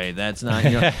sorry, that's not,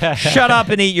 shut up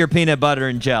and eat your peanut butter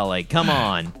and jelly. Come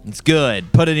on, it's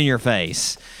good. Put it in your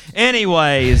face.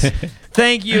 Anyways,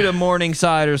 thank you to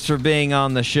Morningsiders for being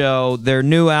on the show. Their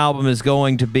new album is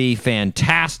going to be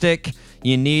fantastic.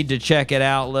 You need to check it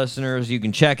out, listeners. You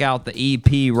can check out the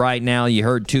EP right now. You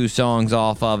heard 2 songs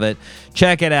off of it.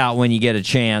 Check it out when you get a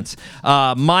chance.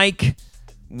 Mike,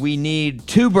 we need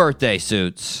 2 birthday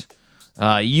suits.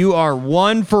 You are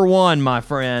 1 for 1, my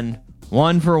friend.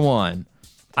 1 for 1.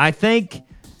 I think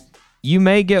you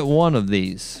may get one of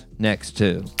these next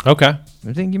 2. Okay.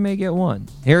 I think you may get one.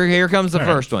 Here comes the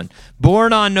first one.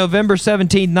 Born on November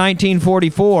 17,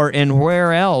 1944, in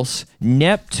where else?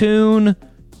 Neptune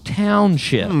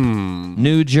Township,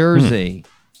 New Jersey.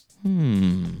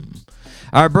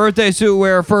 Our birthday suit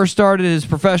wearer first started his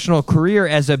professional career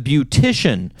as a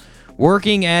beautician,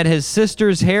 working at his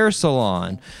sister's hair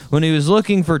salon. When he was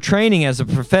looking for training as a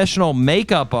professional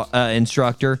makeup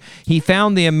instructor, he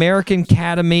found the American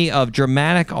Academy of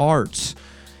Dramatic Arts.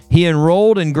 He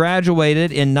enrolled and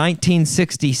graduated in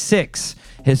 1966.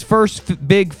 His first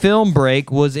big film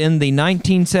break was in the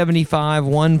 1975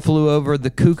 One Flew Over the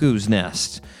Cuckoo's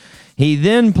Nest. He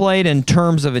then played in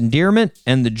Terms of Endearment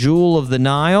and The Jewel of the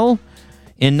Nile.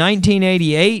 In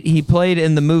 1988, he played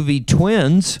in the movie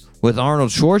Twins with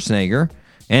Arnold Schwarzenegger.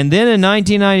 And then in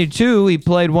 1992, he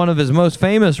played one of his most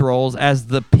famous roles as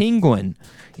the Penguin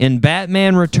in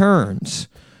Batman Returns.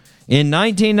 In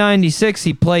 1996,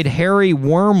 he played Harry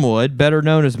Wormwood, better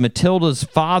known as Matilda's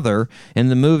father, in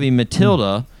the movie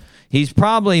Matilda. He's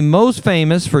probably most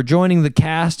famous for joining the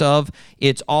cast of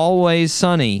It's Always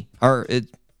Sunny in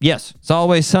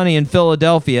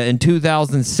Philadelphia in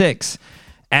 2006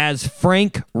 as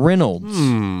Frank Reynolds.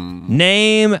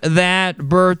 Name that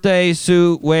birthday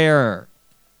suit wearer.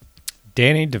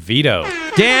 Danny DeVito.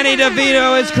 Danny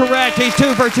DeVito is correct. He's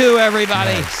 2 for 2,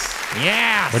 everybody. Nice.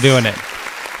 Yes. We're doing it.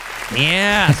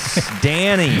 Yes,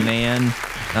 Danny, man.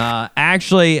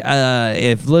 Actually,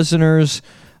 if listeners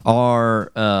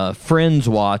are Friends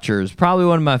watchers, probably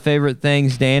one of my favorite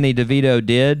things Danny DeVito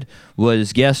did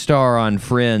was guest star on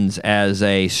Friends as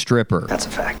a stripper. That's a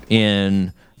fact.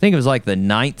 In think it was like the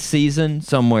 9th season,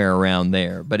 somewhere around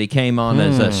there. But he came on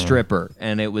as a stripper,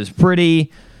 and it was pretty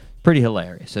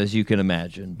hilarious, as you can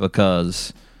imagine,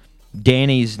 because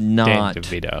Danny's not. Dan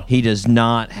DeVito. He does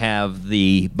not have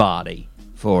the body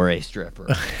for a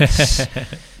stripper.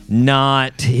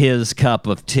 Not his cup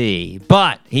of tea.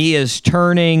 But he is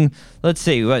turning, let's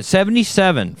see,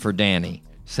 77 for Danny.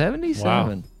 77.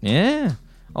 Wow. Yeah.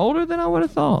 Older than I would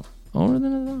have thought. Older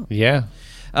than I thought. Yeah.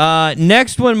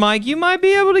 Next one, Mike, you might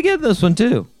be able to get this one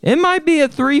too. It might be a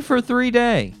 3 for 3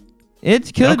 day.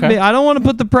 It could be. I don't want to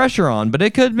put the pressure on, but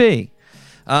it could be.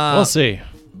 We'll see.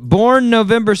 Born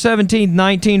November 17th,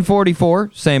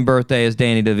 1944, same birthday as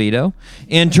Danny DeVito,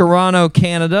 in Toronto,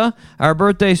 Canada. Our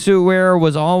birthday suit wearer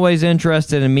was always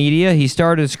interested in media. He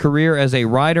started his career as a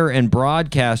writer and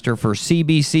broadcaster for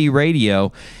CBC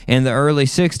Radio in the early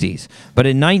 60s. But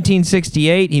in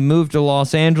 1968, he moved to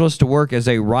Los Angeles to work as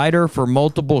a writer for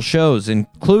multiple shows,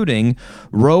 including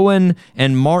Rowan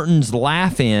and Martin's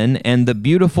Laugh-In and The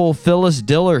Beautiful Phyllis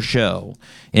Diller Show.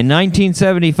 In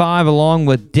 1975, along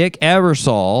with Dick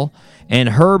Ebersol and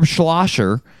Herb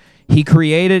Schlosser, he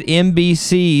created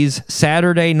NBC's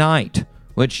Saturday Night,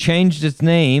 which changed its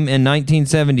name in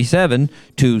 1977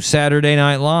 to Saturday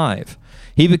Night Live.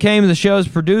 He became the show's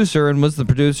producer and was the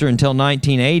producer until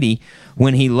 1980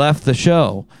 when he left the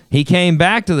show. He came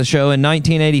back to the show in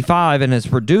 1985 and has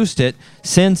produced it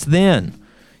since then.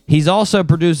 He's also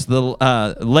produced the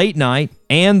Late Night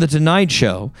and The Tonight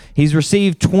Show. He's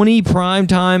received 20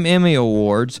 Primetime Emmy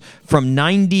Awards from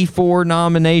 94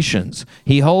 nominations.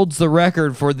 He holds the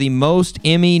record for the most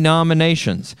Emmy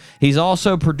nominations. He's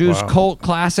also produced cult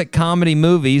classic comedy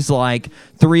movies like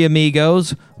Three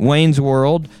Amigos, Wayne's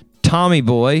World, Tommy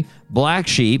Boy, Black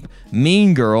Sheep,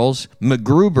 Mean Girls,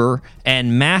 MacGruber,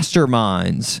 and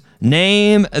Masterminds.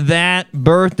 Name that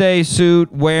birthday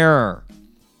suit wearer.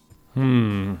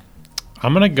 I'm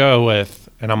going to go with,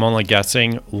 and I'm only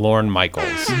guessing, Lorne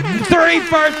Michaels. 3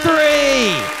 for 3.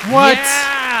 What?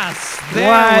 Yes.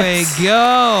 There we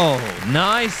go.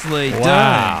 Nicely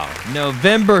done.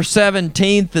 November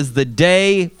 17th is the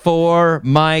day for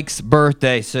Mike's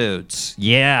birthday suits.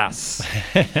 Yes.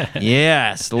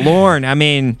 Yes. Lorne, I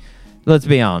mean, let's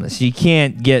be honest. You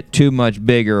can't get too much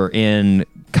bigger in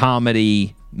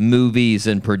comedy movies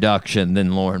and production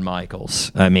than Lorne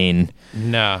Michaels. I mean,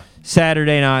 no.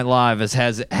 Saturday Night Live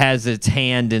has its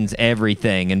hand in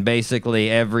everything, and basically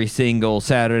every single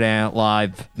Saturday Night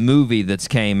Live movie that's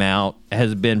came out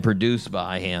has been produced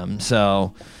by him.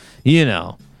 So, you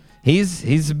know,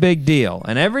 he's a big deal.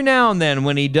 And every now and then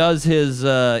when he does his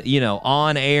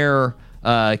on-air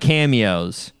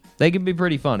cameos, they can be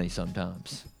pretty funny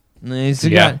sometimes. He's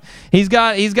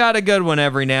got a good one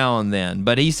every now and then,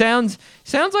 but he sounds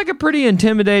like a pretty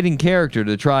intimidating character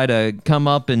to try to come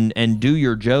up and do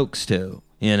your jokes to,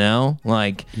 you know,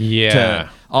 like to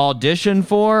audition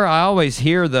for. I always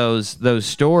hear those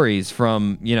stories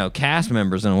from, you know, cast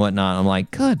members and whatnot. I'm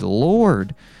like, good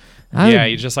Lord.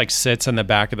 He just like sits in the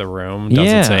back of the room,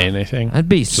 doesn't say anything. I'd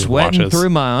be sweating through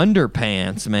my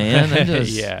underpants, man.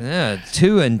 It's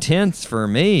too intense for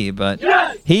me. But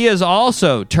he is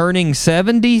also turning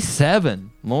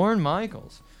 77, Lorne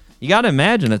Michaels. You got to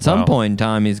imagine at some point in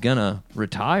time he's going to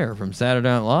retire from Saturday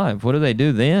Night Live. What do they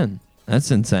do then? That's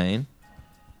insane.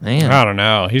 Man. I don't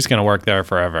know. He's going to work there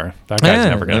forever. That guy's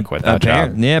never going to quit that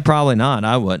job. Yeah, probably not.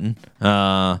 I wouldn't.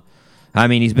 I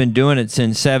mean, he's been doing it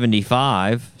since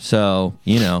 75, so,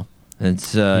 you know,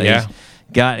 it's he's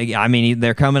got. I mean,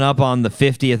 they're coming up on the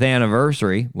 50th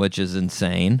anniversary, which is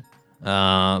insane.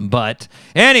 But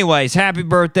anyways, happy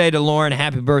birthday to Lorne,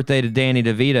 happy birthday to Danny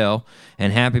DeVito,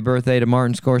 and happy birthday to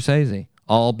Martin Scorsese,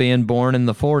 all being born in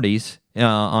the 40s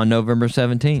on November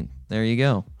 17th. There you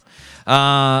go.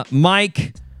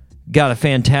 Mike got a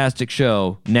fantastic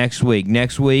show next week.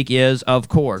 Next week is, of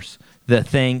course, the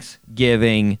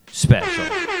Thanksgiving special.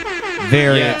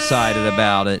 Very excited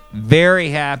about it. Very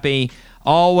happy.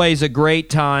 Always a great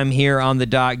time here on the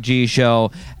Doc G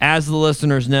Show. As the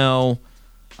listeners know,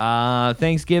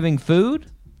 Thanksgiving food,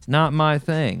 not my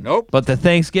thing. Nope. But the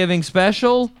Thanksgiving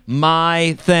special,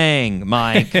 my thing,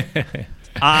 Mike.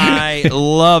 I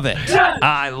love it.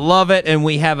 I love it. And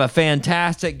we have a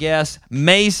fantastic guest,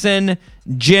 Mason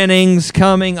Jennings,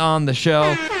 coming on the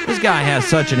show. This guy has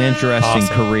such an interesting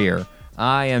career.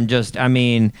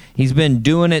 He's been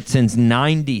doing it since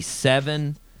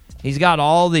 97. He's got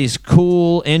all these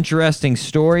cool, interesting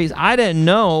stories. I didn't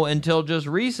know until just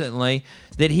recently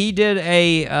that he did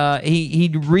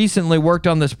he recently worked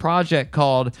on this project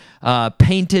called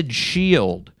Painted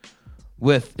Shield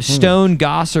with Stone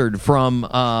Gossard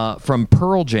from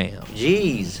Pearl Jam.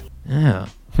 Jeez. Yeah.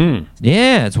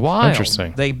 Yeah, it's wild.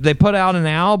 Interesting. They put out an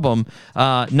album,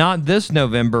 not this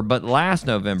November, but last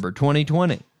November,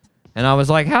 2020. And I was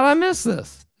like, how'd I miss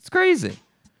this? It's crazy.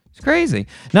 It's crazy.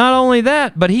 Not only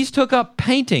that, but he's took up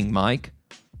painting, Mike.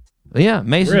 Yeah,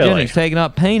 Mason Really? Jennings taking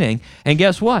up painting. And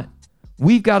guess what?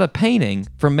 We've got a painting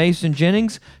from Mason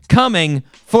Jennings coming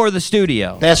for the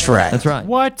studio. That's right. That's right.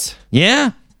 What?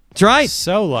 Yeah, that's right.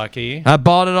 So lucky. I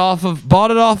bought it off of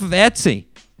Etsy.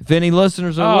 If any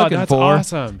listeners are looking that's for,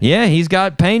 awesome. Yeah, he's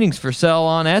got paintings for sale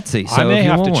on Etsy. So I may if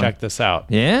you have to want one, check this out.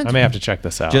 Yeah, I may have to check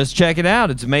this out. just check it out.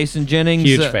 It's Mason Jennings.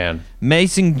 Huge fan.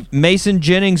 Mason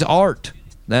Jennings art.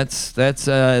 That's his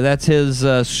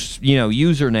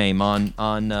username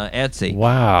on Etsy.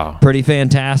 Wow. Pretty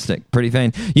fantastic.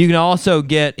 You can also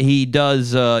he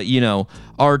does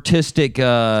artistic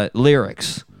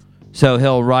lyrics. So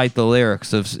he'll write the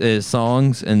lyrics of his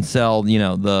songs and sell,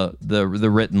 the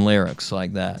written lyrics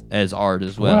like that as art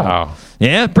as well. Wow.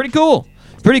 Yeah, pretty cool.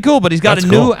 But he's got That's a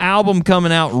cool. new album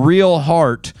coming out, Real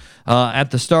Heart,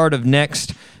 at the start of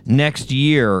next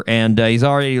year, and he's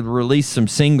already released some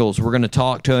singles. We're going to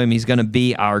talk to him. He's going to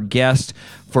be our guest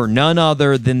for none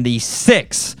other than the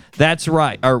 6th. That's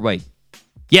right. The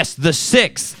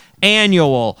 6th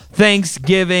annual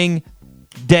Thanksgiving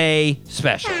Day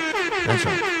special.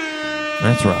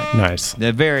 That's right. Nice.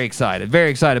 They're very excited.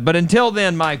 But until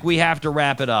then, Mike, we have to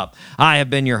wrap it up. I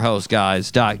have been your host, guys,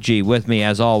 Doc G. With me,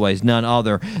 as always, none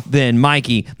other than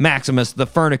Mikey Maximus, the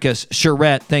Furnicus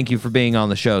Charette. Thank you for being on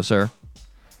the show, sir.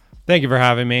 Thank you for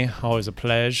having me. Always a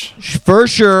pleasure. For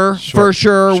sure. Short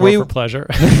for pleasure.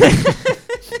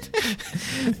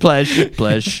 Pleasure.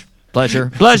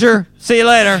 See you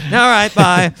later. All right,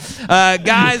 bye.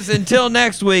 Guys, until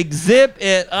next week, zip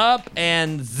it up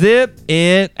and zip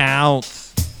it out.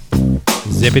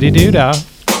 Zippity-doo-dah.